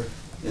together,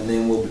 and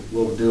then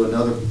we'll do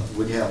another.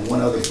 We have one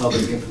other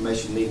public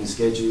information meeting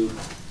scheduled,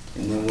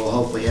 and then we'll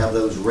hopefully have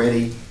those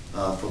ready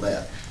for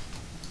that.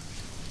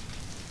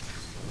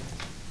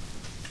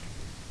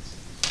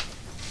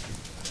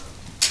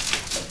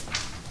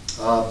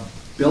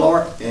 Bill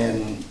Art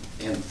and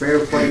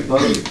Fair Play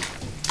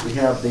both, we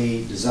have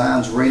the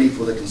designs ready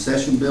for the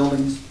concession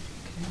buildings,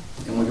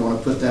 and we're going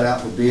to put that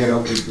out for bid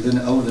over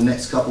the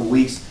next couple of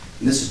weeks.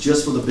 And this is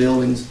just for the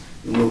buildings,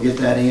 and we'll get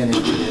that in,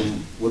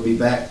 and we'll be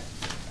back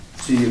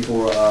to you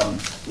for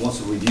once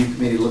the review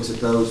committee looks at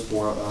those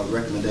for a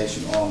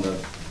recommendation on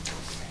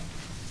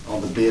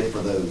the bid for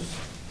those.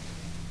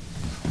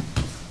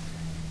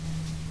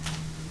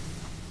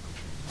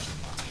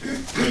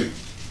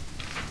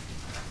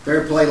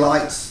 Fair Play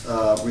lights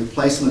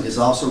replacement is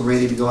also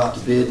ready to go out to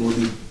bid,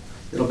 and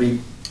it'll be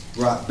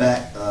right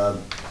back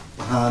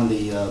behind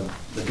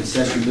the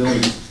concession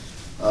buildings.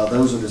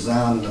 Those are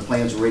designed and the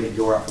plans are ready to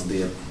go out for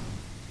bid.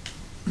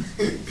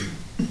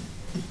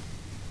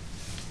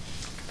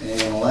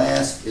 And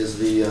last is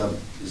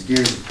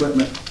Gary's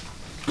equipment,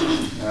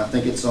 and I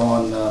think it's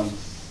on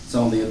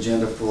the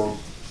agenda for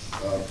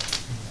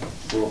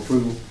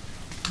approval.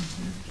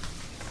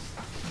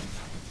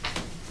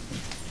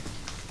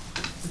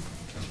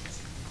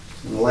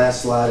 And the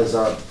last slide is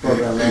our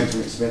program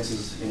management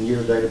expenses, and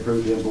year-to-date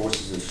approved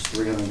invoices is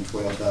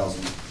 $312,000.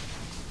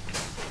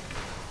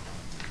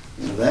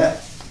 And with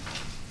that,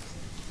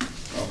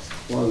 I'll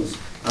close.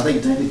 I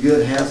think David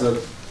Good has a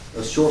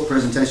short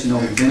presentation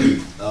on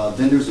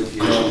vendors if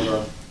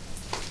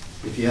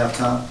you have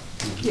time.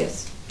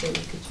 Yes.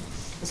 David, could you,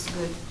 Mr.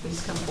 Good,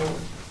 please come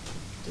forward.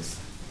 Just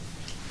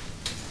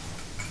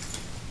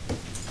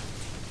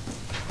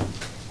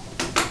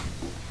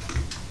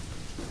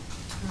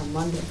our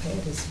Monday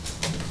pad is,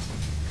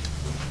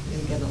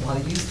 you're getting a lot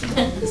of use to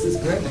that. This is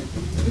great.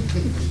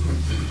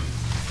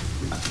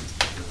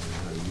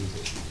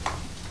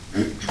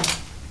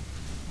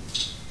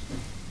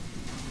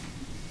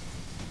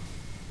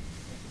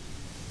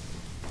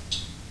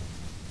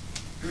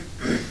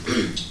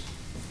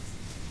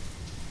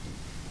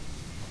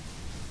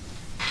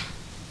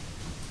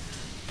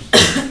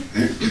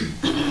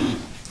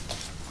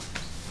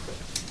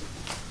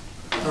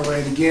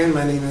 right, again,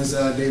 my name is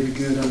David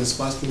Good. I'm the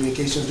Sports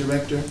Communications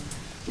Director.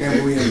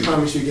 And we have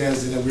promised you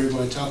guys that we're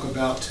going to talk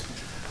about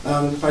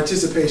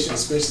participation,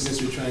 especially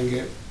since we're trying to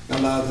get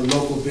a lot of the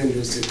local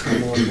vendors to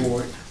come on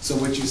board. So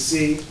what you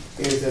see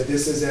is that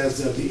this is as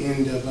of the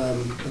end of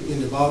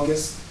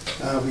August.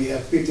 We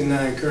have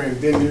 59 current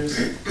vendors,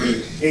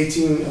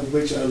 18 of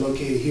which are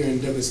located here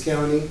in Douglas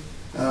County.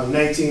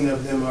 19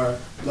 of them are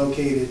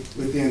located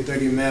within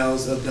 30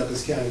 miles of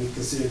Douglas County. We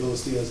consider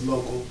those still as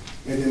local.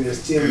 And then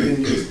there's 10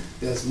 vendors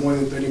that's more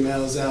than 30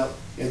 miles out,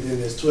 and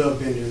then there's 12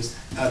 vendors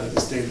out of the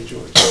state of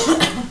Georgia.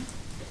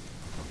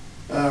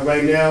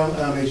 Right now,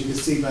 as you can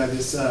see by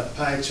this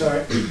pie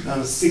chart,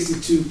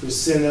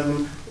 62% of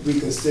them we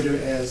consider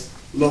as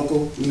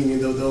local, meaning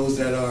those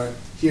that are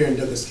here in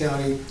Douglas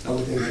County are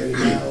within 30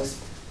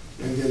 miles,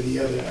 and then the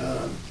other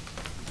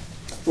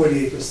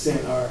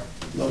 48% are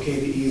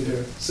located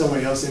either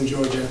somewhere else in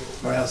Georgia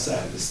or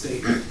outside of the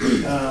state.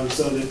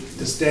 So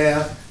the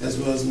staff, as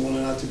well as Mona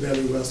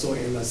Altobelli, Russell,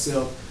 and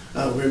myself,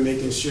 we're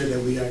making sure that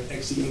we are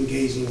actually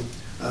engaging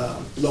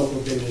local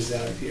vendors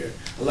out here.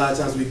 A lot of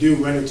times we do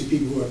run into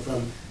people who are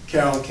from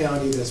Carroll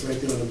County, that's right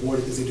there on the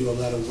border, because they do a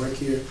lot of work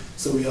here,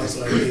 so we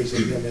also engage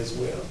in them as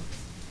well.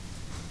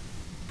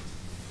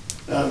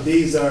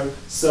 These are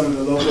some of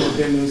the local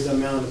vendors'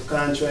 amount of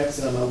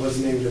contracts. I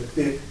wasn't able to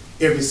fit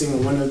every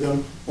single one of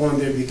them on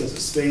there because of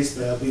space,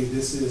 but I believe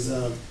this is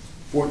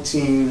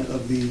 14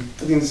 of the,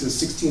 I think this is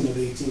 16 of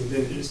the 18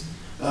 vendors.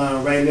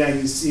 Right now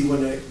you see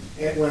one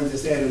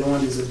that's added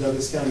on is a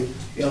Douglas County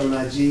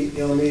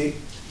LMIG,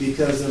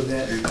 because of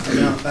that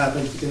amount,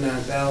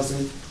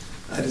 559,000.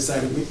 I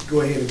decided to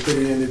go ahead and put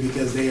it in there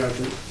because they are,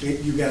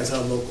 you guys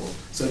are local.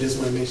 So I just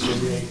want to make sure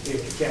we're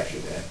able to capture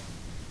that.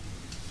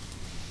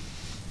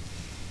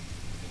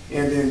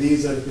 And then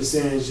these are the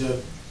percentage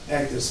of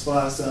active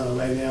spots.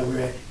 Right now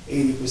we're at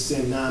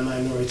 80%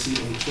 non-minority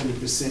and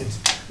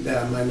 20%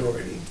 that are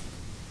minority.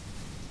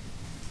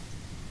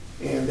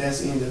 And that's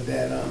the end of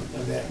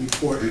that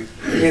report.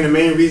 And the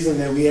main reason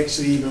that we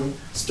actually even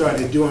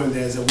started doing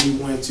that is that we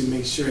wanted to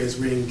make sure as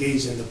we're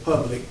engaging the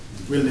public,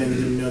 we're letting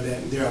them know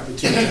that there are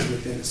opportunities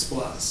within the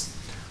SPLOS.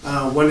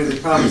 One of the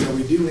problems that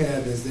we do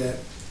have is that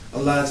a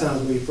lot of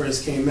times when we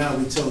first came out,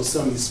 we told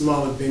some of these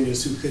smaller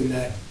vendors who could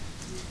not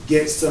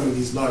get some of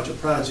these larger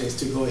projects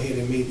to go ahead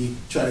and maybe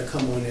try to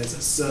come on as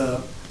a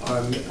sub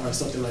or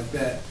something like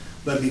that.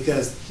 But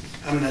because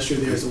I'm not sure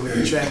there's a way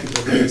to track it,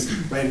 but there's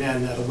right now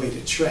not a way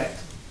to track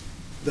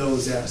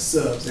those that are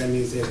subs. That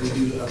means that if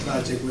we do a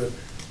project with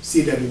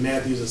C.W.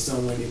 Matthews or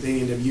someone, if they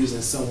end up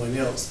using someone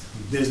else,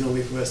 there's no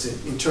way for us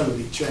to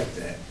internally track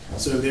that.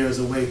 So if there is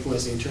a way for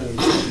us to internally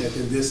track that,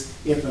 then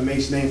this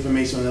information, the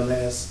information on the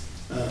last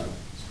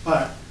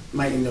part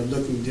might end up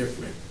looking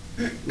different,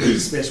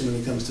 especially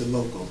when it comes to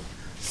local.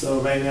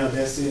 So right now,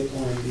 that's it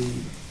on the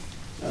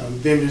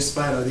vendor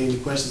spot. Are there any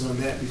questions on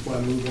that before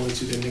I move on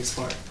to the next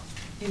part?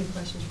 Any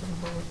questions from the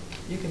board?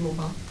 You can move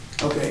on.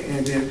 Okay,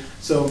 and then,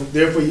 so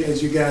therefore,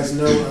 as you guys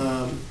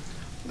know,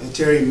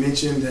 Terry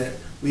mentioned that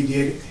we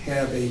did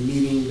have a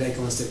meeting back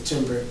on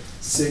September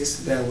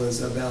 6th that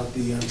was about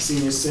the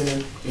senior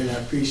center, and I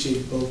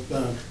appreciate both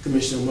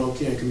Commissioner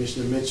Mulcair and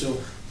Commissioner Mitchell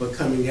for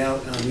coming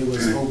out. It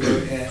was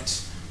over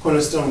at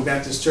Cornerstone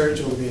Baptist Church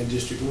over there in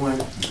District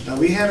 1.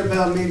 We had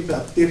maybe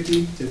about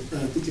 50 to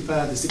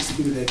 55 to 60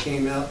 people that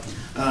came out.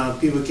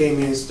 People came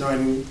in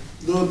starting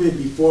a little bit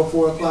before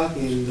 4 o'clock,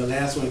 and the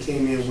last one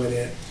came in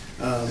at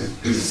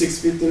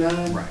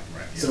 6:59. Right.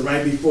 So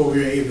right before we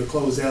were able to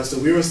close out, so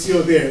we were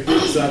still there.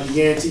 So I can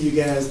guarantee you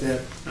guys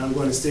that I'm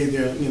going to stay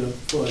there,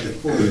 for the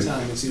full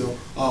time until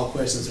all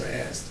questions are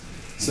asked.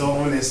 So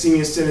on that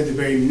senior center, the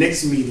very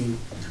next meeting,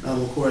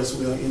 of course,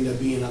 will end up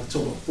being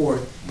October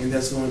 4th, and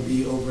that's going to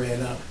be over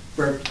at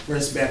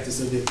First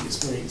Baptist of Olympia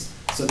Springs.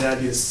 So that'll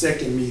be the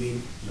second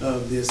meeting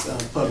of this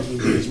public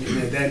engagement.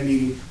 And at that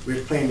meeting,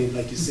 we're planning,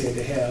 like you said,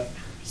 to have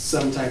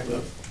some type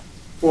of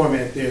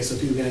format there so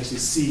people can actually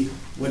see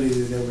what it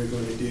is that we're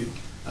going to do.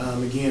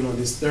 Again, on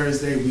this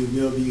Thursday, we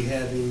will be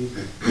having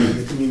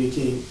the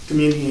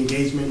community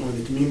engagement on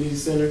the community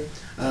center.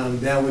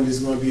 That one is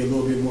going to be a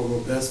little bit more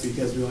robust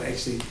because we'll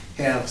actually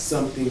have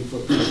something for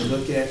people to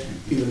look at,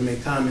 people to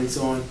make comments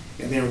on.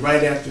 And then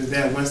right after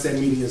that, once that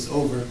meeting is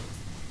over,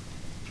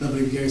 I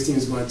believe Gary Steen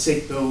is going to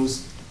take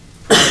those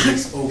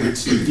projects over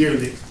to Deer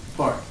Lick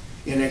Park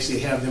and actually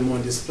have them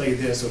on display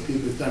there so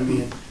people come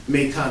in,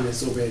 make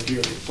comments over at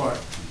Deer Lick Park.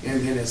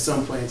 And then at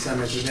some point in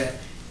time after that,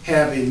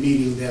 have a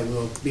meeting that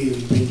will be able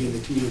to bring in the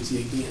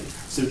community again.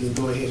 So we can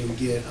go ahead and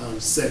get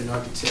set an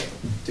architect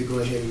to go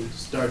ahead and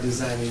start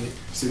designing it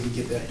so we can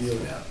get that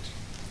built out.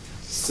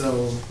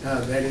 So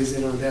that is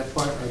it on that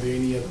part. Are there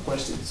any other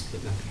questions?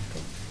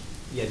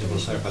 Yeah, just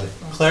want to clarify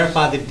that.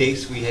 Clarify the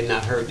dates. We had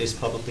not heard this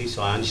publicly,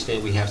 so I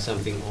understand we have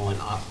something on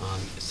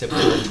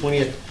September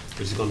 20th,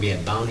 which is going to be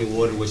at Boundary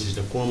Water, which is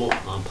the formal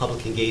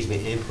public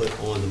engagement input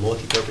on the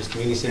multi-purpose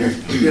community center.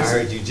 Yes. I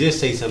heard you just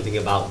say something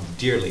about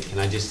Deer Lick. Can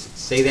I just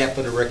say that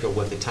for the record,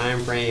 what the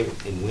time frame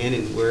and when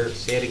and where?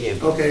 Say it again.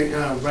 Okay,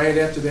 right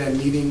after that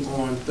meeting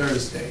on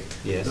Thursday,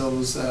 yes,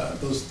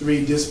 those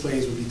 3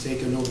 displays will be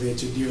taken over there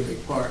to Deer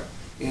Lick Park.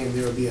 and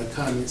there will be a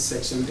comment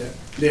section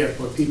there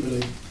for people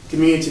to,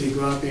 community to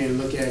go out there and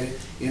look at it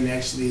and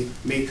actually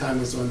make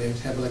comments on there,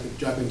 have like a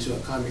drop into a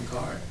comment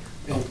card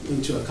and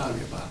into a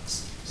comment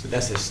box. So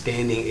that's a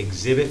standing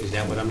exhibit, is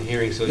that what I'm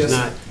hearing? So it's Yes,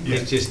 not, sir.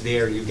 it's just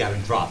there, you've got a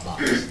drop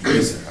box?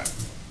 Yes, sir.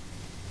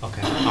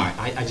 Okay, all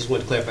right, I just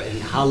want to clarify,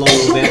 and how long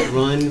will that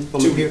run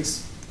from 2 here?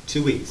 weeks.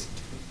 2 weeks.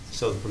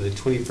 So from the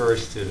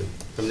 21st to,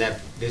 from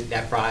that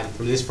Friday,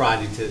 from this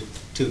Friday to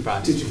 2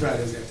 Fridays? 2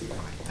 Fridays after that.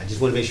 I just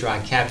want to make sure I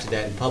capture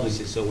that and publish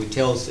it, so we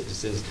tell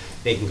citizens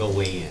they can go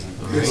weigh in,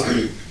 all right? Yes, sir.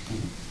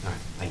 All right,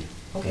 thank you.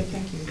 Okay,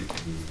 thank you.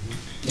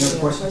 Any other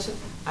questions?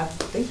 I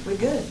think we're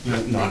good.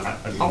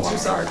 Oh, I'm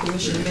sorry,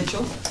 Commissioner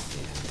Mitchell.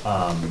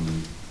 Wow.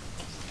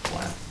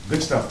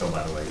 Good stuff though,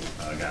 by the way,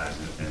 guys.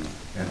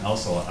 And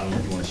also, I don't know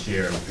if you want to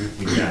share,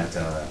 we got,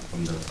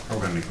 from the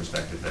programming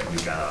perspective, that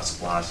we've got a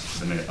splash,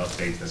 the minute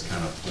update that's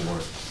kind of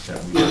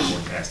that we got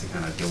forecast to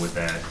kind of deal with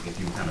that. If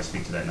you kind of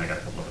speak to that, and I got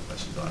a couple other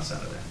questions on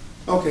outside of that.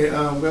 Okay,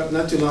 well,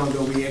 not too long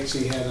ago, we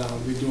actually had,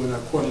 we're doing our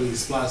quarterly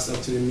splash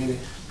up to the minute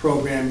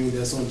programming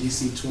that's on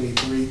DC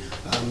 23.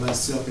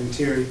 Myself and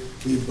Terry,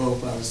 we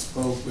both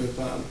spoke with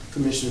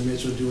Commissioner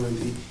Mitchell during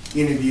the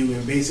interview,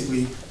 and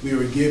basically we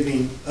were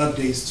giving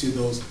updates to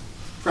those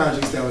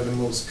projects that were the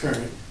most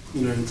current,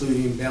 you know,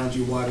 including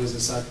Boundary Waters, the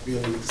soccer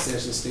field, and the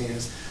concession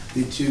stands,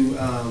 the 2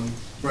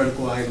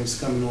 vertical items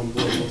coming on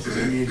board, both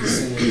the community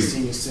center and the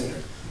senior center.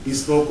 We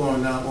spoke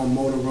on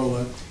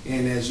Motorola,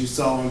 and as you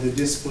saw on the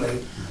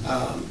display,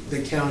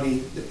 the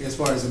county, as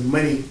far as the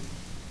money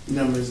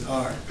numbers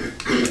are,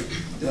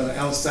 the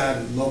outside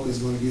and local is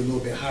going to be a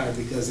little bit higher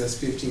because that's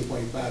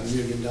 $15.5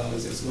 million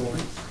that's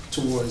going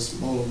towards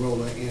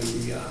Motorola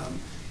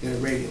and the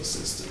radio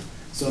system.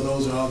 So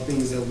those are all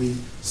things that we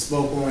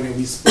spoke on, and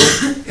we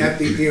spoke at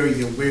the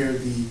area where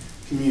the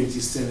community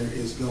center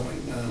is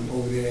going,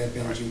 over there at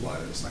Boundary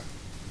Waters.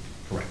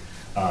 Correct.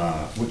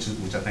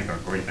 Which I think are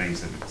great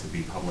things to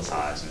be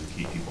publicized and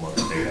keep people up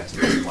to date as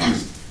to what's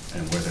lost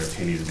and where their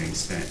penny is being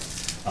spent.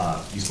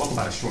 You spoke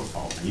about a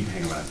shortfall, and you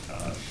can hang around,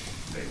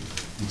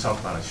 you talked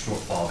about a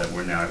shortfall that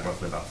we're now at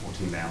roughly about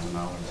 $14,000,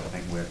 I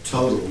think we're.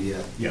 Total,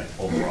 yeah. Yeah,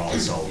 overall.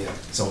 So, Yeah.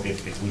 so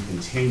if we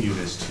continue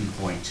this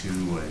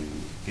 2.2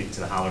 and get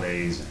to the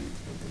holidays and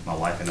my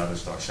wife and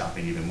others start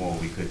shopping even more,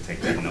 we could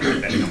take that number.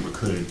 That number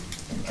could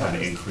kind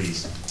of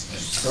increase.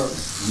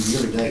 Certainly,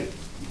 year to date.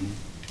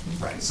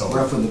 Right. So.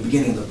 Right from the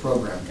beginning of the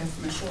program. Go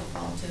from a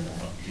shortfall to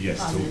a Yes,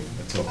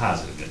 positive. to a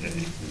positive.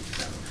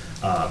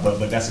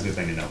 But that's a good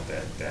thing to note,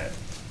 that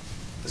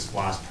the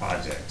SPLOST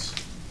projects,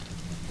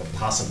 the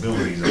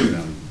possibilities of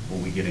them,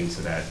 when we get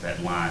into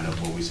that line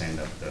of what we're saying,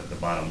 the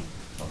bottom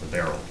of the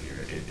barrel here,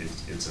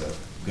 it's a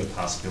good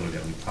possibility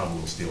that we probably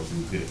will still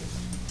do good,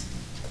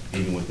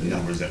 even with the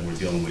numbers that we're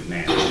dealing with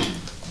now.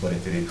 But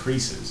if it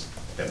increases,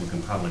 that we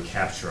can probably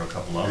capture a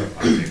couple other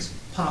projects,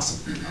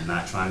 possibly. I'm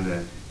not trying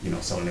to,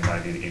 sell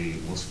anybody any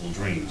wistful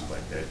dreams, but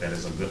that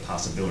is a good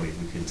possibility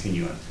if we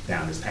continue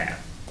down this path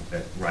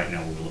that right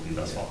now we're looking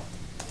thus far.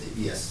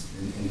 Yes,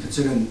 and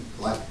considering,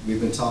 like we've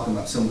been talking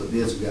about, some of the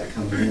bids we've got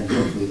coming in,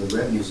 hopefully the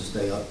revenues will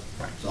stay up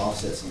to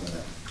offset some of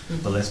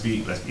that. But let's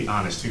be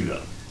honest too,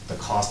 though. The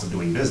cost of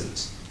doing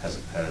business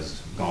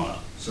has gone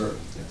up.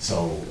 Certainly.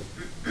 So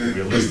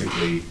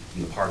realistically,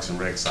 from the Parks and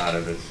Rec side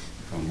of it,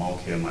 from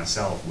Malkia and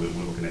myself, we're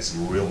looking at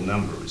some real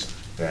numbers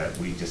that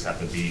we just have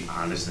to be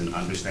honest and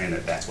understand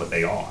that that's what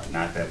they are.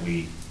 Not that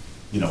we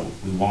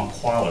want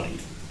quality,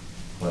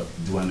 but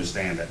do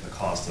understand that the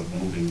cost of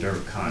moving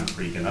dirt,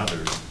 concrete, and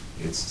others,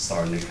 it's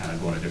starting to kind of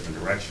go in a different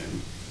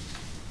direction.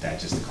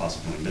 That's just the cost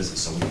of doing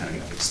business. So we kind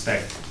of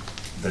expect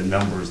the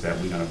numbers that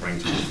we're going to bring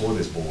to before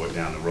this board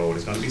down the road.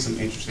 It's going to be some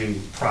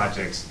interesting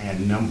projects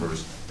and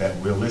numbers that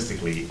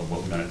realistically are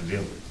what we're going to have to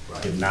deal with.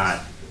 Right. If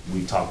not,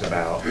 we talked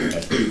about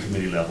at the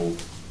committee level,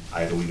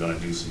 either we're going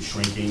to do some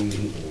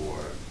shrinking or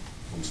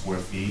from square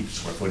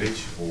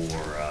footage, or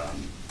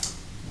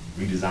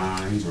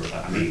redesigns, or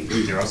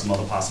there are some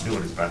other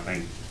possibilities, but I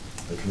think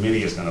the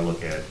committee is going to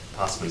look at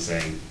possibly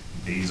saying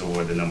these are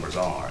where the numbers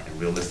are, and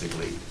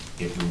realistically,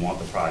 if we want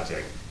the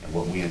project and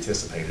what we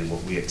anticipate and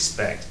what we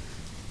expect,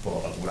 for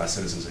what our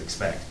citizens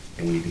expect,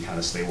 then we need to kind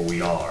of stay where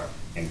we are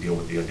and deal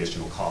with the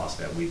additional costs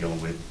that we're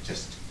dealing with,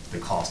 just the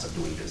cost of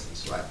doing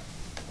business. Right.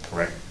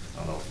 Correct? I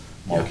don't know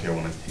if Mark here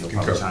he'll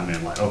probably chime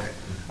in like, okay,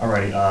 all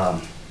righty.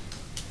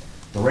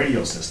 The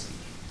radio system.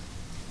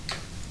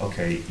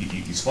 Okay,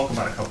 you spoke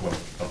about a couple of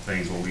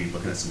things where we're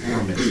looking at some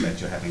permits that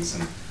you're having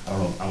some, I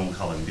don't want to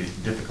call them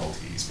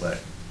difficulties, but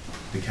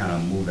to kind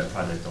of move that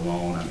project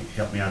along.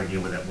 Help me out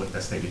again with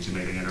that statement you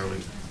made again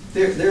earlier.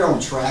 They're on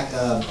track.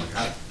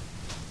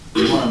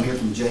 What I'm hearing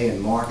from Jay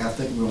and Mark, I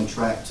think we're on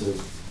track to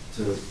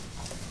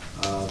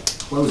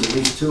close at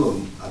least 2 of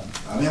them.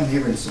 I am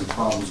hearing some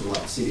problems with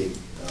like the city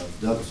of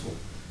Douglasville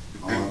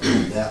on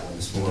that one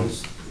as far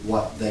as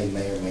what they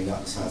may or may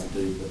not decide to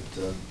do,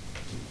 but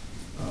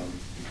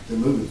they're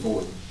moving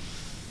forward.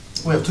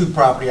 We have 2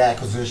 property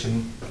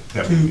acquisition,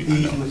 That 2 would be-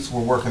 easements,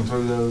 we're working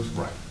through those.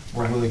 Right.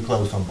 We're really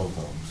close on both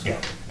of them. So.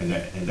 Yeah,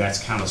 and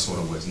that's kind of sort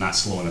of what's not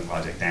slowing the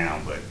project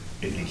down, but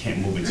it can't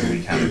move until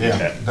we kind of get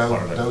Yeah, that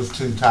part of it. those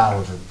two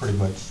towers are pretty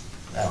much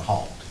at a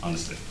halt.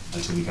 Understood,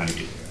 until we kind of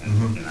get there,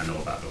 and I know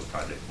about those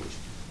projects, which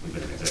we've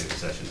been in executive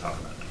session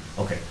talking about them.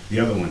 Okay, the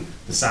other one,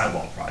 the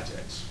sidewalk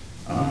projects.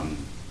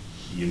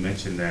 You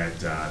mentioned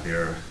that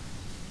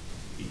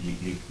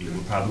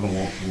you probably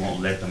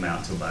won't let them out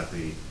until about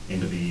the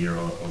end of the year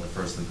or the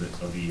first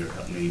of the year.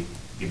 Help me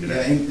give me Yeah,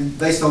 that. and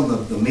based on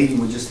the meeting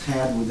we just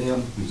had with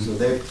them, so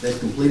they've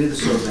completed the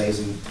surveys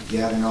and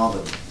gathering all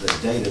the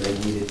data they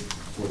needed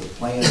for the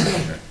plan.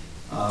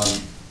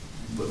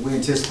 But we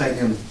anticipate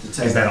them to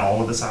take. Is that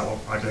all of the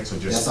sidewalk projects or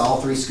just? That's all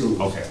 3 schools.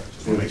 Okay.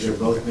 Just wanna make sure.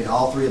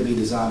 All 3 will be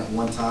designed at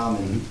one time,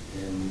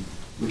 and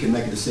we can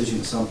make a decision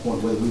at some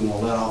point whether we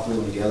want to let all 3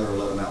 of them together or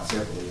let them out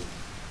separately.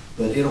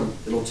 But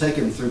it'll take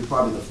them through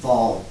probably the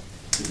fall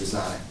to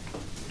design it.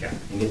 Yeah.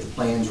 And get the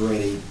plans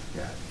ready.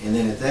 Yeah. And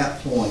then at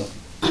that point,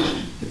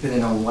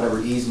 depending on whatever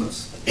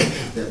easements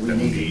that we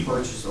need to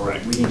purchase or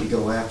we need to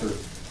go after,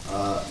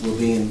 we'll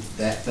be in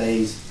that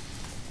phase.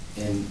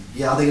 And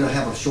yeah, I think it'll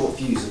have a short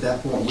fuse at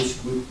that point.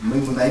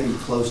 We may be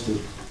close to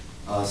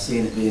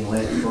seeing it being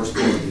let the first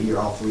part of the year,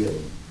 all 3 of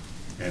them.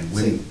 And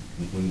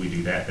when we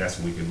do that, that's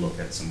when we can look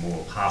at some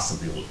more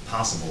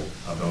possible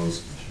of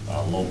those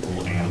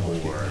local and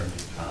or,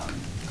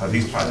 because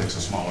these projects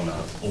are small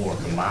enough or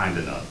combined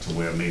enough to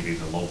where maybe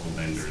the local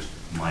vendors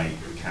might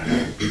kind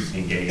of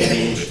engage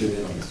a little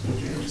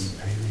bit.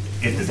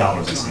 If the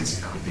dollars and cents,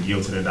 if the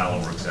yield to the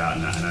dollar works out,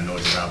 and I know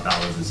it's about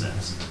dollars and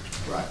cents.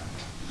 Right.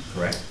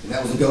 Correct? And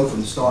that was the goal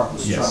from the start,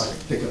 was to Yes. try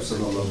to pick up some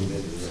of the local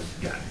vendors.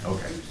 Got it,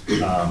 okay.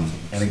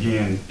 And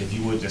again, if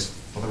you would just,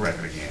 for the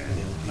record again,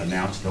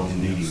 announce those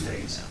meeting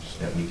dates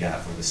that we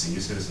got for the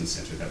Senior Citizen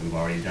Center that we've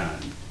already done,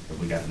 but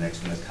we got the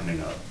next one that's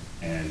coming up.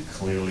 And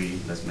clearly,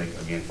 let's make,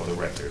 again, for the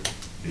record,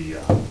 the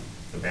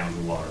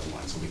Boundary Waters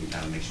one, so we can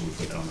kind of make sure we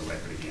put that on the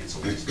record again, so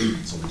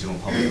the general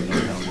public will know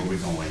kind of where we're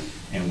going.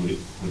 And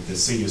with the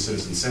Senior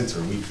Citizen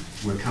Center,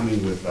 we're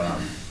coming with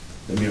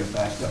the mere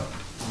fact of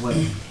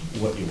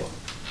what you want.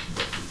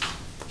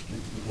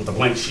 With a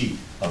blank sheet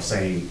of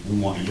saying, we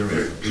want your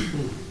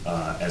input,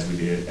 as we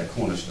did at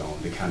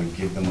Cornerstone, to kind of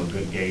give them a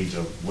good gauge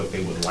of what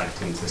they would like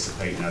to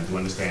anticipate. And I do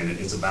understand that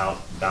it's about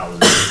dollars.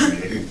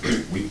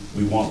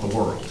 We want the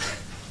world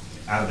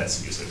out of that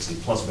senior citizen.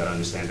 Plus, we got to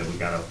understand that we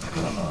got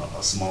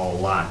a small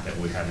lot that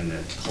we're having to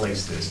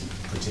place this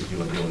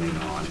particular building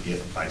on,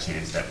 if by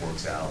chance that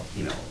works out,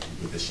 you know,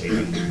 with the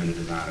shading and the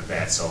design of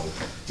that. So,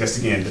 just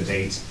again, the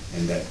dates,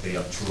 and that they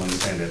truly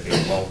understand that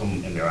they're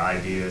welcome in their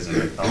ideas and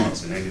their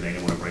thoughts and anything they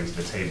want to bring to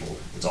the table.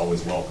 It's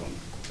always welcome.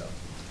 So.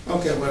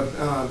 Okay,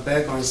 well,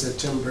 back on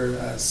September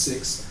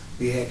 6th,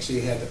 we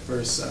actually had the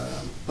first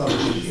public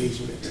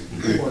engagement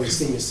for the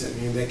senior center,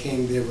 and that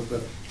came there with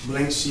a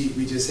blank sheet.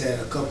 We just had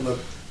a couple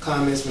of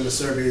comments from the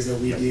surveys that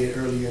we did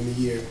earlier in the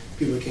year.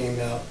 People came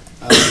out,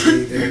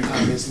 made their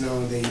comments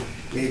known, they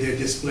made their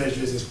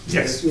displeasures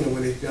as you know,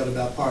 when they felt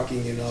about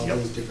parking and all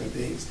those different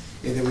things.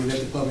 And then we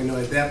let the public know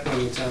at that point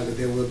in time that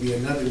there will be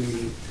another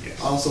meeting,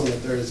 also on a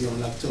Thursday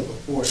on October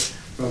 4th,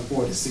 from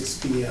 4 to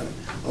 6 p.m.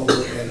 over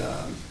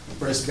at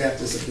First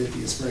Baptist of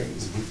Lithia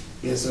Springs.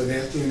 And so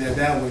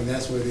that one,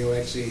 that's where they'll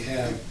actually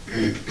have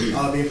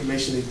all the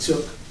information they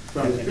took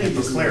from the previous.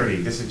 And for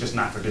clarity, this is just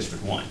not for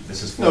District 1.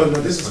 This is for,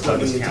 this is for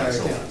Douglas the entire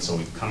County. county. So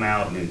we come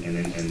out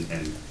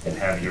and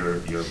have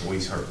your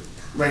voice heard.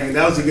 Right, and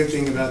that was a good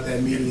thing about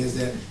that meeting, is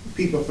that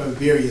people from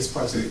various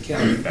parts of the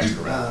county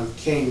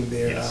came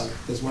there.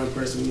 Because one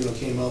person, you know,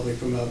 came all the way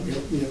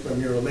from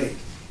Mirror Lake,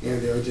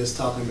 and they were just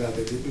talking about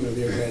that, you know,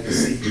 they're glad to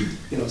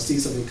see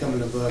something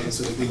coming above, and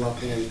so they can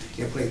walk in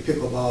and play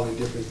pickleball and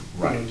different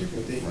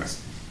different things.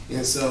 Right.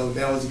 And so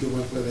that was a good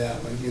one for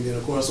that one. And then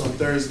of course on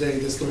Thursday,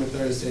 this coming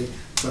Thursday,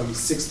 from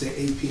 6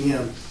 to 8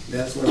 p.m.,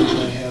 that's where we're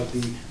going to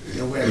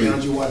have where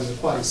Boundary Waters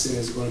Aquatic Center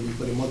is going to be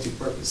for the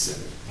multi-purpose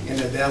center.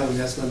 And at that one,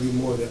 that's going to be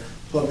more the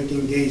public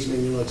engagement,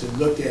 you know, to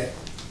look at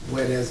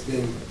what has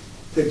been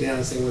put down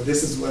and saying, well,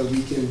 this is what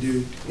we can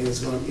do, and it's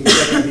going to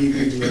be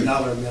even the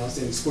dollar amounts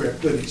and square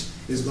footage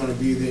is going to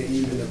be there,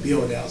 even a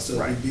build out.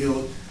 So if we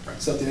build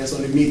something that's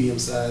on the medium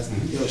size,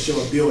 it'll show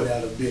a build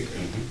out of bigger.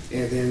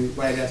 And then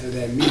right after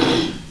that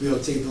meeting, we'll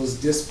take those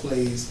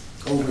displays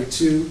over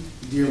to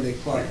Deer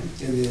Lake Park,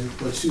 and then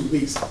for 2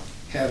 weeks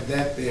have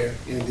that there,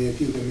 and then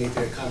people can make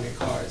their comment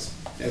cards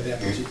at that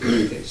particular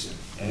location.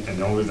 And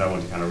the only reason I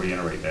want to kind of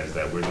reiterate that is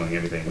that we're doing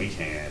everything we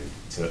can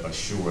to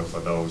assure for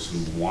those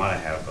who want to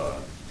have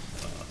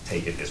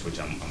take at this, which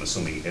I'm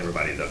assuming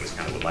everybody in Douglas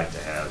County would like to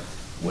have,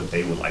 what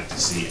they would like to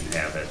see and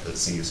have at the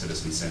Senior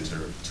Citizen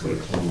Center, to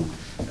include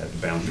the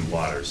Boundary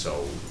Water.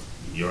 So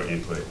your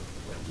input,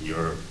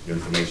 your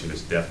information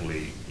is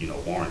definitely, you know,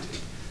 warranted.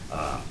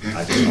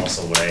 I just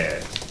also would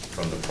add,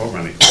 from the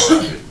programming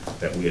perspective,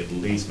 that we at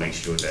least make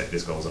sure that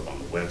this goes up on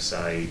the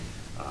website,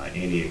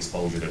 any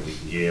exposure that we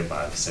can give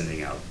by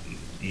sending out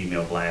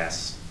email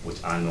blasts, which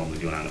I normally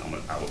do, and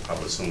I would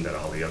probably assume that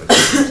all the other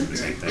people do the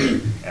same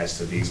thing as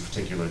to these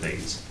particular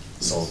dates.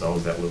 So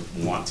those that would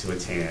want to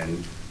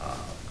attend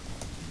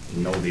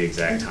know the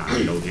exact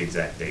time, know the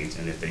exact dates,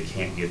 and if they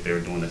can't get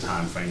there during the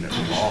time frame that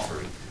we've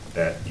offered,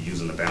 that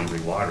using the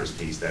boundary waters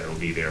piece, that it'll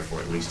be there for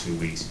at least 2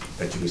 weeks,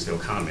 that you can still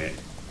comment.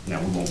 Now,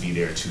 we won't be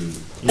there to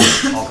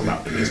talk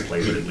about the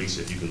display, but at least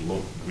if you can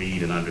look,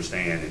 read, and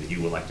understand, and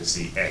you would like to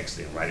see X,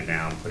 then write it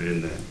down, put it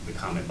in the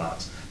comment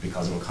box,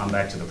 because it will come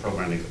back to the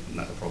programming,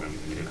 not the programming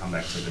committee, it'll come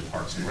back to the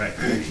Parks and Rec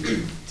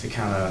committee to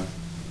kind of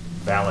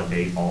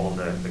validate all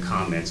of the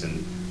comments,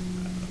 and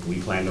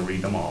we plan to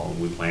read them all.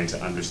 We plan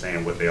to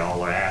understand what they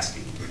all are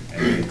asking,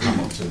 and then come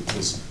up to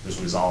this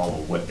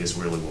resolve of what this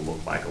really will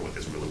look like or what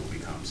this really will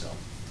become. So,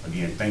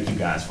 again, thank you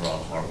guys for all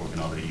the hard work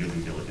and all your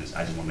due diligence.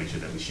 I just want to make sure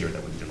that we share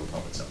that with the general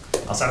public. So,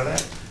 outside of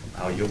that,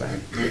 I'll yield back.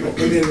 And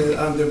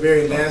then the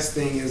very last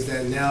thing is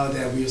that now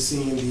that we're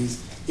seeing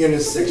these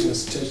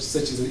intersections,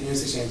 such as the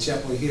intersection at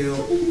Chapel Hill,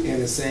 and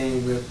the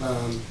same with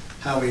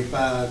Highway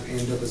 5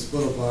 and Douglas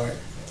Boulevard,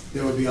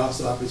 there will be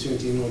also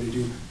opportunity in order to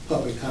do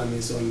public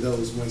comments on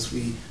those once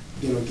we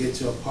get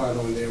to a part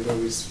on there where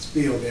we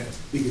feel that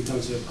we can come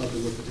to the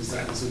public with the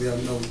design, so they'll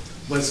know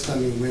what's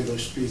coming when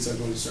those streets are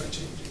going to start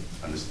changing.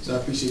 So I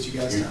appreciate you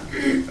guys' time.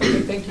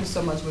 Okay, thank you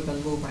so much. We're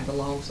going to move right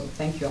along, so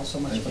thank you all so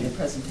much for the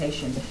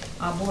presentation.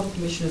 Board of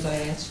Commissioners, I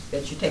ask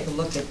that you take a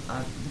look at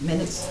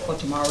minutes for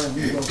tomorrow, and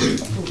we will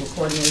approve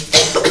accordingly.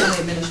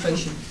 County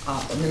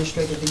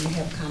Administrator, do you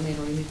have a comment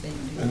or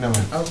anything? No.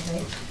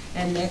 Okay.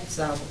 And next,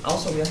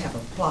 also we'll have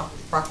a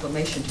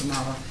proclamation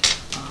tomorrow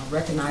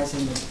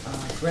recognizing the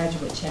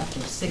graduate chapter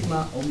of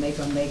Sigma,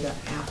 Omega, Mega,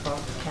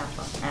 Alpha,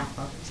 Kappa,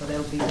 Alpha. So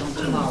that'll be on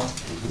tomorrow.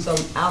 So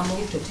I'll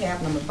move to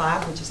tab number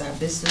 5, which is our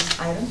business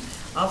item.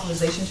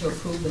 Authorization to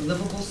approve the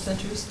Livable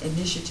Centers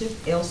Initiative,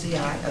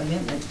 LCI,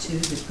 amendment to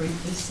the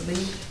previously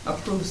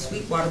approved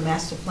Sweetwater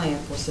Master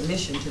Plan for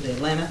submission to the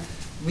Atlanta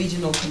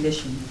Regional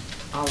Commission.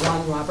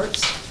 Ron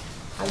Roberts,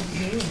 how are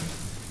you doing?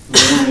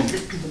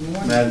 Good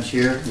morning. Madam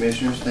Chair,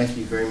 Commissioners, thank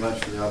you very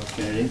much for the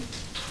opportunity.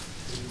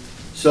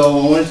 So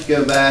I wanted to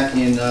go back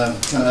and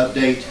kind of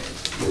update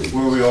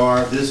where we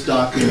are. This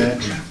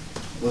document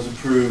was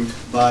approved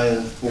by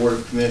the Board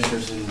of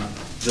Commissioners in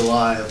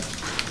July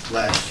of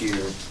last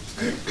year.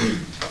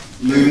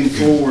 Moving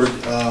forward,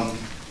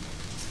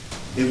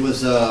 it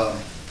was,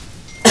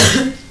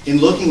 in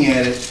looking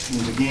at it in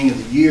the beginning of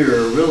the year,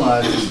 I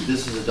realized that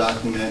this is a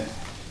document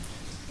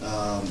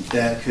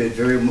that could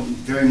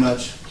very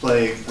much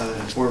play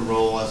an important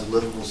role as a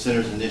Livable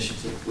Centers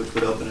Initiative, which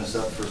would open us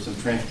up for some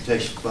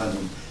transportation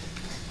funding,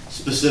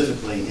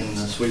 specifically in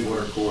the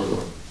Sweetwater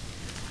corridor.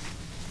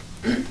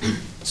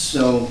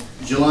 So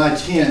July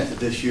 10th of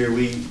this year,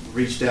 we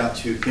reached out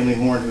to Kinley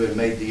Horn, who had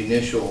made the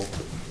initial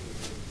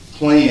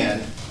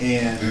plan,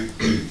 and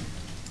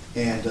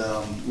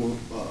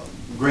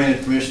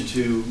granted permission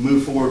to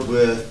move forward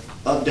with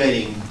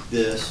updating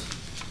this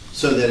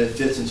so that it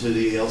fits into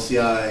the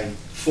LCI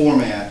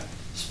format,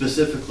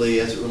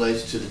 specifically as it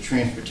relates to the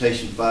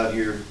transportation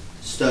 5-year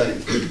study,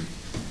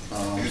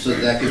 so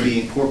that could be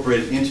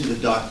incorporated into the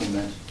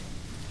document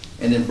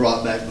and then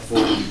brought back before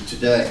you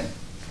today.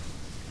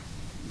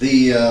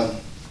 The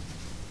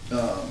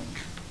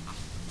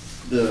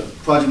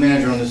project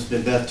manager on this has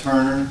been Beth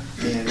Turner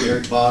and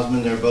Eric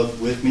Bosman. They're both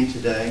with me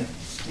today,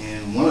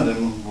 and both of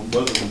them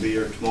will be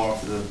here tomorrow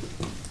for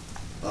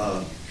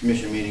the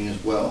commission meeting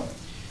as well.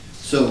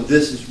 So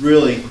this is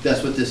really,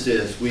 that's what this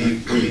is.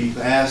 We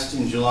asked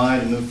in July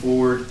to move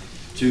forward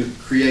to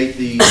create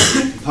the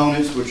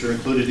components which are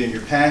included in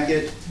your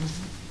packet,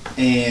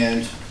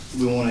 and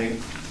we want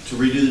to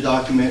redo the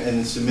document and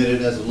then submit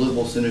it as a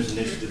Livable Centers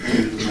Initiative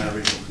to the Atlanta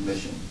Regional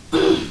Commission.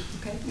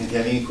 Okay. And if you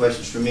have any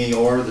questions for me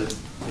or the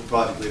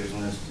project leaders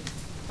on this.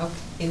 Okay.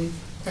 Any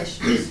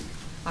questions?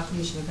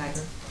 Commissioner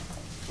Geiger.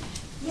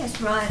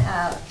 Yes, Ron,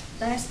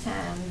 last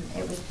time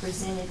it was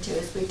presented to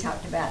us, we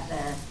talked about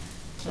the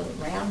little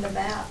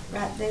roundabout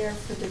right there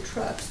for the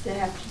trucks to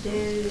have to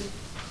do,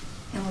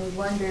 and we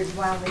wondered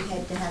why we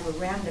had to have a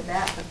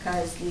roundabout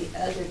because the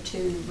other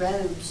 2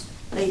 roads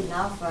leading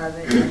off of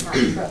it are not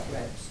truck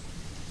roads.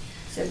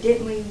 So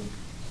didn't we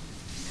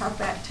talk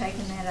about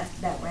taking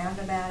that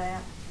roundabout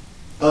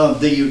out?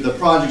 The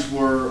projects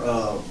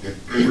were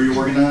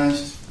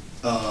reorganized.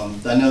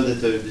 I know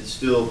that it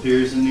still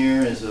appears in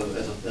there as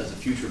a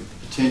future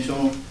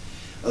potential.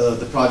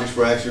 The projects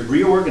were actually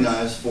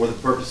reorganized for the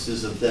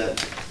purposes of that.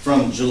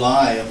 From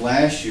July of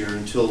last year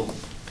until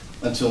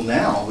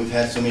now, we've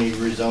had so many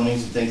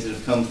rezonings and things that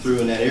have come through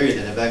in that area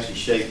that have actually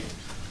shaped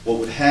what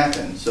would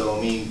happen. So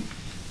I mean,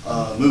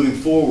 moving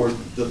forward,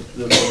 the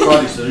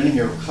projects that are in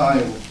here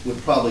would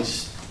probably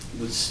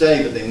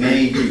stay, but they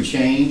may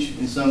change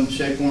in some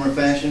shape, form, or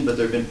fashion. But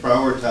they've been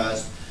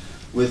prioritized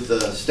with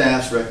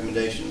staff's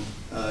recommendation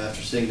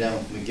after sitting down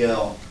with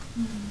Miguel.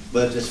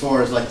 But as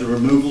far as like the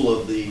removal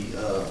of the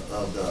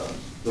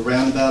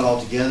roundabout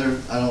altogether,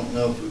 I don't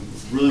know if we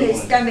really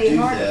want to do that. It's going to be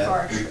harder for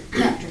a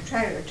tractor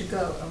trailer to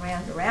go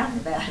around the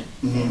roundabout.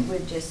 It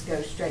would just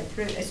go straight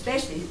through,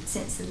 especially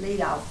since the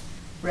lead-off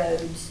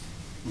roads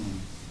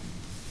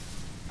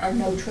are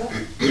no truck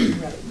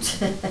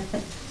roads.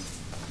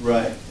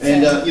 Right,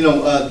 and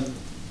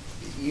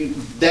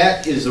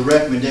that is a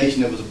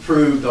recommendation that was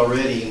approved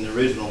already in the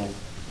original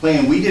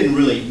plan. We didn't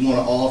really want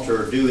to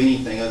alter or do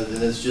anything other than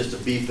this, just to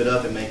beef it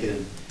up and make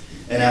it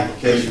an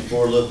application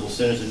for a livable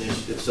centers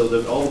initiative. So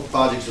that all the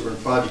projects that were in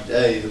Project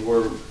A that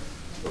were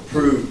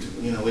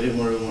approved, you know, we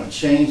didn't really want to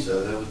change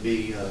those. That would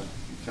be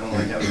kind of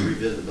like having to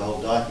revisit the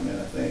whole document,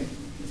 I think,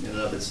 in and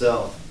of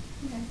itself.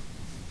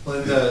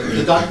 Well,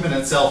 the document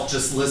itself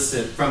just lists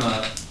it from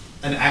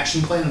an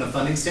action plan and a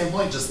funding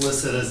standpoint, just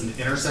lists it as an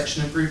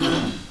intersection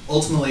improvement.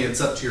 Ultimately, it's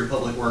up to your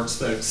public works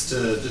folks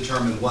to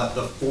determine what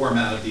the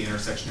format of the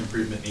intersection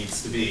improvement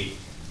needs to be.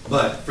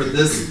 But for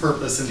this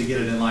purpose and to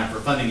get it in line for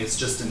funding, it's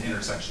just an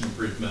intersection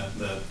improvement.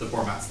 The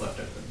format's left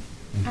open.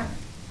 All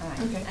right,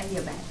 Okay. I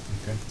yield back.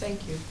 Okay.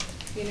 Thank you.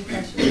 Any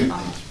questions?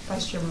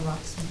 Vice Chairman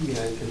Robinson.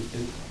 Yeah,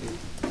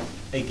 and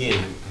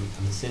again,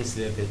 I'm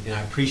sensitive, and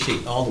I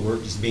appreciate all the work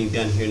that's being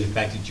done here, and the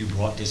fact that you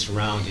brought this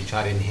around to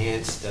try to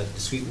enhance the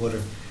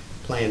Sweetwater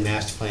Plan,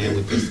 master plan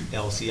with this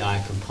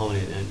LCI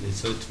component, and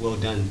so it's well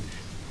done.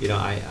 You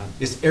know,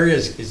 this area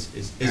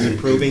is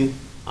improving,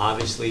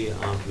 obviously,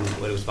 from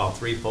what it was about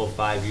 3, 4,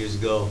 5 years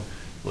ago,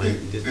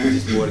 when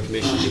this Board of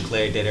Commissioners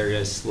declared that area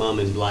as slum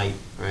and blight,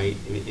 right?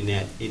 In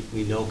that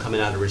we know coming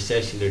out of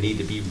recession there need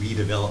to be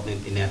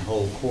redevelopment in that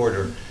whole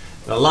corridor.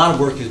 But a lot of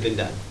work has been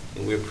done,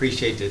 and we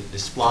appreciate the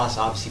SPLOST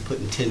obviously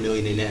putting $10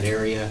 million in that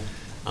area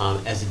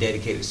as a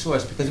dedicated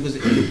source, because it was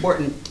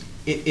important.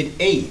 It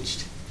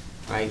aged,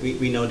 right?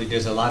 We know that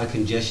there's a lot of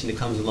congestion that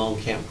comes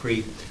along Camp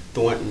Creek,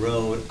 Thornton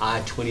Road,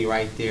 I-20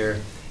 right there,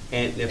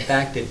 and the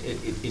fact that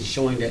it's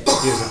showing that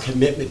there's a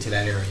commitment to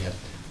that area.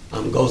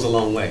 Goes a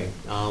long way.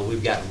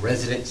 We've got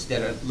residents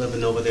that are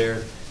living over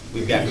there.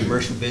 We've got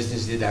commercial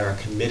businesses that are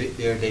committed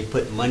there. They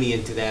put money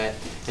into that.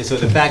 And so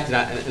the fact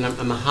that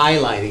I'm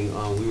highlighting,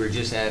 we were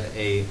just at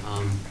a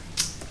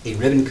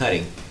ribbon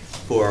cutting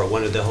for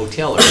one of the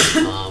hotelers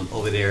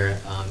over there.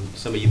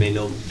 Some of you may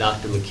know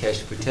Dr.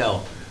 Mukesh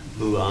Patel,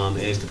 who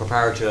is the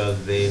proprietor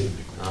of the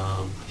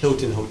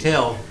Hilton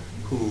Hotel,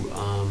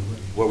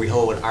 where we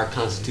hold our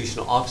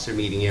constitutional officer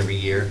meeting every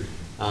year.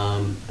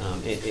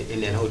 In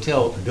that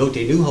hotel, built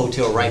a new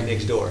hotel right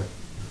next door.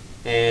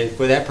 And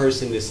for that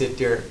person to sit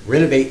there,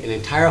 renovate an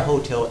entire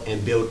hotel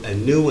and build a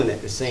new one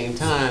at the same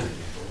time,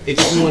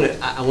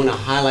 I want to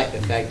highlight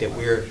the fact that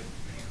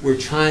we're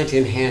trying to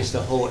enhance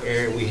the whole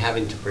area and we're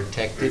having to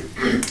protect it.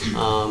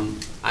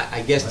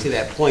 I guess to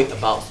that point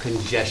about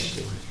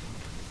congestion.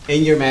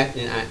 In your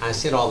and I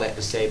said all that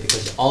to say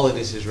because all of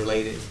this is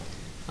related.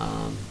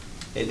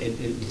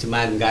 And to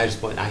Madam Guy's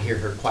point, I hear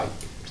her quite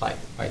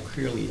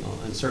clearly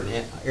on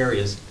certain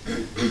areas.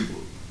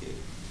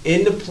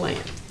 In the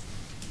plan,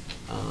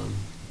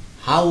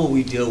 how will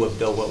we deal with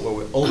where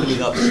we're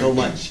opening up so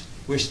much?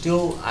 I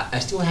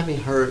still haven't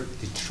heard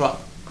the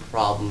truck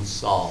problem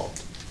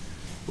solved.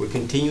 We're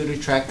continuing to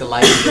track the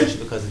light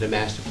industrial because of the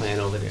master plan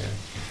over there.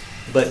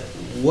 But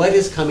what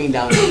is coming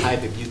down the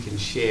pipe, if you can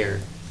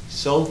share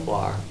so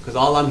far? Because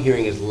all I'm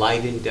hearing is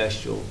light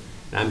industrial,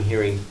 and I'm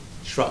hearing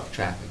truck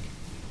traffic.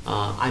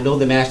 I know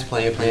the master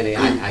plan,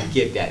 I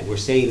get that. We're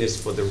saying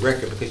this for the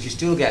record because you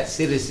still got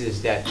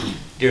citizens that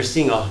they're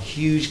seeing a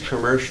huge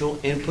commercial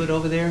input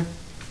over there.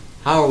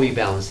 How are we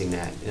balancing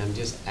that? And I'm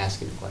just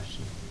asking the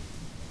question.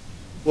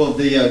 Well,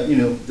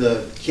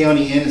 the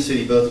county and the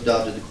city both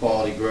adopted the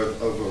quality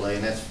growth overlay,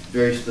 and that's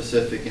very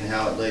specific in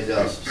how it lays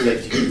out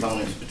safety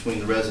components between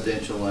the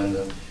residential and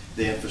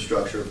the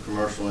infrastructure of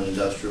commercial and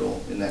industrial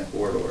in that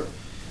corridor.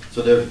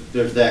 So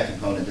there's that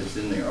component that's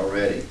in there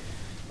already.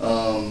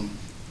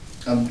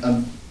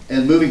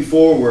 And moving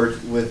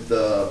forward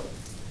to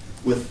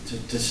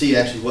see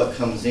actually what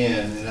comes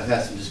in, and I've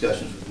had some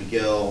discussions with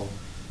Miguel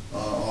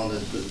on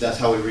that's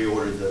how we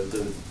reordered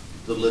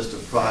the list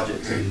of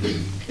projects,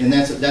 and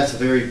that's a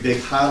very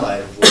big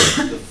highlight of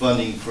what the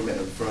funding from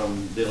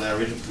the Atlanta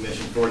Regional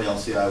Commission for an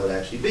LCI would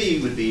actually be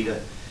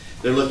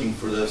they're looking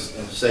for those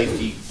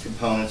safety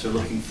components, they're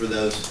looking for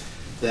those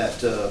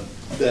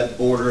that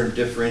border and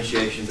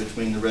differentiation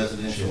between the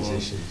residential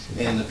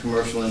and the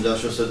commercial and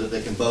industrial so that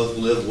they can both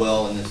live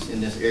well in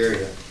this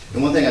area.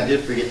 And one thing I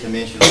did forget to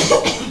mention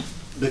was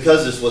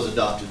because this was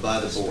adopted by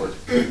the board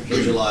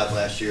in July of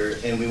last year,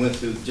 and we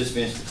just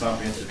finished the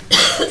comprehensive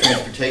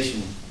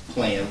transportation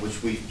plan,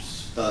 which we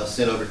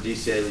sent over to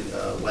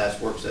DCA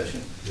last work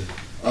session.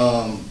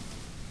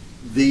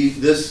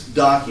 This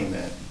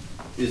document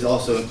is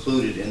also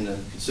included in the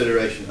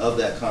consideration of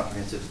that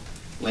comprehensive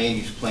land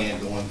use plan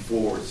going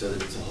forward, so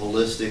that it's a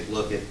holistic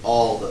look at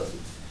all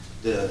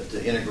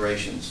the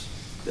integrations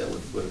that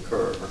would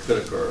occur or could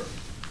occur.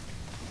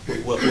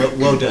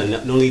 Well done.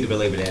 No need to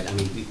belabor that. I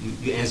mean,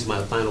 you answered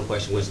my final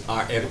question was,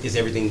 is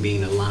everything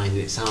being aligned?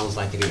 And it sounds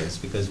like it is,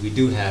 because we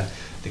do have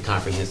the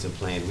comprehensive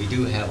plan. We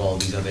do have all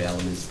these other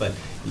elements, but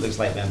it looks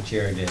like, Madam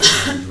Chair,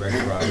 that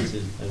Director Roberts,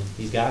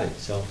 he's got it.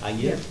 So I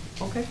yield.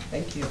 Okay,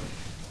 thank you.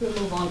 We'll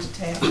move on to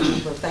tab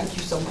number, thank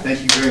you so much.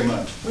 Thank you very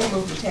much. We'll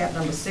move to tab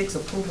number 6,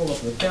 approval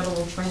of the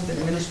Federal Transit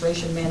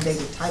Administration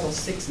mandated Title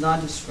VI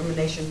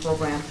non-discrimination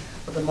program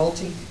for the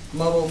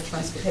Multimodal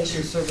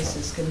Transportation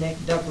Services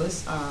Connect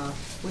Douglas.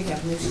 We have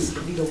Mrs.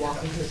 DeVita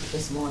Walker here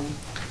this morning.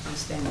 I'm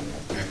standing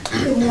there.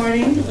 Good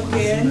morning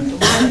again.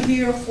 I'm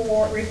here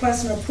for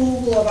requesting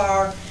approval of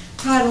our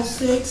Title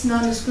VI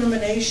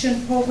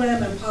non-discrimination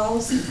program and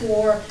policy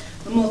for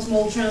the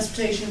Multimodal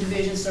Transportation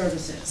Division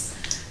Services.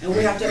 And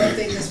we have to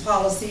update this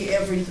policy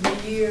every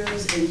 3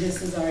 years, and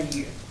this is our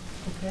year.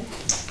 Okay.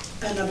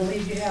 And I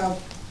believe you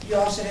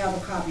all should have a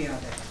copy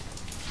of it.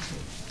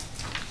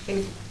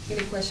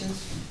 Any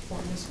questions for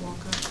Ms.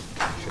 Walker?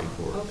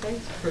 Straightforward. Okay,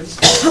 pretty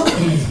straightforward.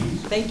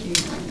 Thank you.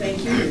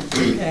 Thank you.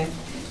 Okay.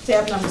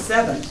 Tab number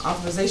 7,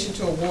 authorization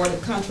to award a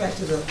contract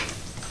to the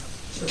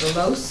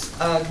LOS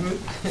Group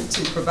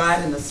to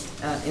provide and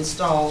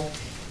install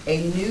a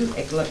new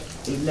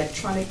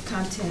electronic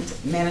content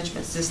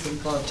management system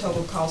for a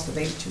total cost of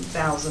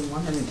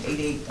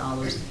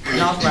 $82,188,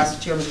 and authorize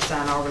the chairman to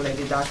sign all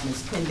related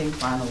documents pending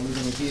final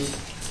legal review.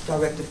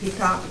 Director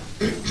Peacock?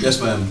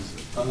 Yes, ma'am.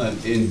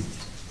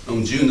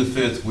 On June the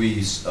 5th,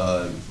 we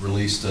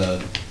released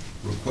a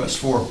request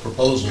for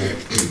proposal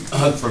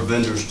for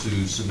vendors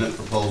to submit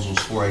proposals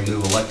for a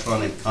new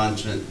electronic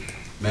content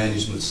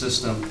management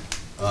system.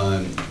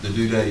 The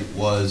due date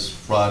was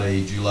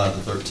Friday, July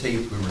the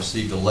 13th. We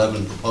received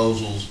 11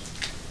 proposals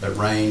that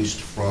ranged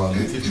from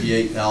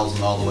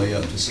 $58,000 all the way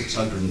up to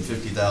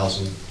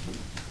 $650,000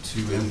 to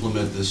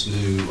implement this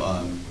new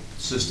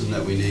system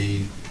that we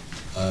need.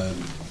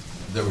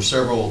 There were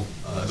several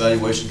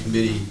evaluation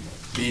committee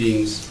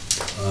meetings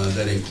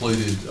that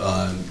included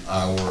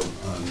our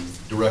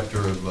director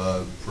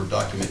of for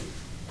document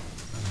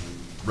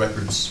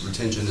records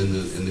retention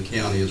in the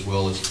county, as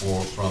well as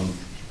from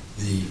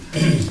the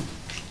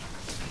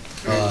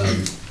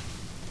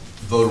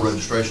voter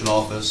registration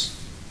office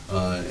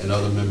and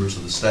other members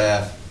of the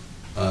staff,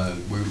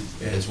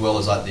 as well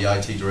as the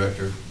IT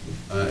director.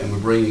 And we're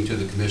bringing to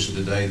the commission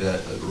today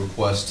that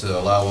request to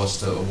allow us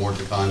to award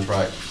the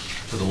contract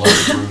to the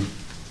local group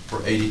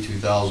for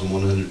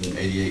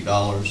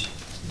 $82,188.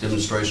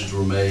 Demonstrations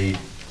were made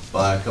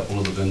by a couple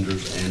of the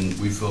vendors, and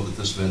we feel that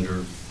this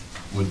vendor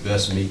would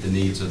best meet the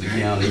needs of the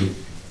county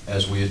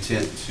as we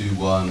attempt to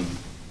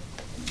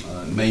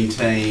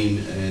maintain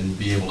and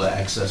be able to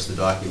access the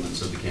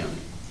documents of the county.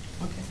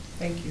 Okay,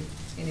 thank you.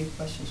 Any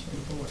questions from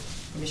the board?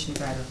 Commissioner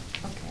Guider?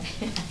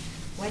 Okay.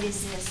 What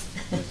is this?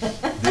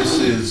 This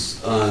is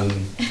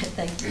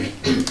Thank you.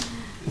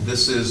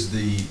 this is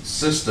the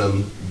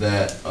system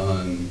that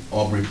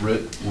Aubrey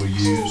Britt will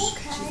use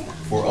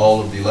for all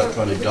of the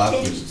electronic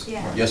documents.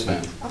 Yeah. Yes,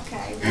 ma'am.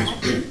 Okay, well,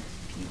 you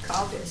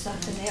called it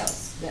something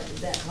else that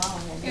was that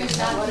long, and It was that's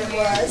not what it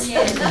not was.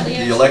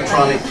 The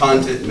electronic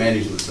content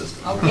management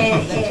system.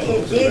 And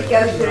it did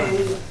go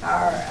through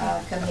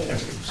our committee,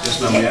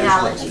 Yes, our ma'am.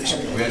 technology We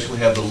committee. actually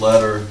have the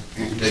letter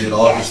dated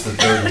August the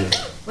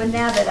 30th. Well,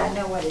 now that I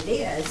know what it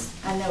is,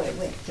 I know it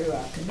went through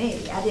our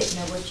committee. I didn't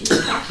know what you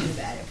were talking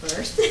about at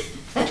first.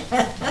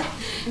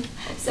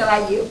 So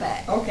I yield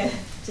back. Okay,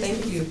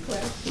 thank you.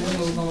 We'll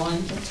move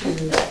on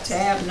to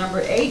tab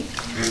number 8.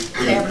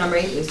 Tab number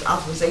 8 is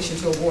authorization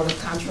to award a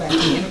contract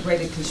to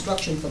integrated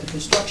construction for the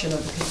construction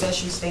of the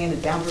concession stand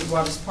at Boundary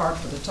Waters Park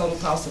for the total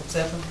cost of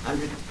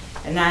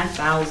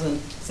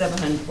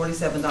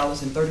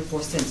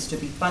 $709,747.34 to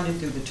be funded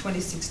through the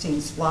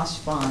 2016 SPLOST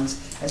funds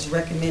as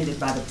recommended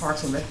by the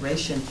Parks and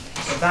Recreation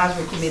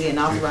Advisory Committee, and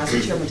authorize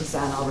the chairman to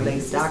sign all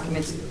related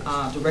documents.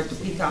 Director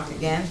Peacock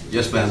again.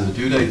 Yes, ma'am. The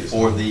due date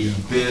for the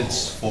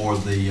bids for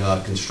the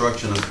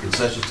construction of the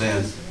concession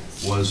stand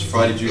was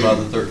Friday, July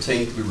the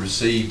 13th. We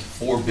received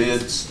 4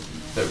 bids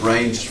that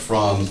ranged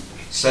from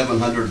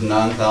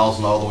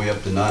 $709,000 all the way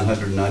up to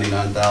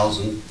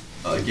 $999,000.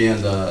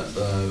 Again, the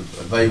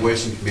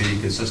evaluation committee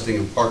consisting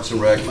of Parks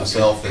and Rec,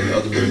 myself, and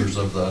other members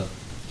of the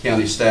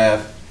county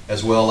staff,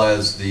 as well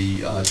as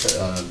the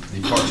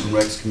Parks and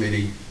Recs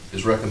committee,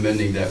 is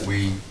recommending that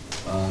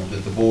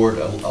that the board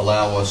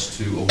allow us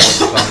to award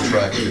the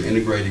contract to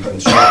integrated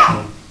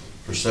construction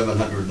for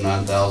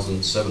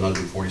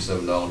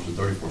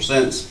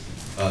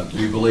 $709,747.34.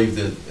 We believe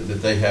that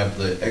they have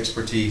the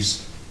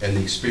expertise and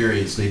the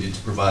experience needed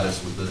to provide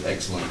us with an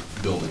excellent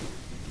building.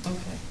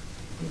 Okay.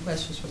 Any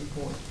questions from the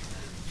board?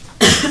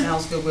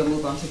 Sounds good. We'll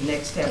move on to the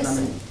next tab.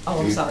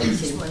 I'm sorry.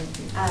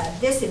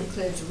 This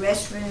includes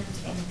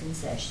restrooms and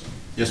concession.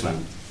 Yes,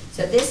 ma'am.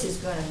 So this is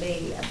going to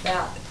be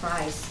about the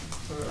price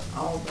for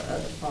all the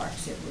other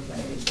parks that we're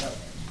going to be building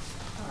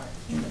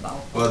in the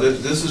ballpark. Well,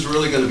 this is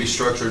really going to be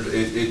structured.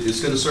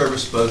 It's going to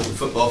service both the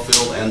football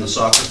field and the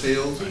soccer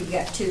field. So you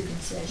got 2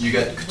 concessions. You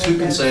got 2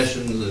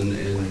 concessions and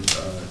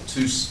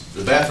 2.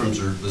 The bathrooms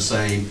are the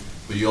same,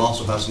 but you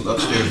also have some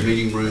upstairs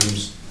meeting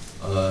rooms,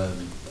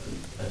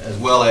 as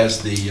well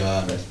as the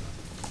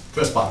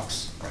press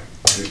box.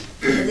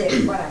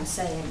 What I'm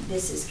saying,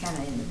 this is kind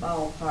of in the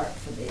ballpark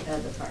for the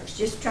other parks.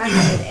 Just trying to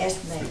get an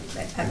estimate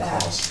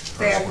about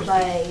fair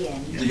play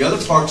and. The other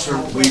parks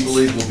we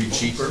believe will be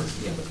cheaper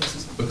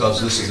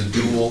because this is a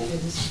dual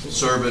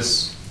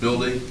service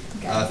building.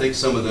 I think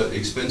some of the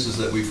expenses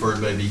that we've heard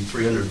may be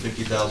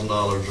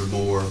 $350,000 or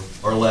more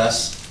or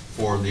less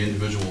for the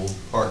individual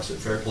parks at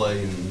Fair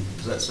Play. And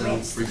does that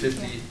sound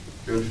 350,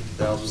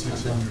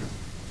 350,000?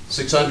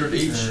 600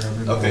 each?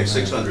 Okay,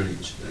 600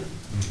 each.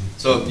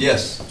 So,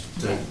 yes,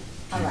 to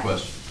your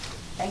question.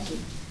 Thank you.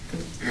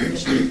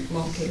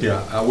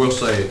 Yeah, I will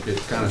say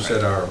it kind of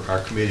set our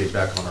committee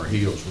back on our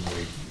heels when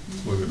we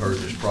when we heard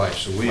this price.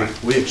 So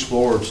we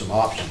explored some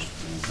options.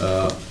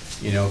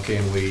 You know,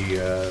 can we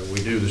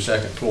do the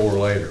second floor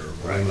later,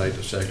 or eliminate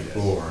the second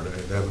floor?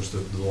 That was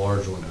the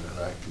large one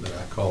that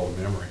I called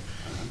memory.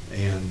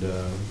 And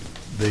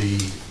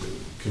the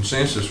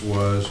consensus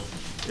was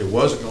it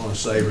wasn't going to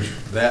save us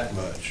that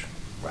much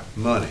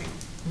money.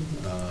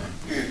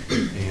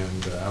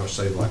 And I would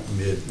say like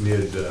mid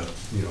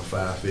you know,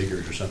 5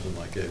 figures or something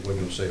like that. It wasn't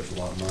going to save us a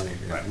lot of money.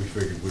 We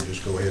figured we'd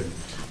just go ahead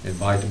and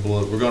bite the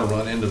bullet. We're going to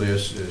run into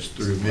this as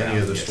through many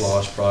of the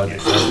SPLOST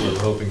projects. We're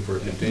hoping for a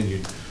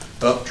continued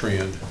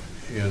uptrend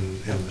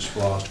in the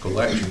SPLOST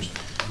collections,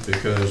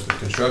 because the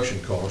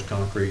construction costs,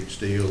 concrete,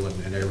 steel,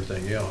 and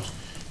everything else,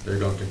 they're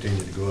going to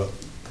continue to go up.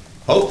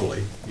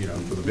 Hopefully, you know,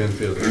 for the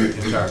benefit of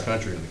the entire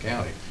country and the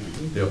county,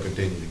 they'll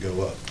continue to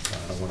go up.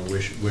 I want to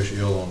wish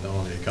ill on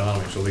the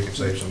economy so we can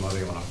save some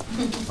money on a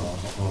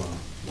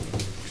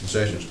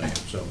concession stand.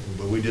 So,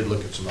 but we did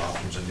look at some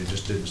options, and it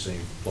just didn't seem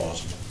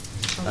plausible.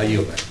 Okay. I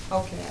yield back.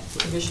 Okay,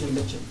 Commissioner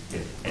Mitchell.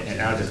 Yeah,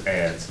 and I'll just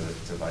add to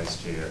Vice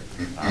Chair,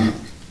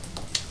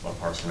 of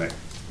Parks and Rec,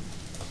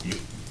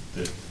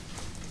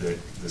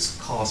 this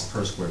cost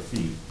per square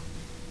feet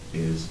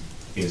is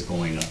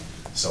going up.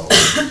 So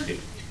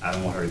I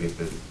don't want her to get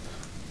the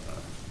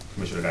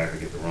Commissioner Geiger to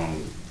get the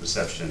wrong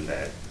perception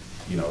that,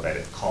 you know, that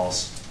it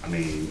costs. I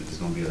mean, there's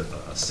going to be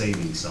a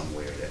saving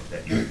somewhere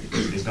that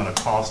it's going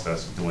to cost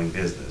us doing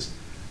business,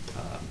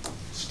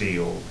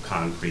 steel,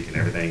 concrete, and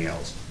everything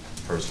else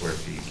per square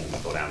feet when we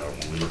go down there.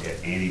 When we look at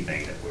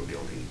anything that we're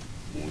building,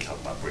 when we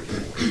talk about brick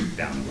and mortar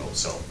down the road.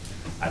 So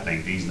I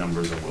think these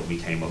numbers are what we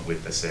came up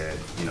with that said,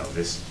 you know,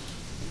 this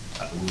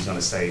we was going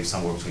to save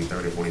somewhere between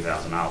 $30,000 to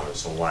 $40,000.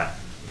 So why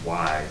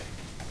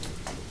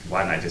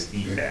not just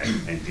eat that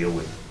and deal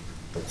with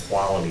the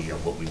quality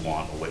of what we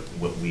want, or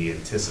what we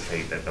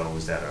anticipate that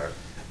those that are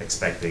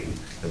expecting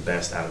the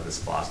best out of the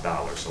SPLOST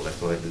dollar. So let's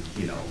go ahead and,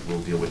 you know,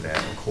 we'll deal with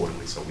that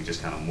accordingly. So we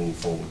just kind of move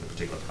forward with the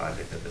particular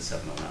project at the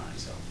 709.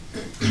 So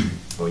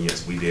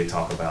yes, we did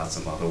talk about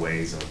some other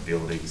ways of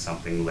building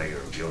something later,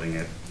 building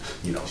it,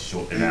 you know,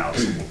 shortening it out,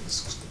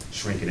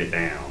 shrinking it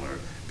down, or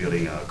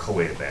building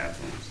co-ed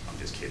bathrooms. I'm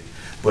just kidding.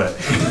 But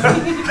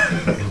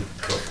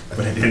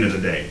but at the end of the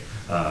day,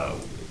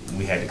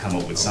 we had to come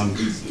up with some.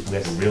 We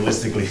had to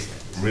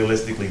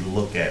realistically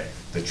look at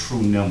the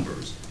true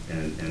numbers,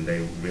 and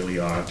they really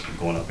are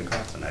going up in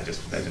cost, and that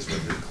just was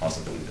the cost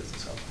of doing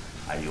business. So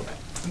I yield back.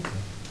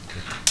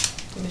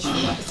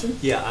 Commissioner Robinson?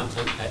 Yeah,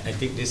 I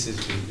think this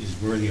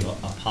is worthy of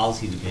a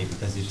policy debate,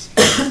 because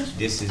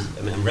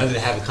I mean, rather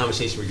than have a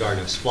conversation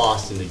regarding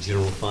SPLOST and the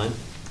general fund.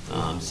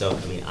 So,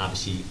 I mean,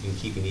 obviously, in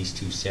keeping these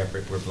two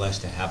separate, we're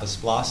blessed to have a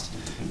SPLOST,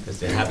 because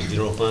to have a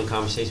general fund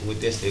conversation with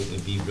this, it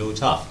would be real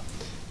tough.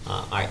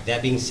 All right,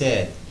 that being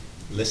said,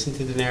 listen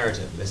to the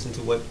narrative. Listen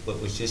to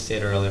what was just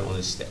said earlier on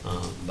this,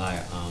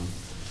 by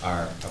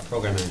our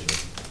program manager,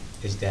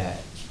 is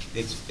that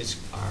it's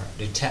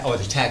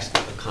the tax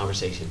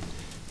conversation.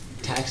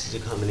 Taxes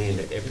are coming in,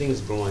 everything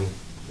is growing,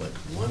 what,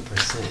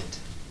 1%?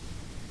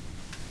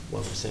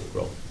 1%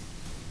 growth.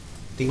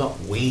 Think about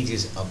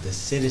wages of the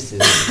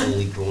citizens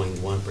only growing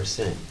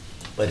 1%.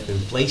 But if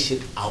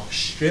inflation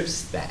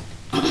outstrips that,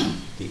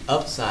 the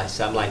upside,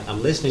 so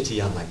I'm listening to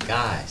you, I'm like,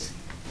 guys,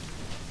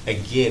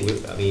 again,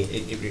 I mean,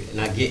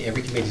 and I get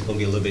every committee is going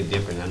to be a little bit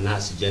different. I'm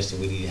not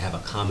suggesting we need to have a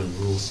common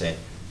rule set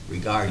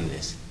regarding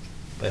this.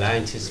 But I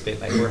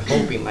anticipate, like, we're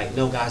hoping, like,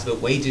 no, guys,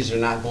 but wages are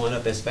not going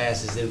up as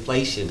fast as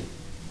inflation.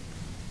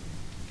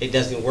 It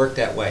doesn't work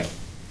that way.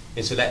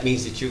 And so that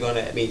means that you're going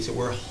to, so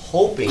we're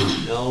hoping,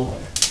 no,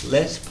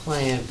 let's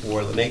plan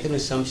for, make an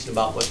assumption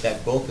about what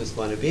that growth is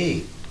going to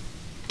be,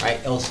 right?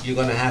 Else you're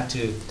going to have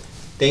to,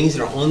 things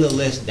that are on the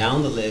list,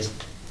 down the list,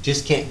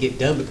 just can't get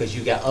done because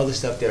you got other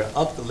stuff that are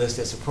up the list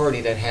that's a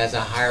priority that has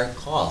a higher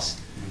cost.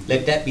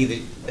 Let that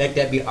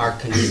be our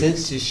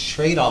consensus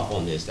trade-off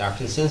on this, our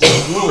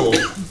consensus rule.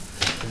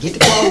 Get the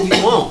quality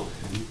we want.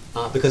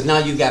 Because now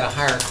you got a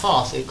higher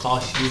cost. It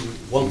costs you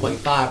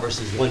 1.5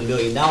 versus $1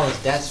 million.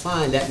 That's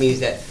fine. That means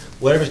that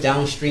whatever's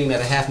downstream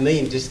at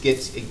 $500,000 just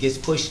gets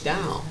pushed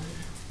down.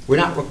 We're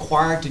not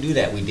required to do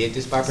that. We did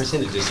this by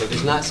percentages. So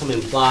there's not some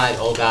implied,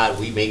 oh God,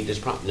 we made this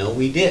promise. No,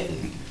 we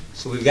didn't.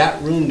 So we've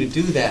got room to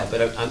do that.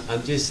 But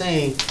I'm just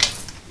saying,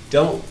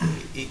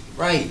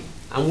 right,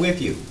 I'm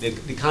with you. The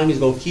economy is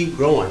going to keep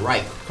growing,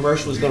 right?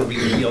 Commercial is going to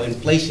be,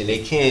 inflation, they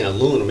can,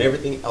 aluminum,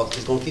 everything else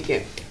is going to kick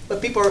in.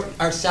 But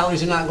our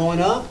salaries are not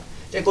going up.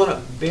 They're going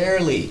up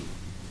barely,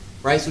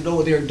 right? So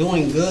though they're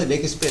doing good, they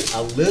can spend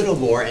a little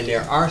more, and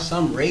there are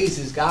some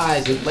raises,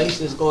 guys.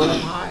 Inflation is going up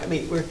high. I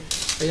mean, are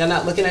y'all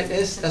not looking at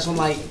this? That's what I'm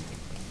like,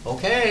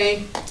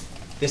 okay.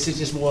 This is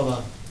just more of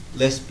a,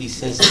 let's be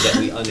sensitive that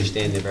we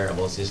understand the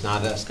variables. It's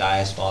not the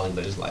sky is falling,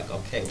 but it's like,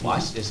 okay,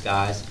 watch this,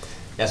 guys.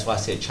 That's why I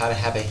said try to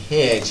have a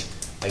hedge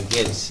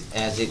against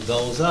as it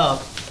goes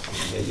up.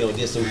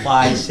 This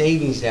implied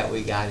savings that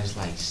we got is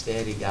like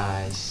steady,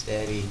 guys,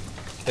 steady.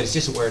 But it's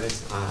just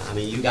awareness. I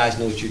mean, you guys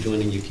know what you're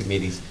doing in your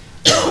committees,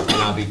 and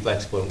I'll be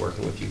flexible in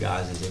working with you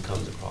guys as it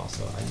comes across.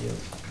 So I yield.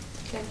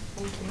 Okay,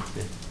 thank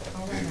you.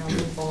 All right, now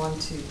move on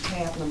to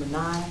tab number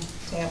 9.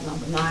 Tab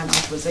number 9,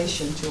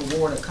 authorization to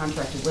award a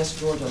contract to West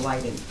Georgia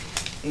Lighting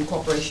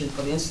Incorporation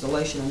for the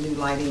installation of new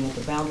lighting at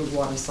the Boundary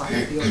Water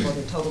Soccer Field for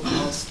the total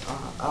cost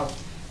of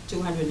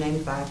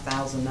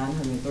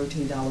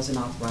 $295,913, and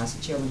authorize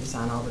the chairman to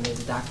sign all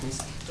related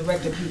documents.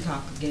 Director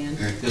Peacock again.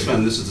 Yes,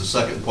 ma'am, this is the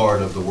second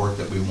part of the work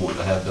that we want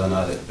to have done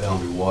out at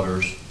Boundary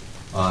Waters.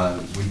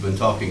 We've been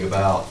talking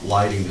about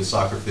lighting the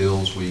soccer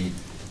fields. We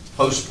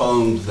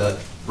postponed that,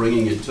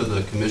 bringing it to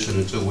the commission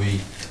until we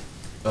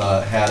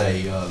had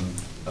a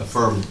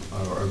firm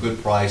or a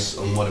good price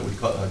on what it would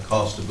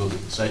cost to build a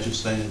concession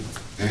stand.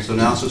 So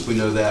now, since we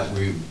know that,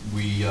 we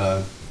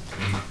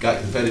got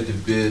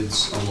competitive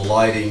bids on the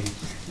lighting.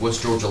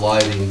 West Georgia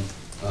Lighting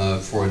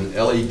for an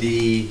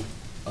LED,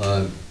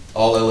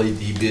 all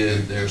LED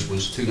bid. Theirs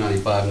was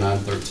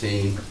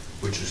 $295,913,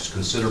 which is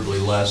considerably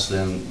less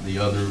than the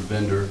other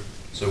vendor.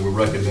 So we're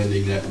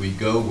recommending that we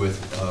go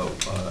with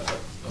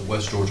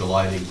West Georgia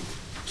Lighting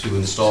to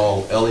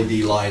install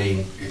LED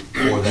lighting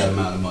for that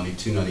amount of money,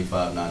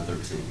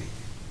 $295,913.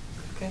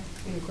 Okay,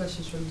 any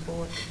questions from the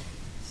board?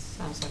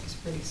 Sounds like it's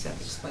pretty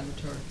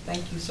self-explanatory.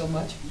 Thank you so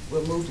much.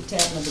 We'll move to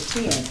tab number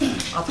 10,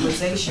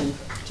 authorization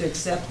to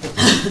accept the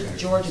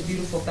Georgia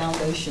Beautiful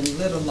Foundation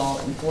Litter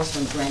Law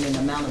Enforcement Grant in the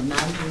amount of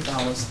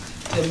 $900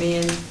 to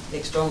amend the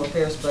external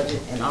affairs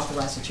budget and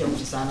authorize the chairman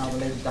to sign all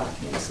related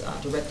documents.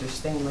 Director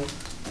Stanley.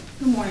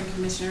 Good morning,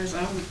 Commissioners.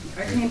 I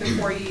came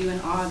before you in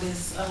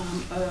August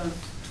of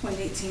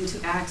 2018 to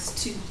ask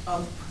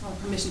for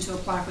permission to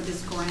apply for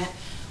this grant.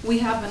 We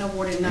have been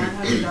awarded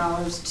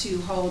 $900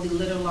 to hold the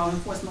Litter Law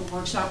Enforcement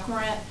workshop.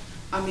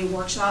 We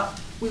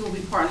will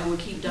be partnering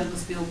with Keep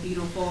Douglasville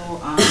Beautiful.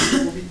 We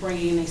will be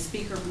bringing in a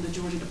speaker from the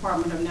Georgia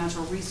Department of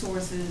Natural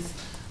Resources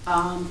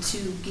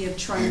to give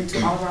training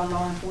to all of our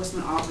law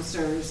enforcement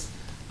officers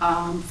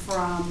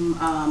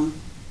from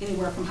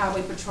anywhere from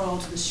highway patrol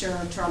to the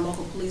sheriff, to our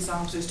local police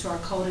officers, to our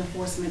code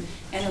enforcement,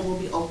 and it will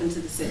be open to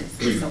the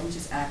citizens. So we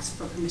just asked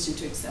for permission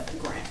to accept the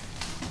grant.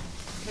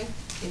 Okay,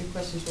 any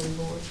questions from the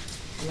board?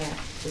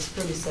 It's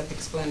pretty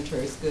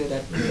self-explanatory. It's good. I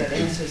think that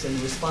answers in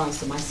response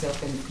to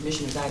myself and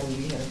Commissioner Dyden.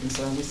 We had a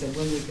concern. We said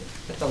when we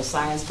put those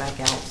signs back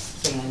out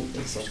saying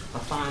it's a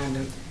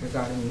fine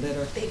regarding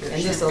litter,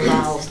 and this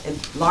allows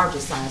larger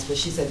signs, but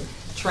she said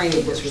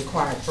training was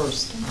required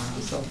first.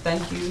 So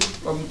thank you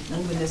for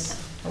moving this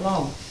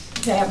along.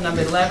 Tab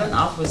number 11,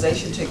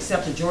 authorization to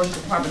accept the Georgia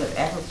Department of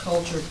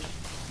Agriculture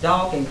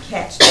Dog and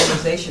Cat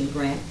Sterilization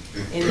Grant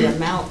in the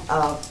amount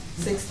of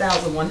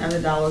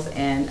 $6,100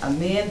 and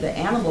amend the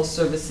animal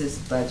services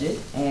budget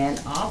and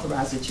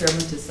authorize the chairman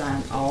to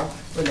sign all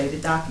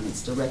related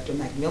documents. Director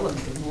McMillan,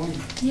 good morning.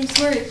 Yes,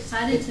 we're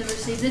excited to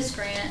receive this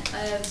grant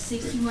of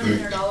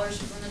 $6,100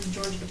 from the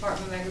Georgia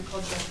Department of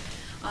Agriculture.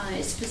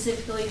 It's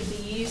specifically to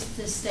be used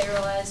to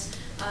sterilize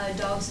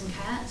dogs and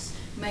cats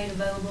made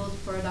available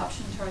for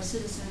adoption to our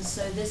citizens.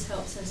 So this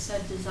helps us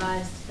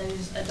subsidize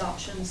those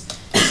adoptions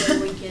so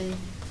we can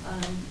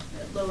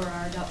lower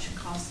our adoption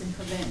costs and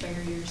prevent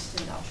barriers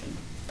to adoption.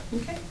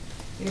 Okay.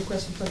 Any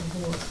questions from the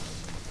board?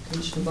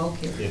 Commissioner BOC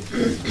here. Yeah.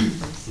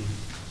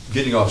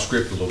 Getting off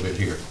script a little bit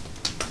here,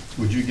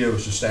 would you give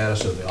us the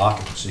status of the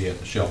occupancy at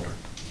the shelter?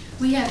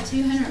 We have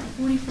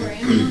 244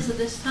 animals at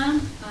this time.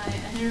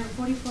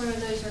 144 of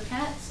those are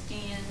cats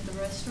and the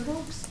rest are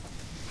dogs.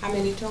 How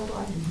many total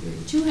are you?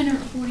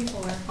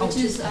 244, which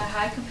is a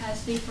high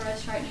capacity for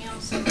us right now.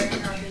 So we're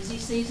in our busy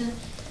season,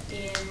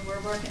 and we're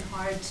working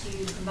hard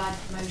to provide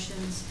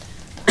promotions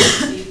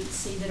to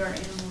see that our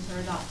animals are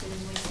adopted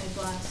and we save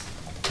lives.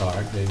 All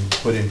right, then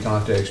put in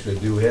context, but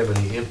do we have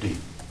any empty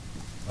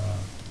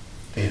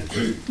pens?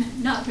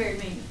 Not very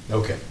many.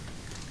 Okay.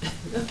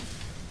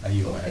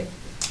 You okay.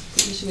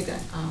 Commissioner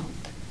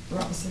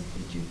Robinson,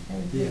 did you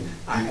have anything?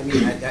 Yeah, I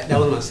mean, that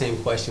was my same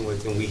question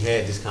when we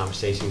had this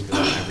conversation, because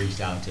I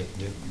reached out to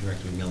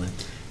Director McMillan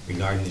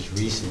regarding this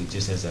recently,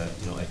 just as a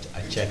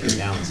check and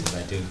balance as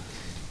I do.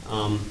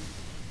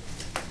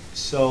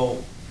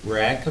 So we're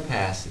at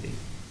capacity.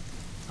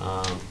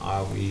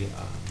 Are we?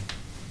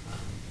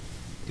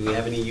 Do we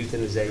have any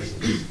euthanizations?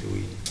 Do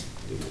we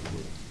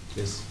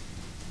just?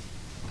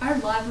 Our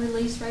live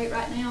release rate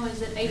right now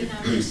is at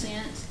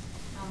 89%,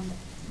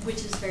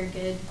 which is very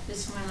good.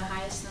 It's one of the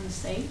highest in the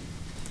state.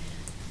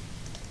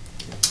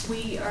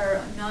 We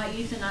are not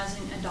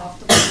euthanizing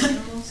adoptable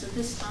animals at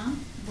this time.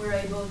 We're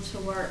able to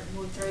work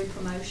through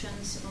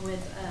promotions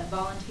with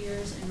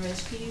volunteers and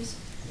rescues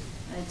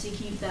to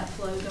keep that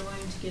flow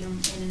going, to get them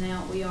in and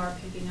out. We are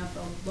picking up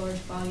a large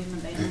volume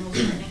of animals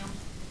right now.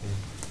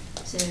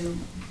 So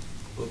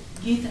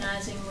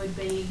euthanizing would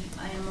be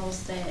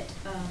animals that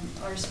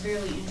are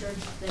severely injured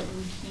that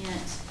we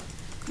can't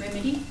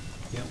remedy,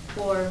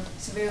 or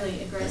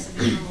severely aggressive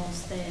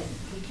animals that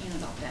we can't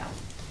adopt out.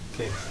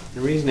 Okay.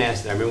 The reason I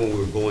asked that, I remember when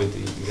we were going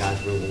through, you guys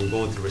remember when we were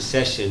going through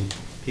recession,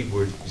 people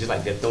were just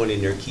like they're throwing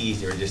in their keys,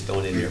 they were just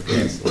throwing in their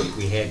pets.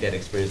 We had that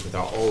experience with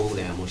our old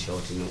animal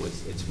shelter, and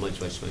it's much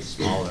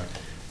smaller.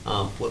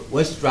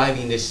 What's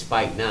driving this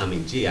spike now? I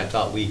mean, gee, I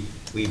thought we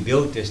we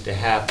built this to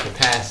have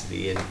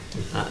capacity, and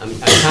I'm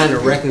trying to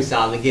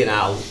reconcile, and again,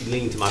 I'll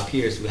lean to my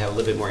peers who have a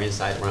little bit more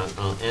insight around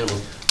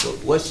animals.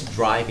 What's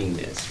driving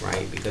this,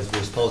 right? Because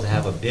we're supposed to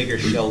have a bigger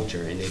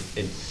shelter, and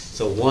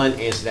so one,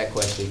 answer that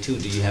question. Two,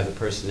 do you have the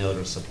personnel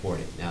to support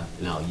it? Now,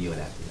 and I'll yield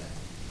after that.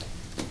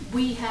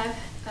 We have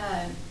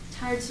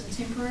hired some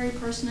temporary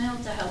personnel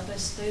to help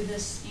us through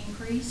this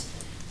increase.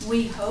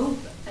 We hope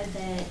that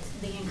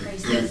the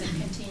increase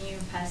doesn't continue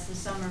past the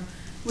summer.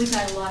 We've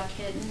had a lot of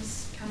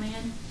kittens come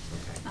in,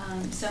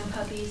 some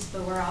puppies,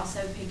 but we're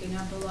also picking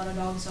up a lot of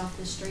dogs off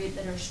the street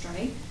that are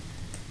stray.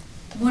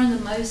 One of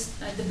the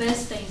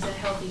best things at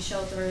Healthy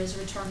Shelter is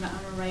return to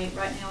owner rate.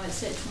 Right now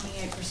it's at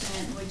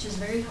 28%, which is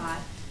very high,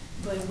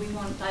 but we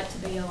want that to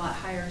be a lot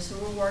higher. So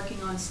we're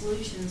working on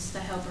solutions to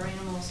help our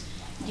animals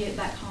get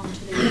back home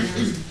to their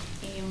owners.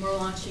 And we're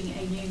launching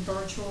a new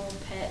virtual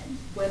pet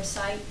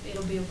website.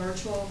 It'll be a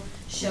virtual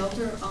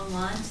shelter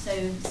online, so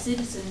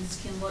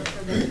citizens can look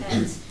for their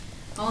pets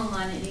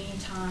online at any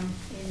time,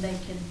 and they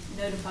can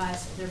notify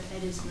us if their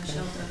pet is in the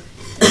shelter,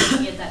 and we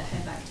can get that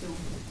pet back to them.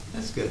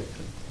 That's good.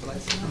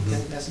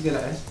 That's good.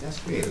 That's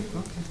creative.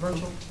 Okay,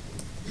 virtual.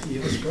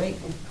 Yeah, that's great.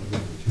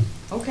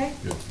 Okay.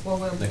 Well,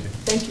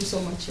 thank you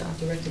so much,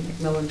 Director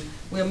McMillan.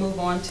 We'll move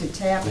on to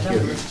tab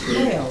number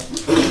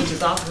 12, which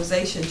is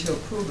authorization to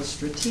approve a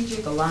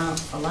strategic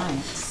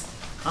alliance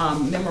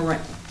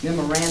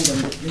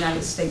memorandum with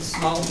United States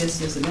Small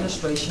Business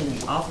Administration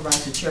and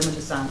authorize the chairman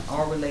to sign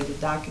all related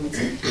documents.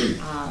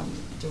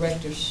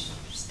 Director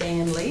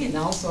Stanley, and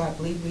also I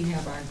believe we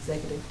have our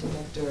executive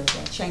director of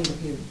the chamber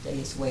here today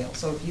as well.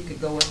 So if you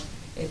could go,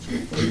 if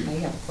we may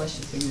have a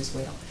question for you as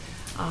well.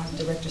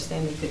 Director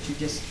Stanley, could you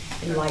just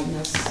enlighten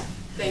us?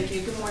 Thank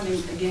you. Good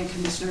morning again,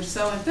 Commissioner.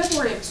 So in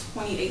February of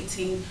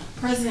 2018,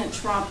 President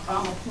Trump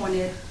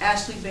appointed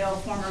Ashley Bell,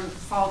 former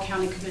Hall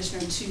County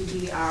Commissioner, to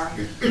be our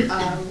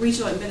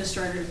regional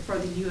administrator for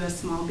the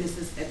U.S. Small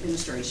Business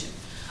Administration.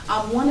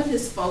 One of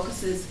his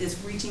focuses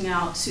is reaching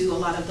out to a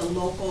lot of the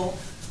local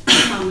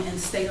and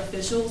state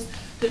officials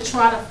to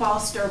try to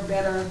foster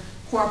better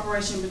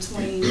cooperation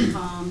between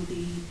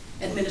the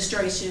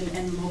administration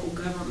and local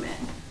government.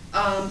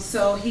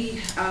 So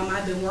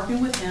I've been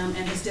working with him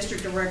and his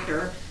district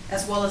director,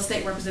 as well as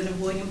State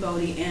Representative William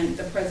Bodie and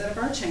the president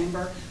of our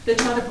chamber, to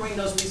try to bring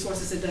those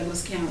resources to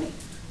Douglas County.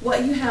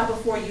 What you have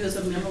before you is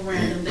a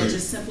memorandum that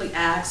just simply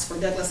asks for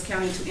Douglas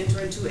County to enter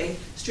into a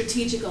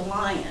strategic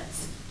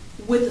alliance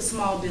with the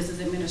Small Business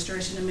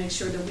Administration to make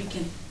sure that we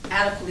can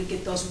adequately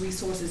get those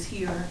resources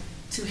here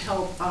to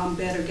help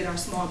better get our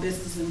small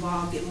businesses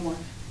involved, get more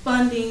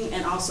funding,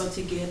 and also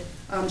to get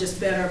just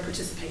better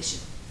participation.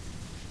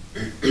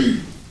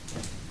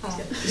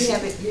 You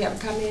have a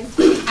comment?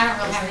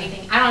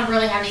 I don't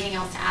really have anything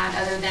else to add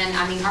other than,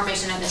 I mean, our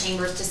mission of the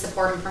chamber is to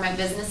support and promote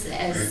businesses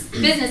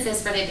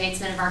for the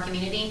advancement of our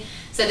community.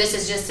 So this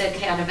is just a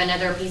kind of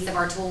another piece of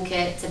our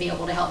toolkit to be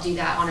able to help do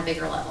that on a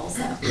bigger level.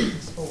 So,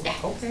 yeah.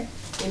 Okay.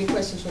 Any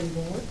questions from the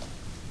board?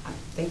 I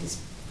think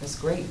that's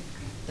great.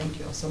 Thank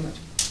you all so much.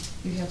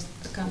 You have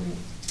a comment?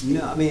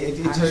 No, I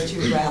mean, I heard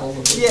you rattle a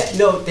little. Yeah,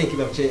 no, thank you,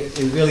 Madam Chair.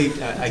 And really,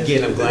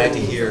 again, I'm glad to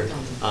hear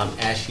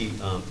Ashley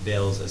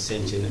Bell's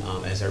ascension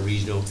as our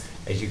regional.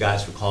 As you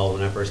guys recall,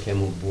 when I first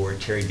came on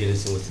board, Terry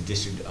Dennison was the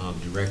district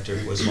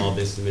director with Small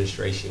Business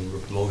Administration. We're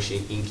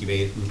promoting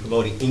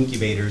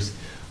incubators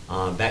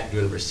back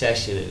during the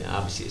recession, and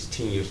obviously it's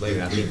 10 years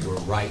later. I think we're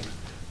ripe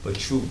for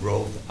true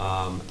growth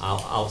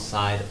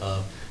outside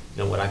of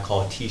what I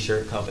call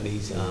T-shirt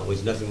companies.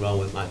 There's nothing wrong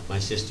with my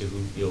sister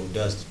who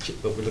does,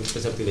 but we're looking for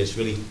something that's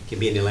really can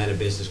be in the Atlanta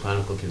Business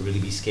Chronicle, can really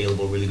be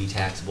scalable, really be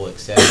taxable,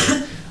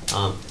 etc.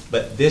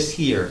 But this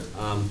here,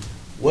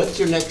 what's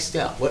your next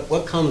step?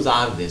 What comes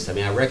out of this? I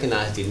mean, I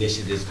recognize the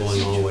initiatives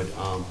going on with.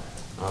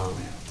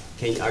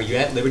 Are you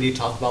at liberty to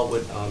talk about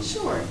what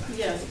Sure.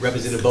 Yes.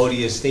 Representative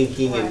Bodie is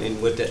thinking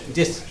and what the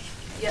just?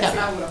 Yes,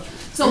 I will.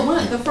 So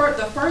the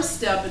first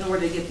step in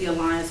order to get the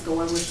alliance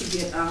going was to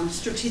get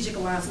strategic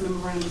alliance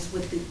memorandums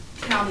with the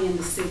county and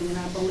the city, and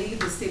I believe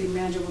the city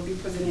manager will be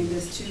presenting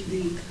this to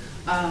the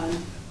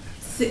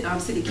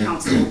city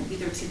council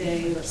either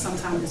today or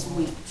sometime this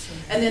week.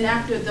 And then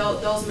after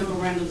those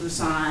memorandums are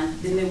signed,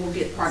 then they will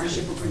get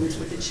partnership agreements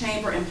with the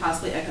chamber and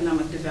possibly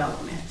economic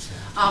development.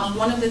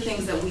 One of the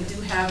things that we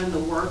do have in the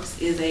works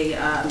is a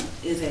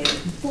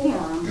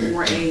forum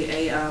or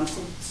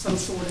some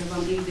sort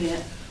of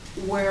event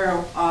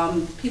where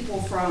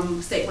people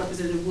from State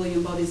Representative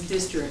William Bodie's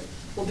district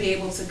will be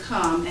able to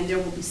come, and there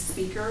will be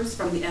speakers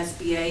from the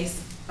SBA,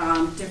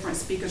 different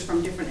speakers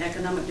from different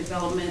economic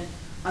development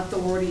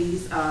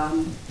authorities,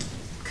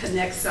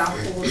 Connect South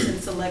Fulton,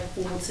 Select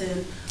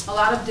Fulton, a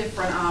lot of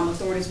different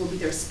authorities will be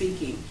there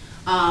speaking.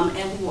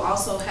 And we will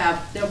also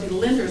have, there'll be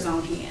lenders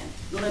on hand.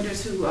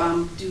 Lenders who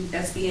do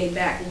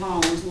SBA-backed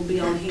loans will be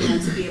on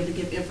hand to be able to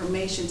give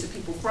information to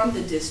people from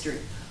the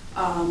district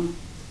on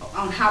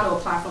how to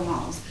apply for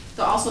loans.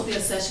 There'll also be a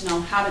session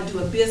on how to do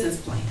a business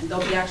plan.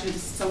 There'll be actually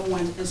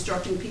someone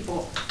instructing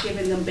people,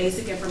 giving them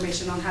basic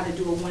information on how to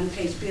do a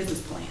one-page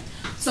business plan.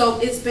 So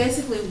it's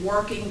basically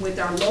working with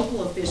our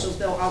local officials.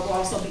 We'll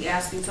also be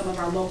asking some of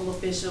our local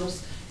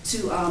officials to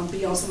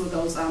be on some of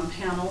those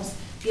panels,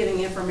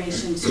 giving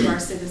information to our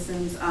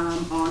citizens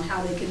on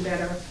how they can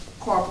better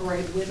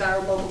cooperate with our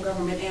local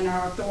government and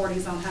our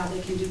authorities on how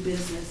they can do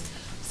business.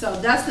 So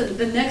that's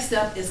the next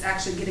step, is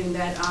actually getting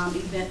that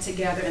event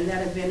together, and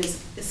that event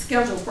is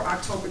scheduled for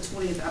October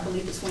 20th, I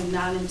believe between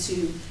 9 and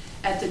 2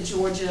 at the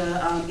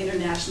Georgia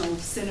International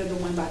Center, the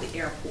one by the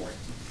airport.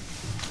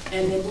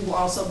 And then we will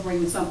also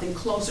bring something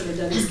closer to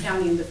Douglas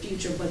County in the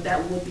future, but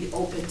that would be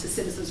open to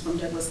citizens from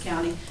Douglas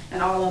County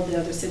and all of the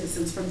other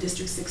citizens from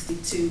District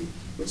 62,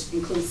 which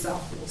includes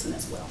South Wilson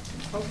as well.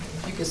 Okay,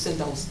 you can send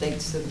those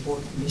dates to the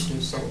Board of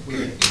Commissioners, so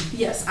we'll.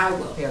 Yes, I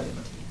will.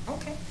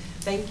 Okay.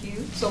 Thank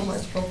you so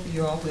much, both of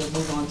you all. We'll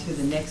move on to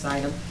the next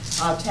item.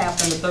 Tab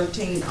number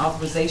 13,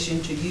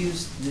 authorization to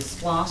use the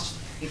SPLOST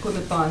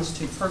equipment funds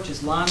to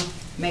purchase lawn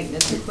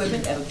maintenance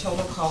equipment at a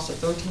total cost of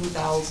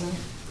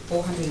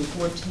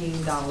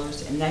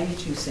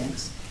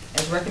 $13,414.92,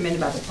 as recommended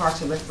by the Parks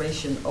and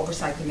Recreation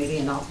Oversight Committee,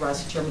 and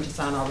authorize the chairman to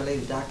sign all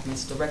related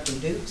documents. Director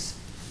Dukes.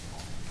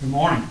 Good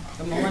morning.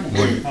 Good morning.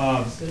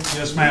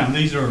 Yes, ma'am.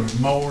 These are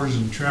mowers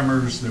and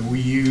trimmers that we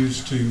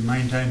use to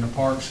maintain the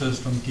park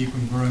system, keep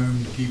them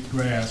groomed, keep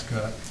grass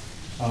cut.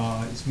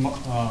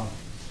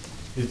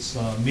 It's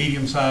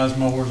medium-sized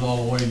mowers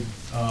all the way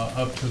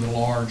up to the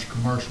large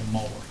commercial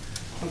mower.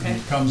 Okay.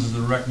 And it comes as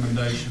a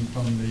recommendation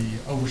from the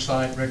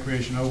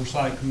Recreation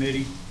Oversight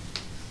Committee,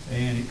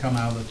 and it comes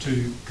out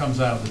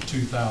of the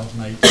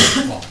 2008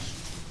 SPLOST.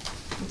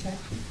 Okay.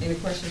 Any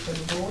questions for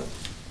the board?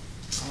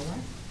 All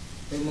right.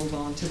 We'll move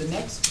on to the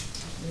next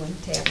one,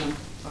 tab number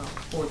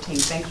 14.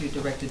 Thank you,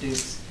 Director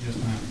Dukes. Yes,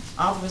 ma'am.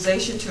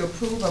 Authorization to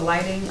approve a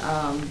lighting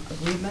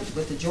agreement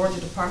with the Georgia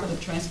Department of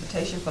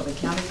Transportation for the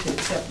county to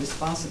accept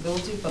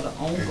responsibility for the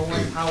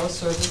ongoing power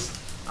service,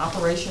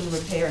 operation,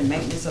 repair, and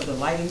maintenance of the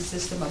lighting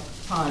system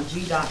upon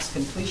GDOT's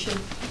completion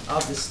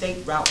of the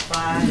State Route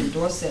 5 in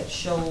Dorset,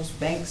 Shoals,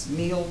 Banks,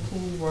 Mill,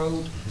 Pool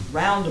Road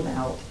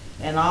roundabout,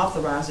 and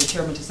authorize the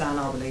chairman to sign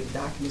all related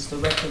documents.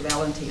 Director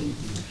Valentine.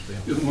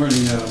 Good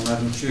morning,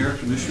 Madam Chair,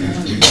 Commissioners.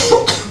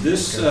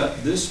 This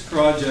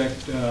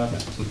project, I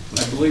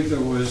believe there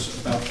was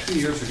about 2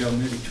 years ago,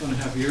 maybe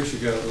 2.5 years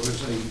ago, there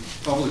was a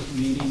public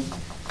meeting,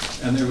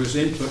 and there was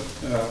input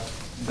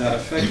that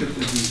affected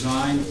the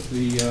design.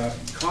 The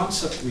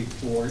concept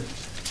report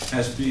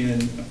has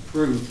been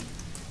approved,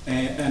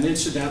 and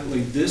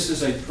incidentally, this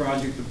is a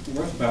project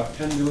worth about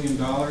 $10 million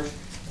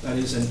that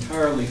is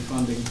entirely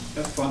funded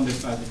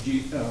by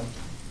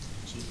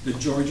the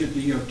Georgia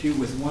DOT,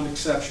 with one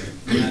exception,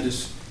 and that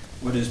is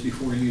what is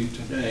before you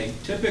today.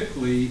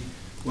 Typically,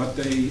 what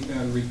they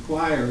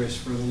require is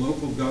for the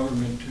local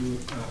government to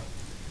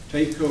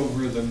take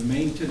over the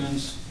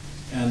maintenance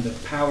and the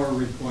power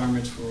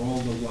requirements for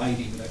all the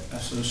lighting that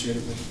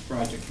associated with the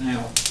project.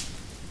 Now,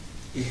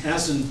 it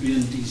hasn't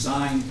been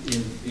designed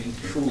in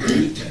full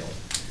detail,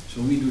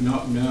 so we do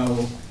not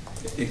know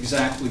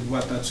exactly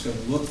what that's going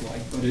to look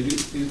like, but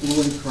it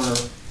will incur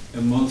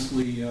a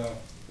monthly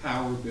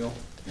power bill.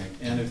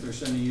 And if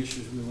there's any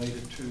issues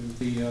related to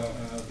the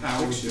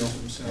power bills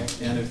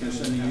themselves, and if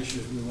there's any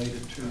issues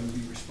related to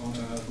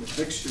the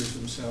fixtures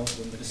themselves,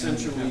 then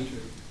essentially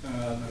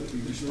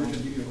the Georgia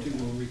DOT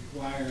will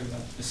require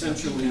that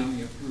essentially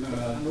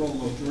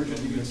all of Georgia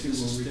DOT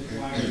will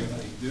require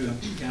that they do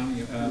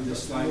county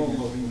this lighting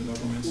agreement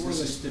governments. This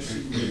is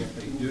typically what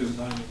they do.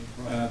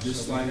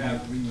 This lighting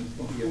agreement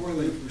before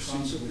they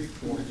proceed to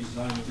report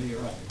design, they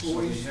are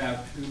poised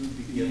to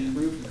begin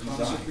the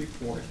concept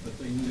report, but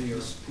they need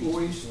to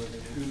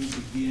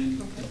begin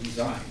the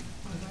design.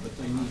 But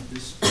they need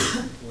this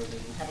before they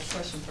have a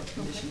question for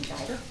Commissioner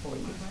Guider for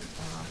you.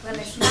 Well,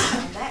 it's not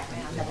on that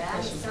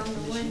roundabout, it's on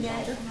the one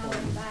that,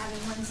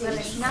 well,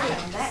 it's not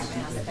on that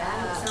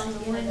roundabout, it's on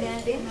the one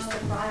that finished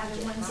the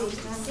project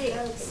 166. They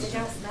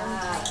don't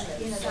maintain,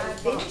 they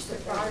finished the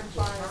project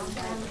long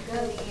time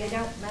ago, they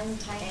don't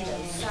maintain the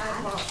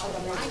sidewalk or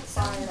the lights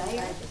on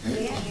there.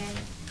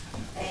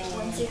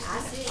 And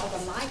 166, are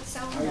the lights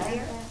on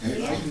there?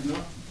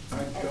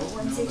 I don't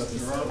know that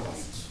there are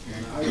lights.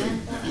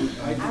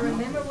 I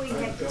remember we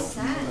had to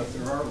sign. That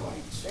there are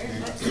lights. Very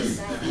much the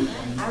same.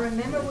 I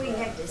remember we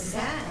had to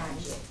sign.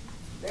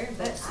 Very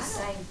much the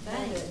same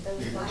thing.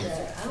 Those lights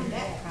are on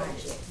that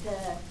project.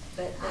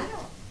 But I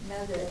don't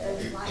know that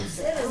those lights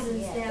are on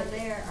yet. Citizens down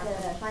there are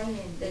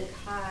complaining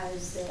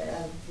because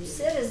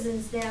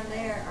citizens down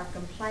there are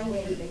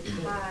complaining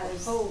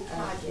because the whole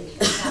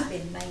project has not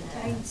been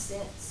maintained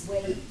since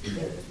the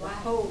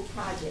whole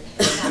project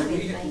has not been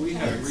maintained. We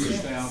have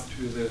reached out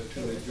to the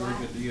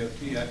Georgia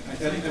DOT. We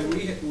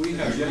have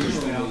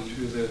reached out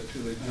to the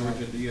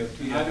Georgia DOT.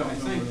 I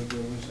think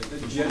there was a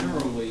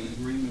generally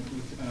agreement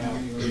with the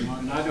county,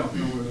 and I don't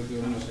know whether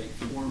there was a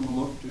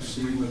look to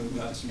see whether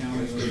that's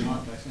county or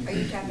not, I think. Are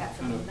you talking about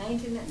for kind the of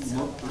maintenance?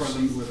 look to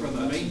see whether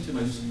the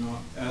maintenance,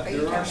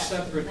 there are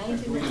separate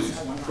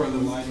agreements, one for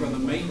the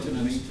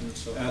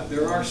maintenance,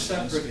 there are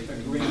separate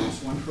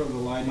agreements, one for the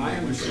lighting. My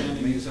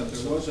understanding is that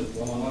there wasn't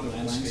a lot of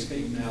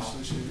landscaping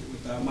associated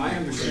with that. My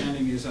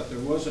understanding is that there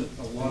wasn't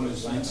a lot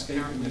of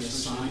landscaping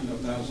assigned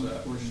of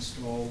that was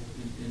installed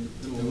in,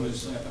 there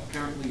was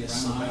apparently a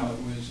sign that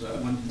was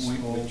one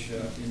point which it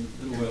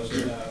was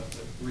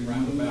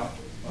roundabout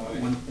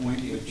one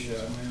point which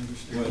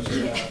was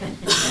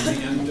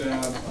and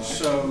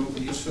so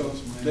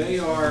they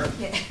are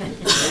and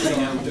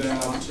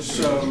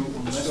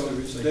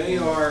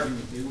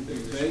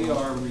they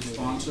are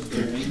responsible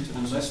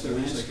unless there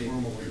is a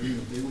formal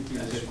agreement. They would be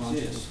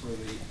responsible for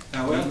the.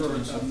 However,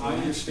 my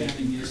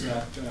understanding is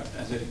that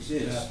as it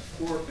exists.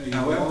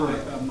 However,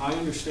 my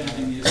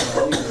understanding is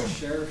that the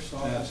sheriff's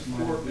office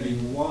for a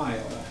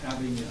while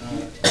having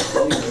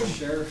the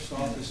sheriff's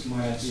office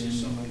might have been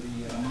some of the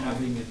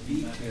having a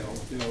detail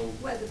bill.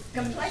 Well, the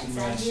complaints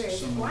I hear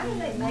is, why do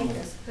they make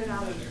us put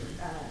all these,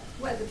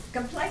 well, the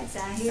complaints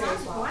I hear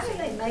is, why do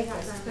they make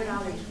us put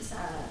all these,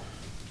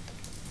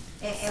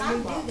 and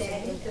we do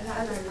that in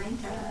other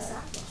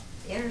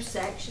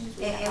intersections,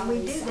 and we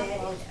do that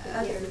in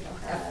other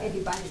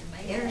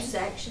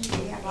intersections,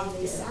 we have all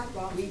these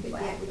sidewalks, we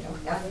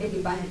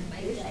anybody to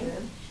maintain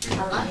them. A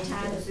lot of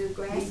times the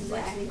grass is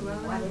actually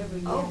growing over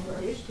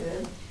to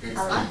them. A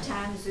lot of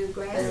times the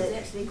grass is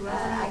actually growing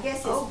I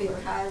guess it's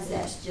because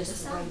that's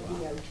just the way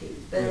DOT.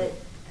 But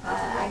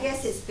I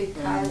guess it's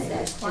because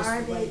that's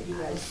just the way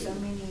DOT. So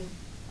many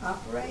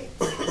operate.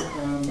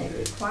 They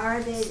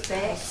require the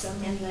specs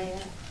in there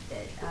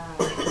that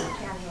the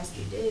county has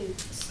to do.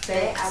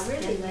 But I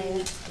really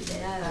need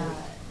to know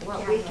what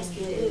we can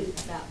do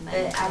about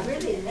maintaining. But I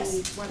really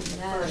need to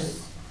know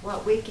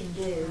what we can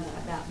do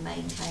about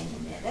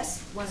maintaining that.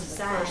 That's one of the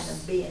signs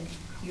of being,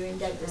 you're in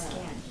Douglas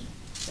County,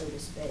 so to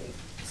speak.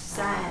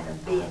 Sign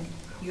of being,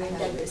 you're in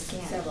Douglas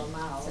County, several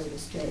miles, so to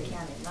speak, to the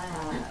county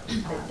line.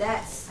 But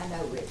that's, I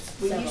know it's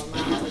several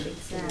miles to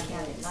the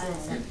county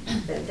line,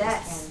 but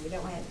that's, we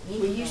don't have any.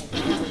 We used to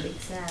have a big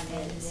sign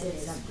that said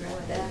something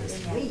like that,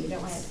 and we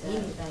don't have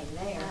anything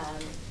there.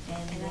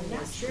 And I'm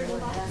not sure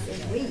about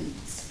in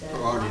weeds. There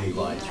aren't any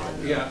lights right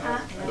there. Yeah.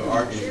 There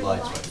aren't any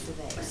lights right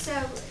there. So.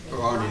 There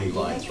aren't any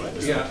lights right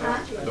there.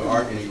 Yeah. There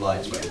aren't any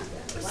lights right there.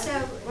 So,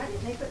 why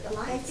didn't they put the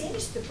lights? They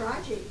finished the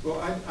project. Well,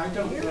 I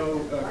don't know,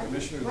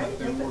 Commissioner, that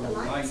there were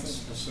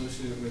lights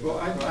associated with. Well,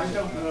 I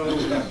don't know,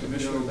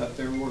 Commissioner, that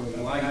there were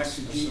lights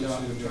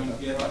associated with trying to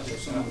get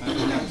some. I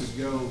would have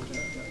to go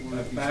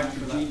back to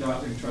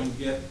GDOT and trying to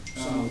get.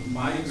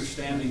 My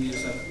understanding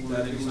is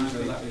that it was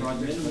a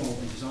minimal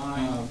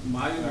design.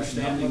 My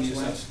understanding is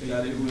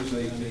that it was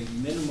a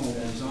minimal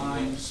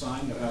design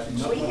sign. Not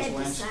much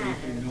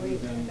landscaping other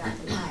than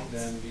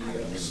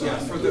the. Yeah,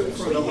 for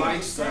the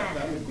lights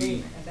that would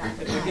be.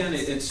 Again,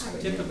 it's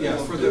typical. Yeah,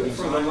 for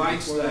the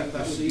lights that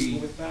would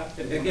be.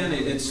 Again,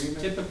 it's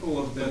typical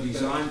of the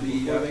design.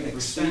 The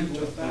extent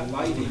of the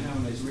lighting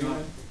is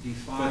not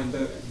defined.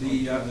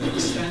 The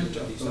extent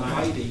of the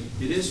lighting.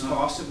 It is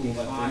possible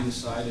that they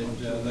decided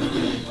that the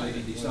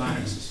lighting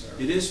design.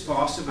 It is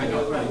possible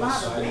that they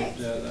decided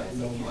that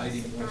no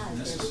lighting was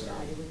necessary.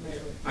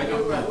 I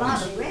don't know. There were a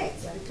lot of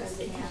wrecks because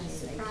the county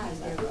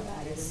surprised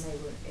everybody when they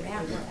were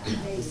roundabout.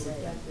 They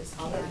said,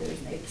 although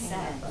there's a big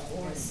sign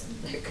before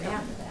the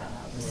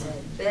roundabout.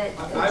 But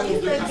could you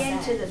look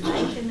into the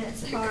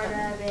maintenance part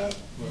of it?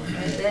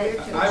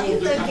 Could you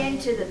look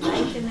into the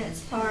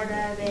maintenance part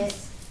of it?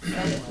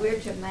 And if we're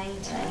to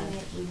maintain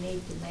it, we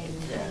need to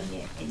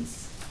maintain it in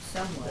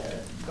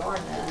somewhat.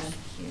 Gardeners,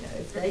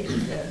 if they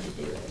decide to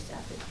do it or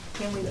something.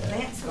 Can we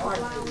plant some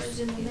flowers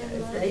in the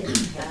middle of it?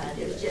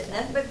 There's just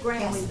nothing but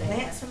grass. Can we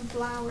plant some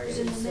flowers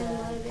in the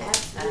middle of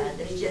it?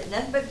 There's just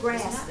nothing but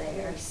grass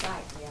there.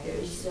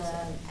 There's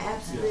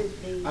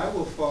absolutely. I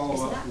will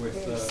follow up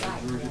with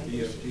Georgia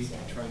DOT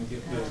to try and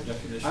get the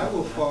definition. I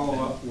will follow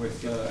up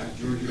with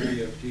Georgia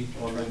DOT to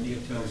try and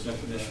get the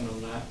definition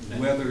on that.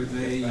 Whether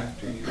they are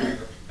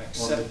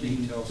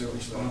accepting their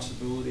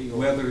responsibility,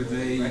 whether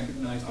they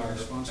recognize their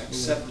responsibility,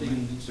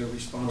 accepting their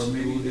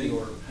responsibility,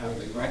 or have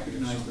they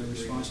recognized their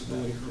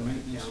responsibility for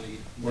maintenance,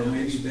 or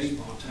maybe they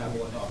have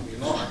a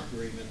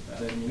agreement,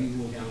 then we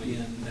will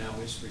begin now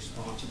is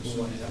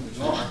responsible and that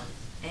we are.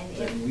 And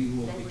then we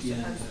will they begin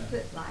were supposed to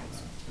put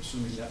lights.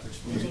 Assuming that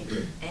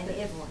responsibility. And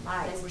if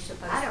lights, they were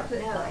supposed to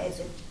put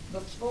lights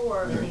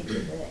before the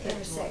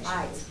intersection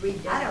was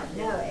redone. I don't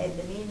know, at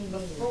the meeting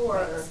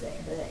before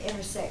the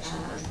intersection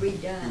was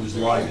redone. It was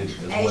lighted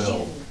as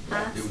well.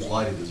 It was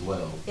lighted as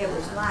well. It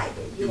was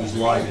lighted, yes. It was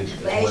lighted as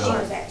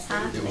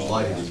well. It was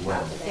lighted as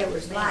well. It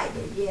was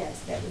lighted, yes,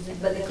 that was,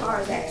 but the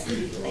cars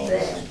actually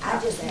landed.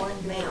 I just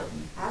wondered,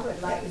 I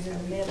would like in the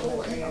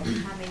middle there,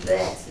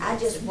 but I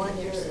just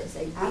wonder,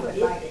 I would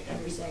like a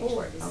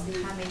report on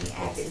how many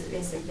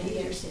accidents have been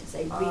there since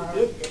they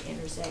redid the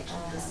intersection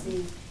to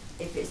see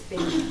if it's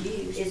been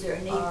used. Is there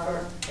a need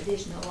for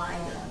additional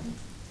lighting?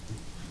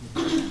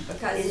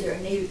 Because is there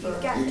a need for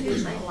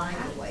additional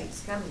lighting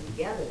coming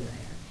together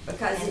there?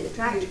 because you've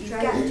got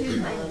two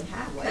main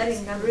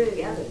highways coming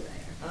together there.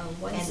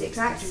 And the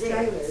tractor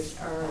trailers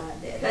are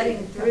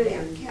cutting through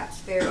Caps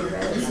Ferry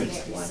Road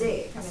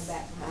 66. Coming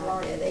back from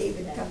Florida, they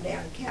even come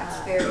down Caps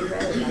Ferry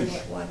Road. They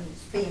get one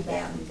speed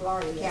down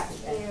Florida Caps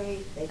Ferry.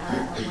 They turn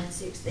on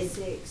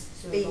 166,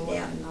 speed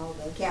down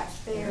Caps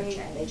Ferry.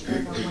 They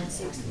turn on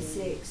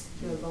 166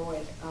 to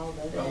avoid all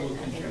the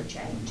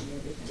interchange and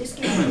everything. Just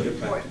give me a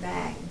report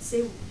back and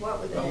see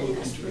what we can do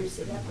to spruce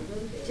it up a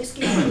little bit. Just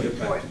give me a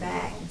report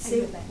back and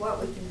see what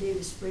we can do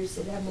to spruce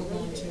it up a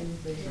little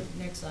bit.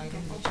 Next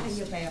item, which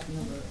is tab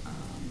number,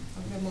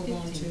 we're going to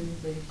move on to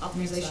the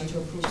authorization to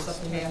approve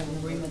supplemental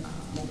agreement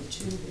number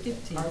 2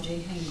 with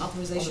RJ Haynes.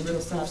 Authorization to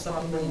approve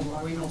supplemental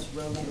agreement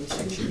road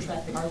intersection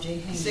traffic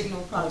RJ Haynes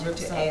signal project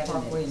to add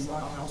Parkway and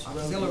Rockhouse Road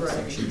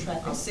auxiliary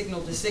traffic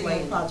signal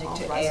display project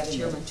to add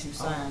chairman to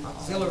sign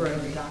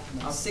auxiliary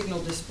document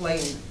signal display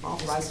and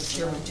authorizes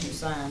chairman to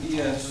sign.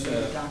 Yes,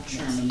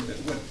 Chairman,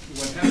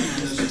 what happened on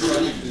this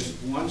project is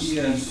once the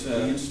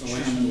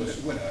installation was,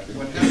 what happened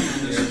on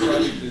this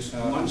project is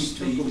once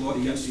the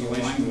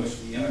installation was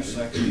the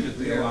intersection,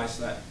 we realized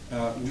that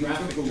we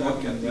took a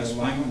look at the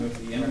alignment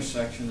of the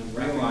intersection and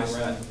realized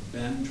that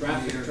then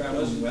traffic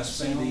traveling west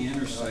see the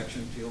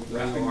intersection,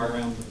 wrapping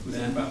around the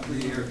bend up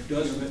there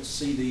doesn't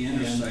see the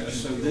intersection.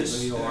 So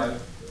this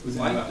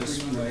light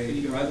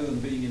display, rather than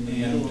being in the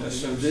middle,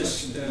 so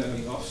this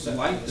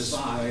light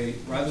display,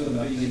 rather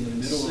than being in the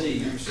middle of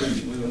the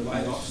intersection with a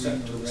light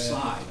offset to the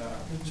side,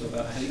 so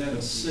that ahead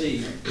of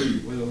C,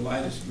 where the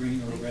light is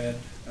green or red,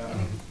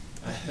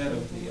 ahead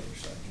of the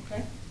intersection.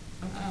 Okay.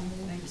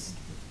 Thanks.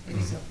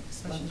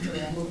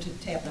 I move to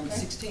tab number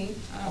 16,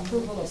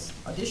 approval of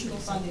additional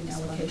funding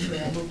allocation.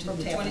 I move to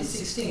the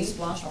 2016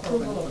 SPLOSH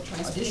program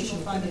of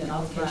additional funding and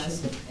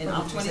allocation and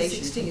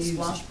authorization to use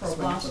SPLOSH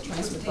program for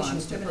transportation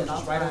equipment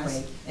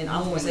right-of-way and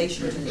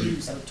authorization to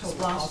use total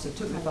cost of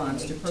equipment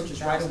funds to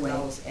purchase right-of-way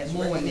as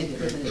more amended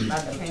by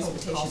the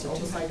Transportation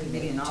Oversight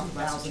Committee and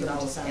authorized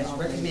 $2 as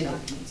recommended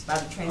by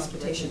the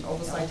Transportation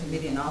Oversight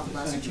Committee and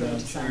authorized the chairman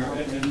to sign.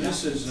 And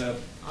this is,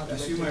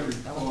 as you might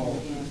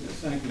recall,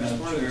 thank you, Madam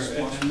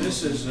Chair, and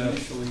this is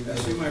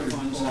as you might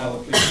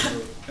recall,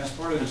 as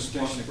part of the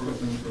station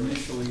equipment,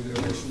 initially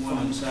there was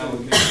one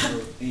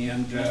allocated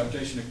and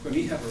transportation equipment.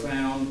 We have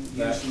found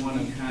that we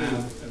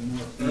have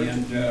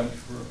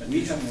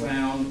we have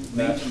found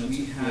that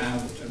we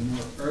have a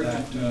more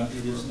urgent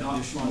it is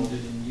not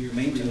funded in year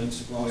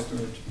maintenance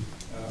equipment,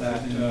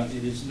 that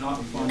it is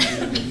not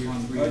funded in year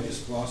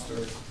budget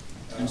Gloucester.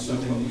 And so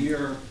what we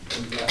are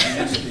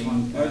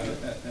asking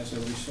as a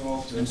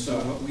result, and so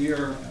what we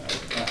are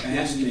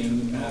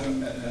asking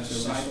as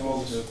a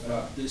result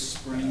of this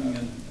spring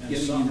and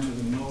getting into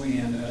the mowing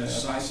and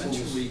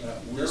essentially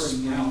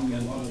wearing out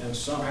a lot of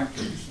those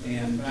tractors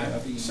and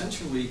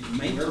essentially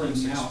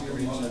maintenance out a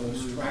lot of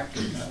those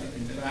tractors.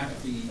 In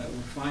fact,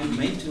 the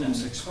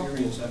maintenance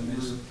experience that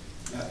we're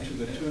to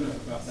the tune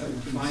of about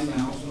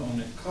 13,000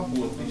 on a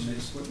couple of pieces of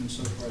equipment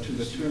so far, to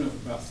the tune of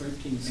about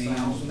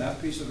 13,000.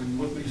 That piece of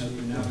equipment has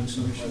been out in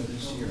commission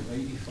this year,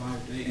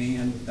 85 days.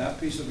 And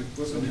that piece of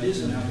equipment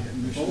has been out in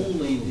commission.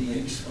 Only the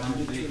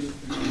expenditure,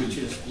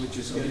 which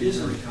is getting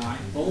very high.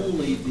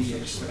 Only the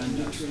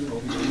expenditure,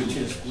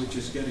 which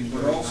is getting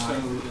very high. But also,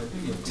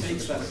 it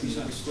takes that piece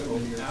of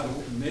equipment out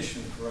of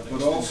commission for an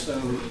but also,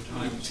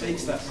 it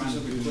takes that piece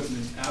of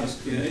equipment out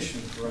of commission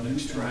for an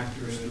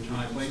tractors to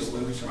replace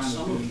those.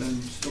 Some of them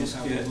still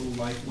have a little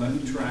light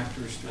left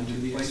tractors and to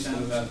the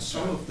extent that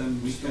some of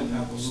them we still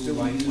have a little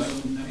light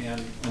left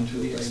and to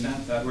the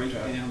extent that break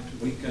down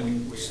we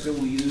can still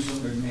use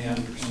them and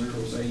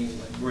until they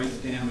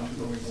break down to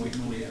the point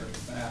where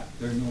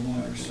they're no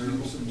longer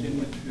serviceable to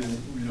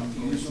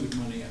use them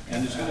money.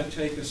 And it's going to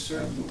take a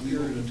certain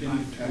period of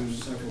time to have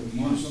several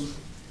months.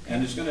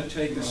 And it's going to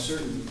take a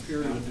certain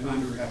period of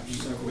time to have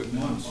several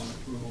months on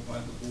approval by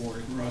the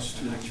board for us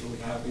to actually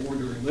have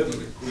order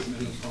delivered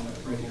equipment upon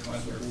approval by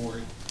the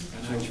board.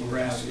 And actually we're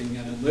asking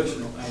an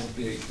additional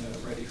allocation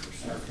ready for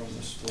start from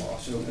the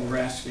SPLOST. So we're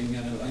asking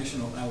an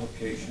additional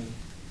allocation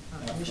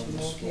from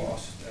the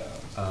SPLOST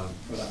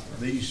for that purpose.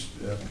 These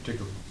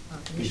particular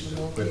pieces of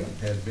equipment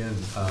had been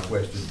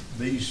requested.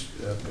 These,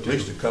 at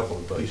least a couple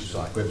of pieces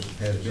of equipment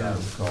has been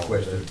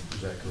requested.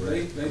 Is that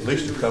correct? At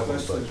least a couple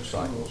of budget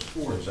cycles,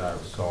 as I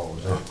recall.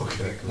 Is that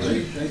okay?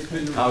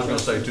 Correct? I was going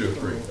to say 2 or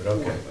 3, but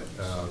okay.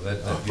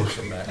 That gives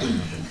some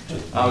background.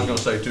 I was going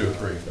to say 2 or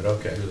 3, but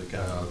okay.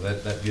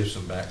 That gives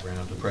some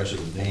background to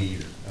pressing the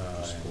need.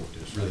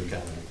 Really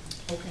kind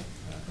of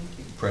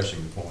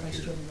pressing the point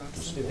here.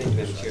 Thank you,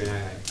 Madam Chair.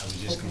 I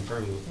was just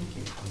confirming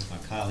with my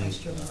colleagues.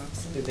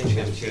 Thank you,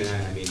 Madam Chair.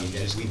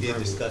 We did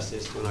discuss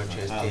this on our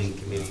transportation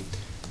committee.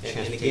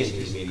 And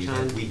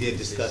again, we did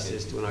discuss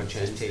this during our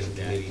transportation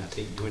committee.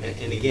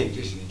 And again,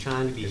 just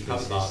trying to be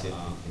consistent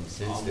and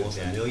sensitive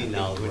that $1 million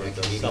worth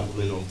of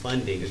supplemental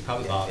funding is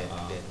probably about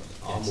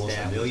almost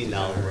 $1 million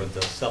worth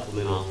of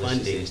supplemental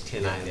funding is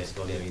 10 items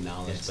for $1 million.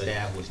 But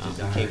staff was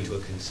came to a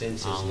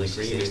consensus and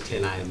agreement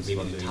 10 items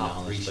for $1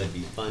 million should be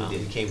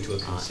funded. Came to a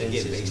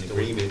consensus and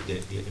agreement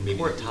that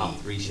maybe the top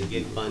 3 should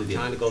get funded.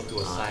 Trying to go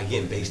through a cycle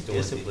again based on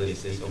discipline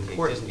is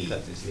important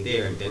because it's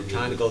there. And then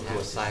trying to go through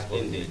a cycle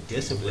and the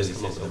discipline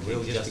is a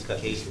real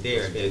justification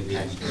there. Then we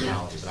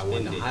but I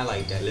wanted to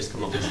highlight that. Let's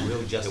come up with a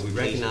real justification. We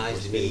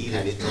recognize the need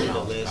and it's on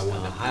the list. I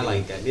wanted to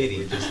highlight that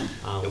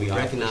we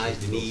recognize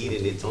the need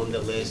and it's on the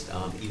list.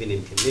 Even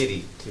in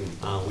committee,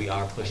 we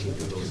are pushing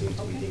through those things.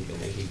 We think that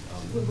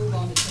we'll move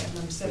on to tab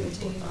number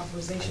 17,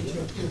 authorization to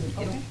approve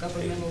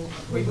intergovernmental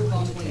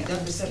agreement between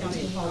Douglas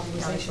County and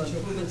authorization to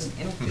approve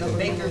the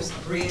Baker's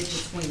Bridge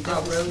between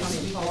Douglas County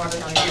and Sweetwater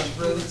County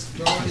Road,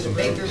 the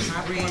Baker's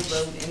Bridge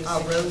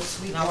Road,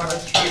 Sweetwater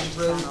County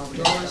Road,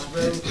 Doris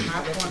Road,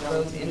 High Point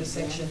Road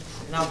intersection,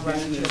 and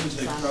authorizing this is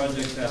a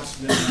project that's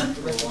been on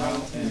for a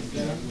while, and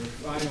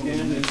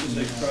again, this is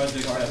a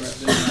project that's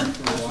been on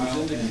for a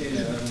while, and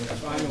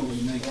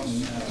finally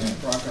making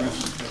progress.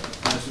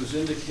 As was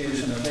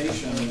indicated,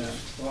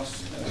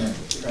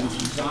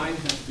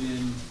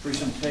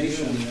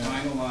 presentation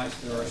finalized.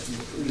 There are some,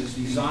 the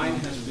design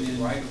has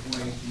been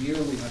right-of-way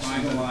nearly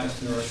finalized.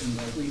 There are some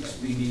tweaks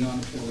being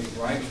done for the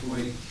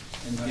right-of-way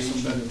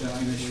engagement of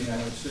definition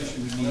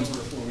acquisition. However,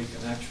 before we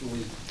can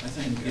actually, I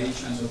think,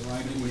 engage in the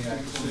right-of-way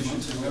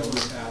acquisitions. However,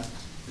 at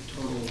the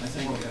total, I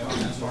think,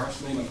 as our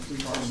maybe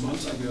 3-4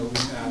 months ago, we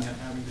had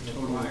having the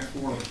total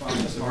 4 or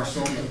 5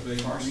 parcels of a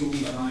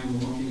redesign,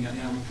 looking at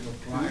having to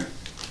apply.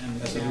 And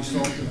as a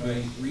result of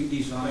a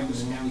redesign, the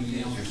county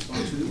is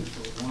responsible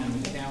for one, and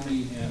the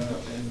county and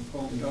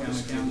Fulton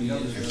County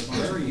is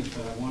very,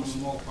 one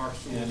small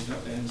parcel and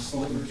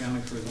Fulton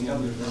County for the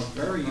other.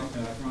 They're very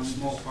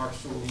small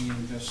parcel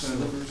and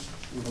slivers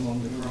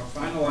along the road.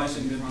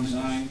 Finalizing the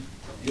design,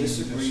 this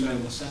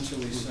agreement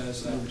essentially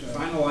says that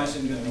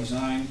finalizing the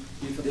design,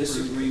 this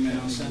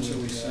agreement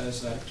essentially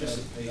says that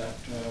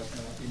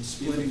in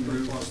splitting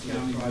the cost of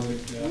the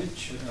project,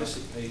 which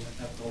participate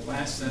at the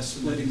last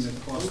splitting the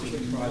cost of the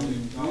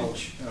project,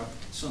 which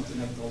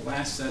something at the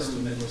last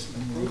estimate was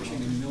approaching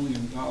 $1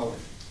 million.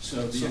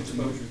 So the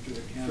exposure to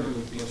the county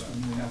would be about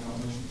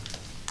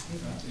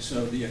 $500,000.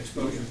 So the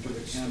exposure to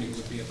the county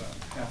would be about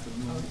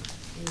 $500,000.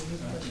 If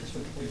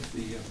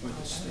the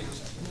budget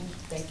stays.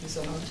 Thank you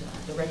so much,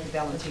 Director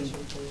Valentine.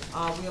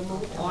 We'll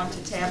move on to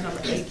tab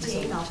number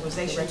 18,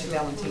 authorization. Director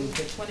Valentine.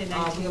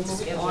 We'll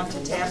move on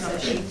to tab number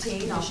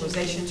 18,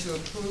 authorization to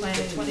approve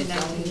the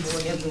 2019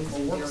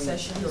 board work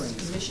session,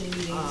 commission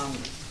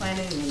meetings,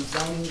 planning and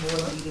zoning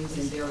board meetings,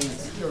 and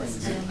variance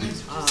hearings.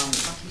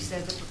 Like you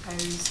said, the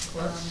proposed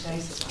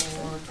dates for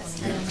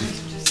 2019,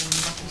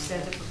 like you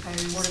said, the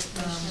proposed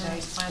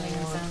dates planning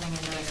and zoning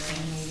and variance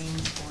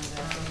meetings for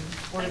the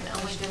Board of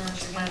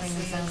Commissioners, planning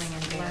and zoning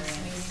and variance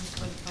meetings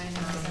for the planning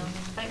and zoning.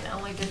 I think the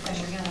only difference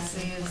you're going to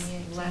see is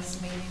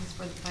less meetings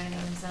for the planning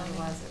and zoning.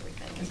 Otherwise,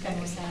 everything is going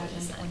to be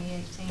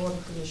in 2018. Board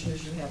of Commissioners,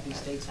 you have these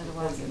dates.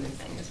 Otherwise,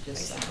 everything is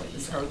just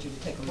encourage you to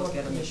take a look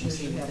at them if you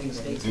see having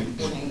dates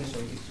beforehand,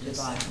 or you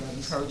divide.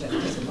 Encourage you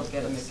to take a look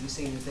at them if you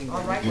see anything.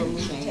 All right, we'll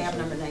move to tab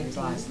number 19.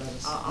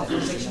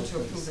 Authorization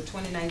to approve the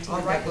 2019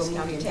 Douglas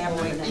County tab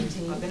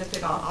 19.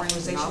 Benefit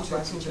authorization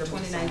to approve the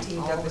 2019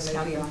 Douglas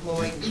County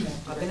employee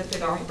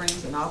benefit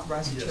offerings and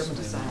authorize the chairman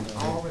to sign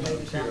all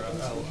related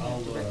documents.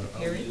 Director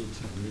Perry.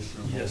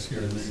 Yes,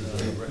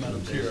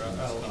 Madam Chair,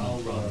 I'll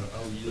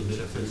yield the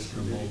benefits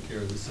from all care.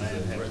 This is a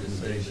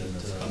recommendation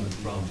that's coming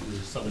from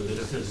some of the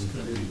benefits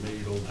that we've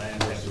made over the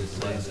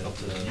last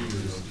couple of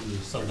years.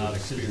 Some not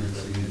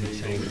experiencing any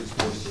changes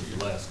over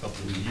the last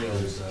couple of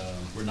years.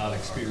 We're not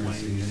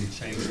experiencing any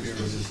change.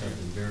 Experiences have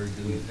been very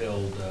good. We've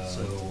held,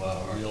 so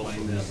we also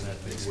have that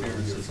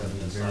experiences have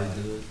been very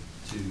good.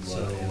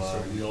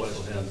 We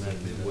also have that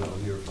well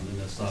here from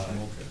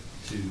NSI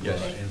to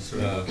answer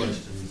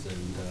questions,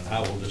 and I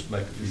will just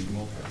make a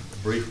few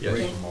brief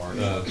remarks,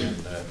 and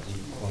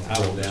I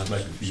will just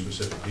make a few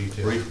specific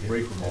details.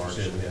 Brief remarks,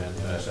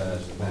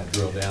 and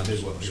drill down to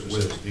what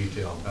specific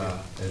detail.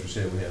 As we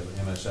said, we have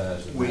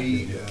MSIs.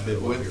 We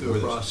went through a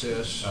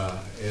process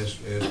as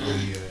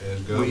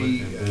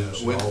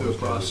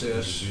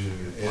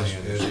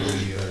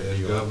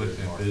government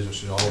and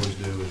businesses always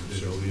do.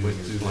 So we went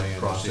through that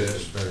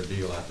process. Better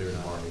deal out there in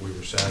the market. We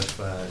were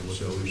satisfied.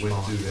 So we went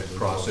through that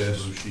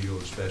process. Blue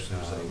Shield, especially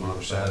we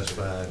were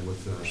satisfied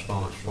with the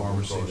response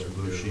pharmacies of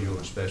Blue Shield,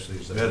 especially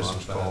as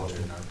medicines cost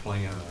in our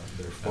plan.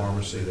 Their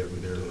pharmacy, their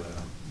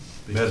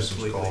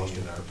medicines cost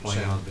in our plan.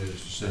 Sound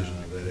business decision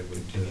that it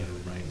would continue to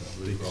remain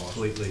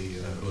completely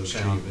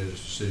sound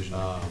business decision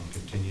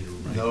continue to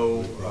remain.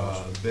 No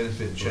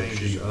benefit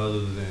changes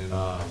other than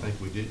I think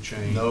we did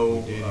change.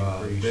 No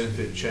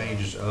benefit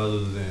changes other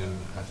than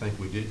I think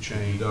we did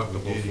change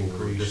deductible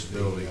for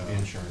disability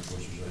insurance,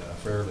 which is a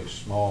fairly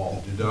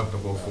small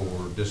deductible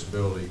for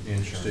disability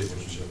insurance,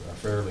 which is a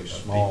fairly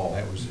small.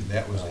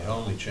 That was the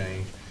only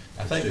change.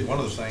 I think one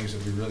of the things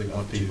that we really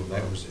want people,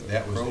 that was the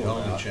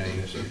only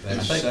change. I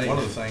think one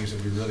of the things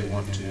that we really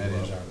want to, that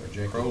is our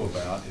J. Crow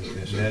about,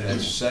 is that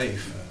it's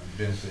safe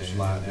benefits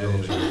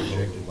liability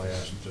over the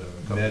last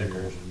couple of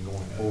years and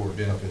going forward,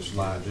 benefits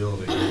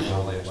liability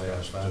over the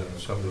last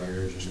couple of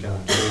years, just kind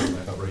of touch on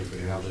that briefly,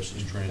 how this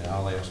is trending.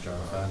 I'll ask our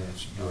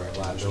finance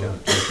director, just kind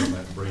of touch on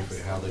that briefly,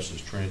 how this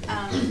is trending.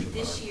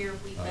 This year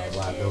we budgeted,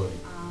 liability.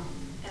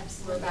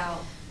 absolutely,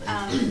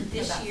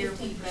 this year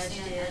we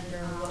budgeted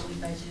under what we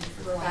budgeted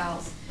for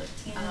about,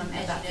 as you know, we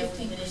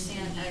went into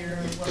the year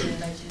what we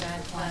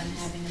budgeted fund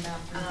having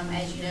about,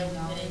 as you know, we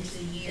went into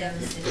the year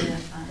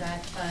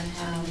that fund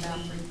having about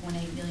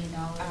 $3.8 million.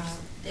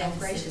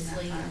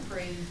 Graciously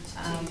approved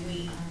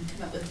we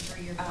come up with a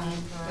 3-year plan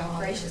for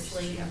our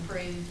graciously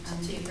approved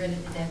to get rid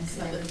of the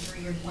deficit, come up with a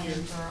 3-year plan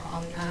for our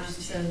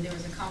auditors. So there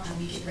was a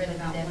contribution of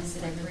about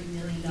 $1.3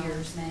 million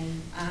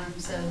made.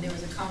 So there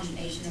was a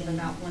contribution of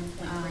about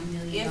 $1.3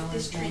 million. If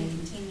this trend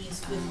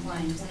continues with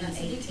claims, and that's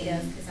a big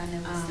if, because I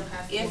know we still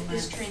have if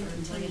this trend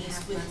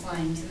continues with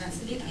claims, and that's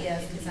a big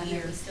if, because I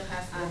know we still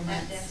have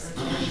that deficit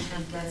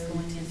that's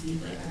going to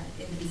zero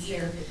in the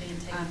year.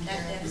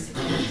 That deficit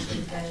can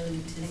actually go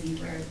to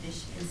zero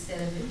this year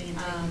instead of it being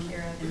taken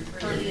care of. And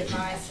per the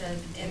advice of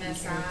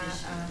MSI,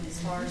 as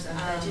far as a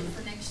budget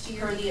for next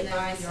year, per the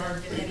advice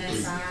of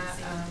MSI,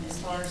 as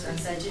far as a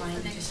budget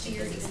for next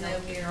year, even though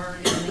we are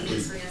going to be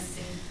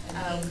increasing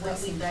what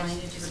we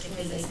budgeted for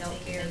 2018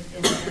 healthcare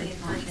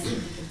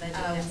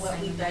what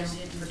we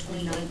budgeted for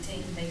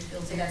 2019, they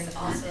feel very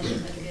confident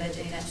we could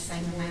budget that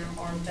same amount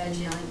or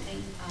budget 19.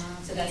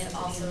 So that's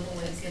also a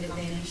good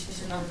advantage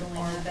to not going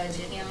our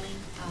budget county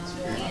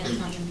and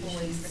the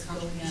employees. The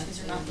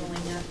contributions are not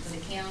going up for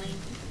the county,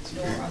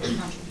 nor are the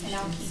contributions. And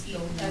I'll keep you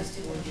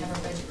posted when we have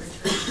our budget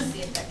retreat to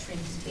see if that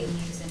trend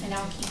continues. And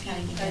I'll keep you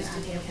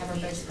posted when we have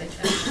our budget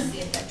retreat to see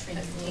if that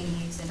trend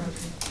continues and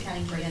kind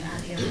of give you an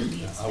idea of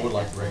the I would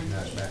like to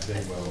recognize Matt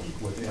Bidwell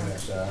with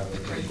MSI, a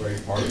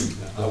great partner.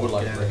 I would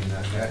like to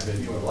recognize Matt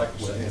Bidwell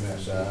with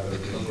MSI,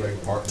 a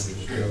great partner to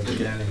go to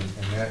county,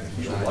 and Matt, if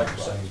you would like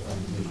to say anything,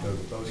 please go to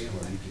the podium,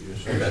 or you can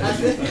just say that.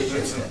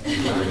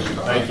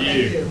 Thank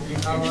you.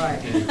 All right.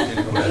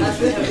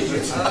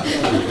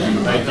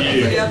 Thank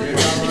you. Any other,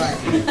 all right.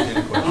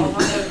 All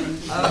right.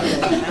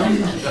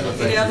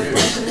 Any other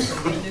questions?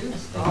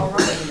 All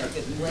right.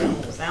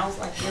 Well, sounds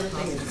like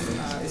everything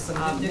is some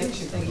good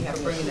news. Thank you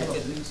for bringing that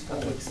good news for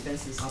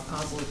expenses,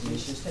 positive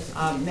news.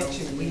 Next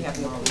year, we have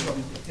no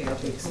problem prepared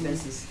for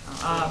expenses.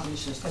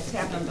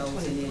 Tab number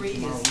 23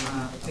 is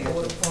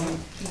board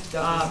appointment.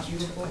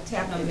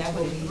 Tab number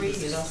 23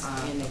 is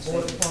in the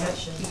board appointment.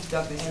 Keith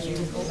Douglas as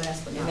usual,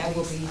 and that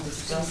will be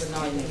discussed in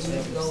our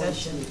executive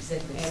session.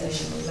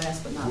 And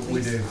last but not least,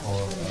 We did for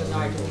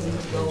Bernard, we need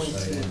to go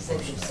into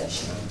executive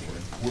session.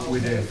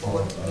 We did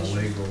for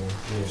legal,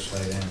 real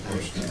estate, and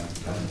personnel.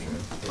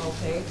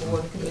 Okay,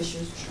 board of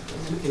commissioners.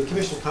 In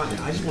Commissioner Cotton,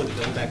 I just wanted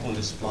to go back on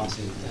this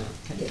policy.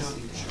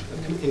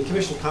 In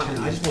Commissioner Cotton,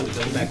 I just wanted to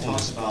go back on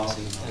this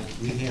policy.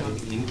 We had an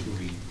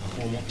inquiry, a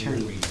formal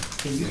inquiry.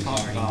 Can you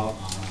talk about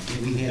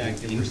if we had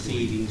a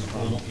savings,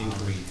 formal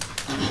inquiry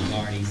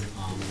regarding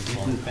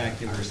if in fact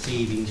there were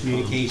savings,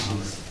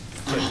 communications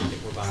equipment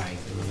that we're buying,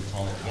 and we'll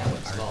call it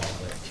our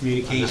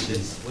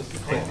communications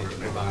equipment that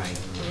we're buying,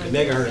 the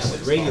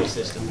megahertz radio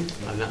system,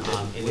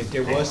 and if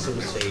there was some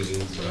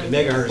savings, the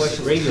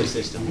megahertz radio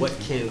system, what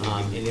can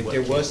we, and if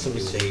there was some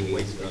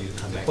savings,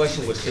 the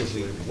question was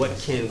simply, what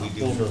can we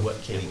do,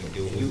 what can we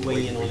do? You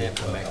weigh in on that,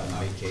 come back on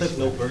vacation. Clip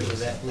note version of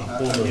that, please.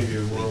 I'll give you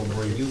a real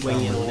brief. You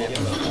weigh in on that.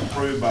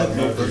 Approved by the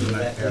voters in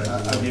that category.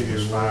 I'll give you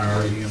a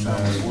fire,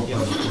 EMS.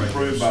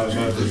 Approved by the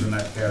voters in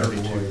that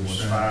category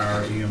was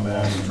fire,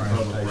 EMS,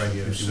 public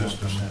radio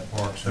system,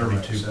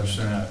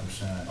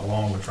 32%,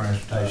 along with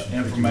transportation.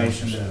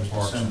 Information that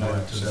was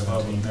disseminated to the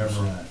public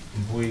never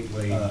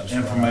completely,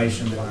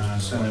 information that was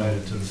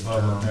disseminated to the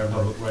public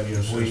never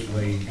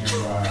completely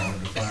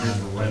defined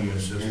the radio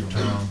system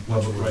term,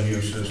 public radio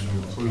system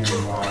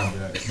approval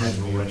project,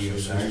 digital radio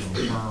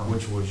system term,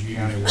 which was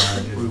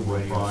countywide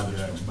approval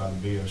projects by the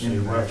BOC. In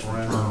the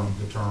referendum,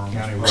 the term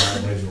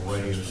countywide digital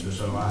radio system.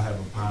 So I have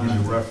a pioneer.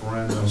 In the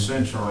referendum,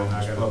 essentially, and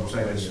I got to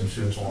say this in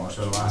two parts.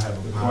 So I have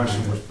a the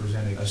question was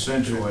presented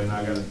essentially, and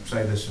I got to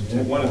say this in two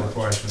parts. One of the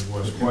questions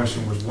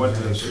was what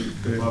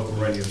does the public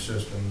radio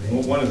system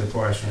mean? One of the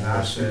questions. And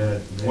I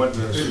said, what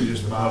does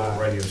just the public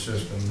radio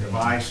system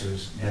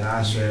devices? And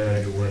I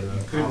said, you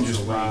couldn't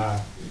just buy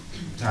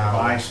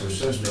device or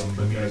system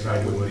because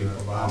I wouldn't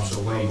be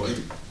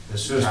obsolete. The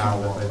system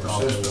that they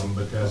thought system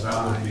because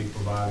I wouldn't be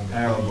providing the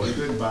public. You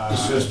could buy the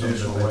system that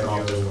they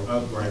thought they would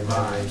upgrade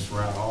radios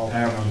throughout all.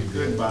 You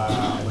could buy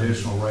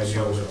additional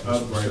radios or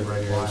upgrade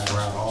radios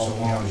throughout all. So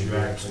long as you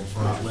actually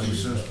not limit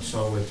system.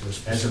 So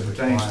as it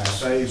pertains to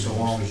save, so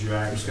long as you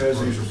actually because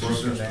these are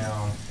broken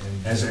down.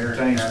 As it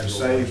pertains to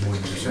saving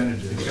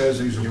percentages, because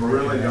these are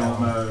really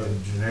don't know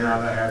how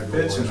that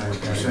fits in that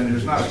percentage.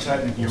 There's not a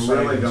technical. You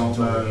really don't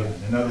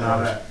know how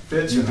that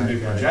fits in that.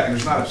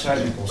 There's not a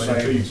technical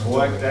savings. You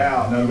collect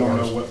out, you don't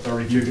know what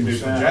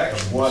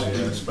 32% what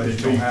is. But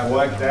if you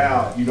collect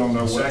out, you don't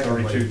know what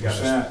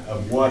 32%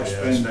 of what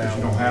spend down.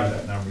 You don't have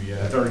that number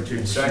yet.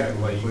 32%.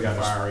 Secondly, you got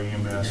fire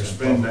EMS. Your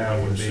spend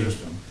down would be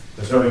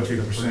the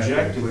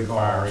 32% would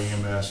fire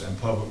EMS and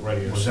public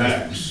radio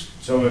systems.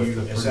 So if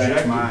the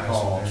projected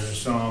cost,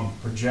 there's some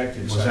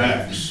projected was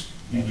X,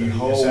 you can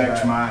hold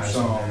that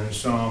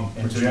sum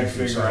and try to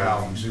figure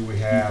out, do we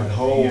have,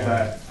 hold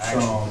that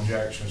actual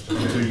projections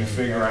until you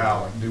figure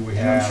out, do we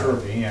have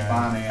at the end,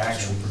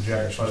 actual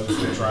projections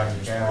to track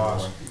the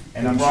cost.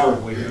 And I'm sure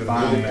we do it a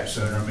little bit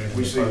sooner. I mean, if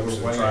we see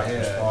we're way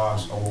ahead,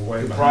 or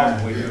we're way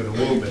behind, we do it a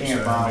little bit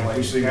sooner. If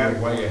we see we're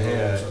way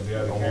ahead,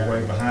 or we're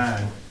way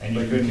behind, and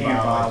you couldn't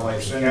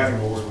violate the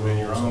categories within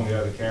your own, the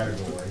other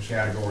categories,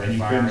 and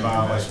you couldn't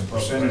violate some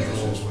percentage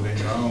rules within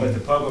your own. But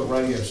the public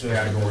radio system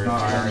is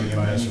not limited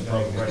by anything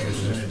public radio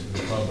system.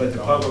 But the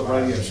public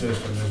radio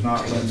system is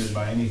not limited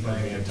by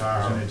anything the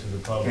entire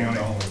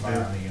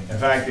county. In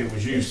fact, it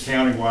was used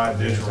countywide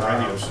digital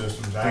radio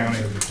systems.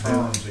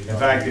 In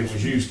fact, it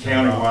was used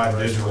countywide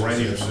digital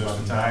radio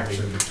systems to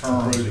actually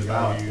determine the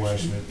value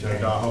to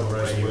adopt a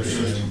radio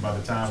system. By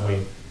the time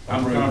we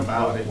I'm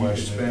comfortable that you can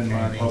spend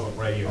money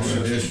on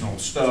additional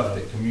stuff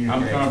that communicates.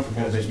 I'm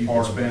comfortable that you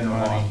can spend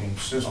money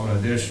on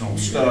additional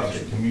stuff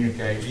that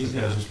communicates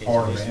because it's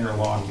part of the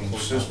interlocking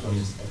system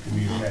of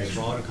communication.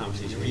 Broader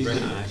conversation, we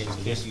recognize you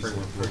can't use the word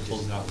purchase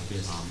with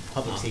this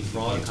public safety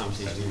broader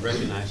conversation. We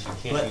recognize you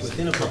can't use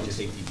within a public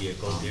safety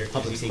vehicle, there is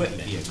public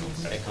safety vehicle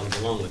that comes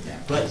along with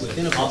that. But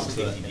within a public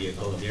safety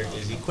vehicle, there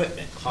is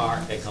equipment, car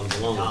that comes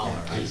along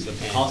with that. So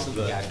the cost of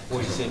the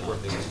 40 cent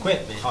worth of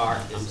equipment, car,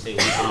 I'm saying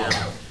we can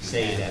now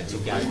say that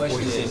we've got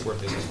 40 cents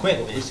worth of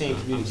equipment. We're saying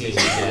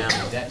communications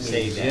that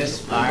say that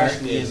just fire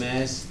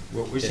EMS.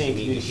 We're saying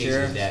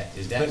communications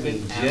that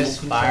mean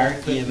just fire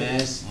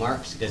EMS,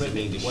 marks, does it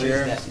mean the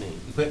sheriff? What does that mean?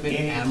 Equipment,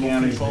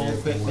 animal control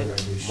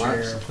equipment,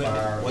 marks,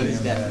 equipment, what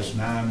does that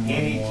mean?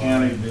 Any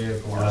county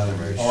vehicle,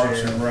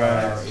 Parks and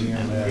Rec,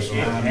 EMS,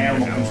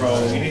 animal control,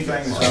 anything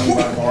that's owned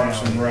by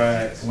Parks and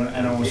Rec,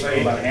 and I want to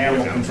say about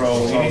animal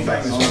control, anything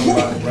that's owned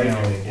by the radio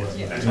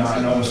equipment. And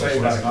I want to say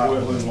about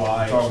equipment,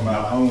 talking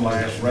about own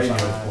last radio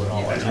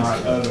equipment,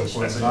 not other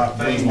equipment, not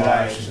things that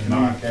actually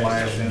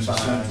communicates in the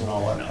central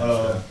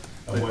hub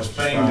of what's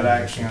thing that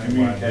actually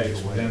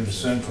communicates within the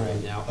central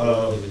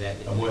hub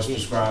of what's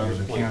described as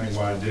a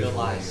countywide digital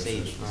radio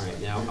system. All right,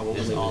 now I won't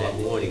say all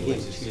I'm warning, which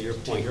is to your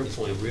point,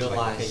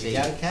 realize you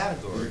got a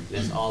category.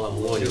 That's all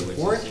I'm warning.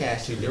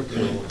 Forecasting, your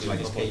point,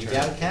 like, okay, you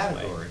got a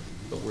category.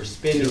 But we're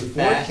spending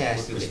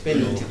fast, we're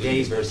spending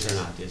today versus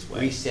not this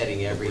way.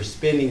 Resetting every, we're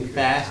spending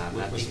fast,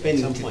 we're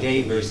spending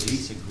today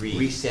versus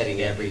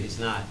resetting every, it's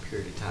not a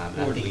period of time.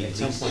 I think at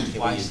some point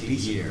twice a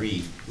year,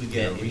 we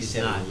get a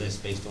reset on the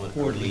list based on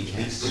quarterly, at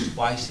least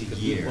twice a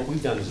year. What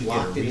we've done is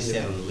locked it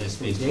reset on the list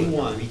based on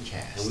one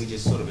recast. And we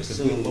just sort of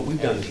assume, what we've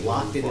done is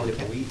locked it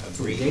in, we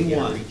agree day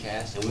one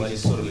recast, and we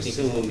just sort of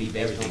assume we'll be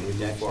everything we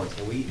that far.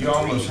 You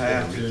almost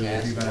have to,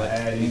 if you're gonna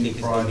add any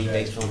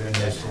projects within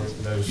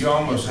those, you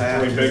almost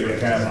have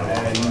to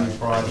add any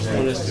projects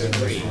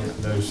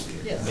within those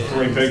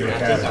three bigger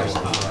categories.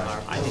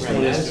 I just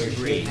want us to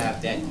agree,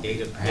 have that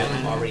data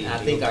perhaps already. I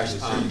think our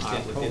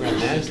program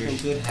management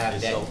should have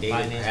that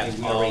data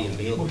perhaps already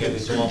available. Can we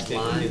go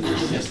offline in the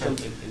system?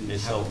 And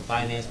so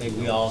finance, maybe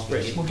we all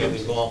can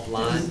we go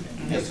offline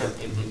and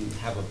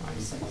have a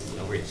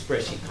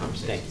spreadsheet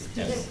conversation.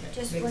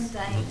 Just one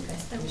thing,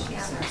 because we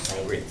have our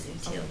savings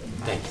until.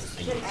 Thank you.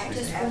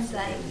 Just one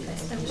thing,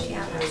 because we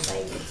have our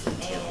savings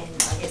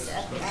and it's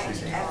up and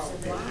running,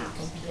 absolutely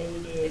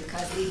completed,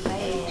 because we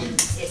made,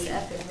 it's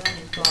up and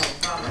running for all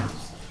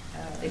problems.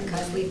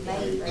 Because we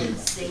made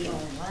see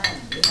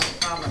online, we have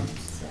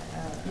problems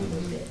a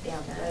little bit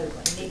down the road.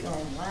 We need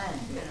online,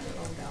 we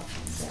hold off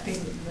on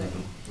spending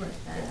money.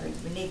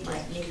 We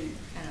might need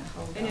kind of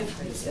hold off. And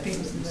if we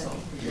spend some salt,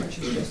 what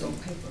you just on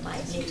paper.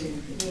 Might need to,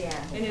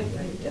 yeah. And if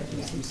we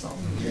definitely some salt,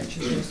 what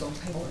you just on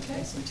paper.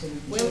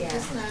 Well,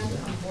 this time,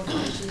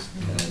 unfortunately,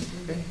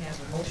 we're going to have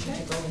a motion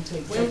to go into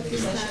executive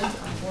session.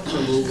 So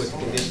move with the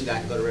condition that I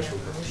can go to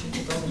restroom. Motion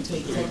to go into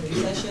executive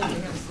session.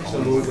 So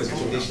move with the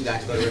condition that I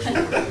can go to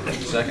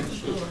restroom. Second.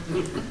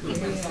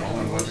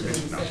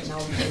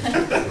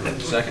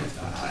 Second.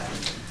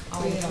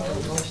 We have a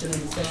motion in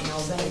the second,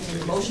 all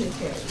that, motion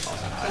carries.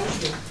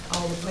 Thank you.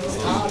 All the places,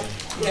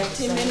 you have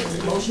 10 minutes,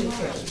 the motion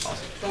carries.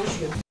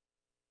 Thank you.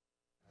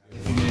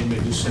 If you need me,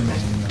 just send me an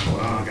email. Hold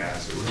on,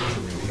 guys.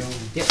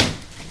 Yep.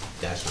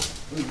 That's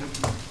fine.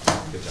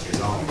 Good job.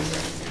 You're on.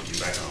 Get you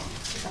back on.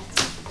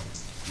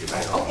 Get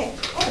back on. Okay,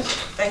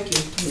 thank you,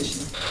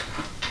 Commissioner.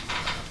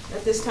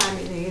 At this time,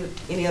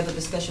 any other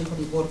discussion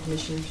from the Board of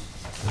Commissioners?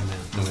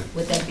 No,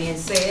 With that being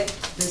said,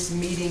 this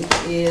meeting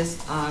is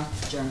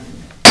adjourned.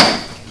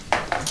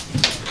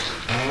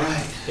 All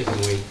right. Take it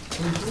away.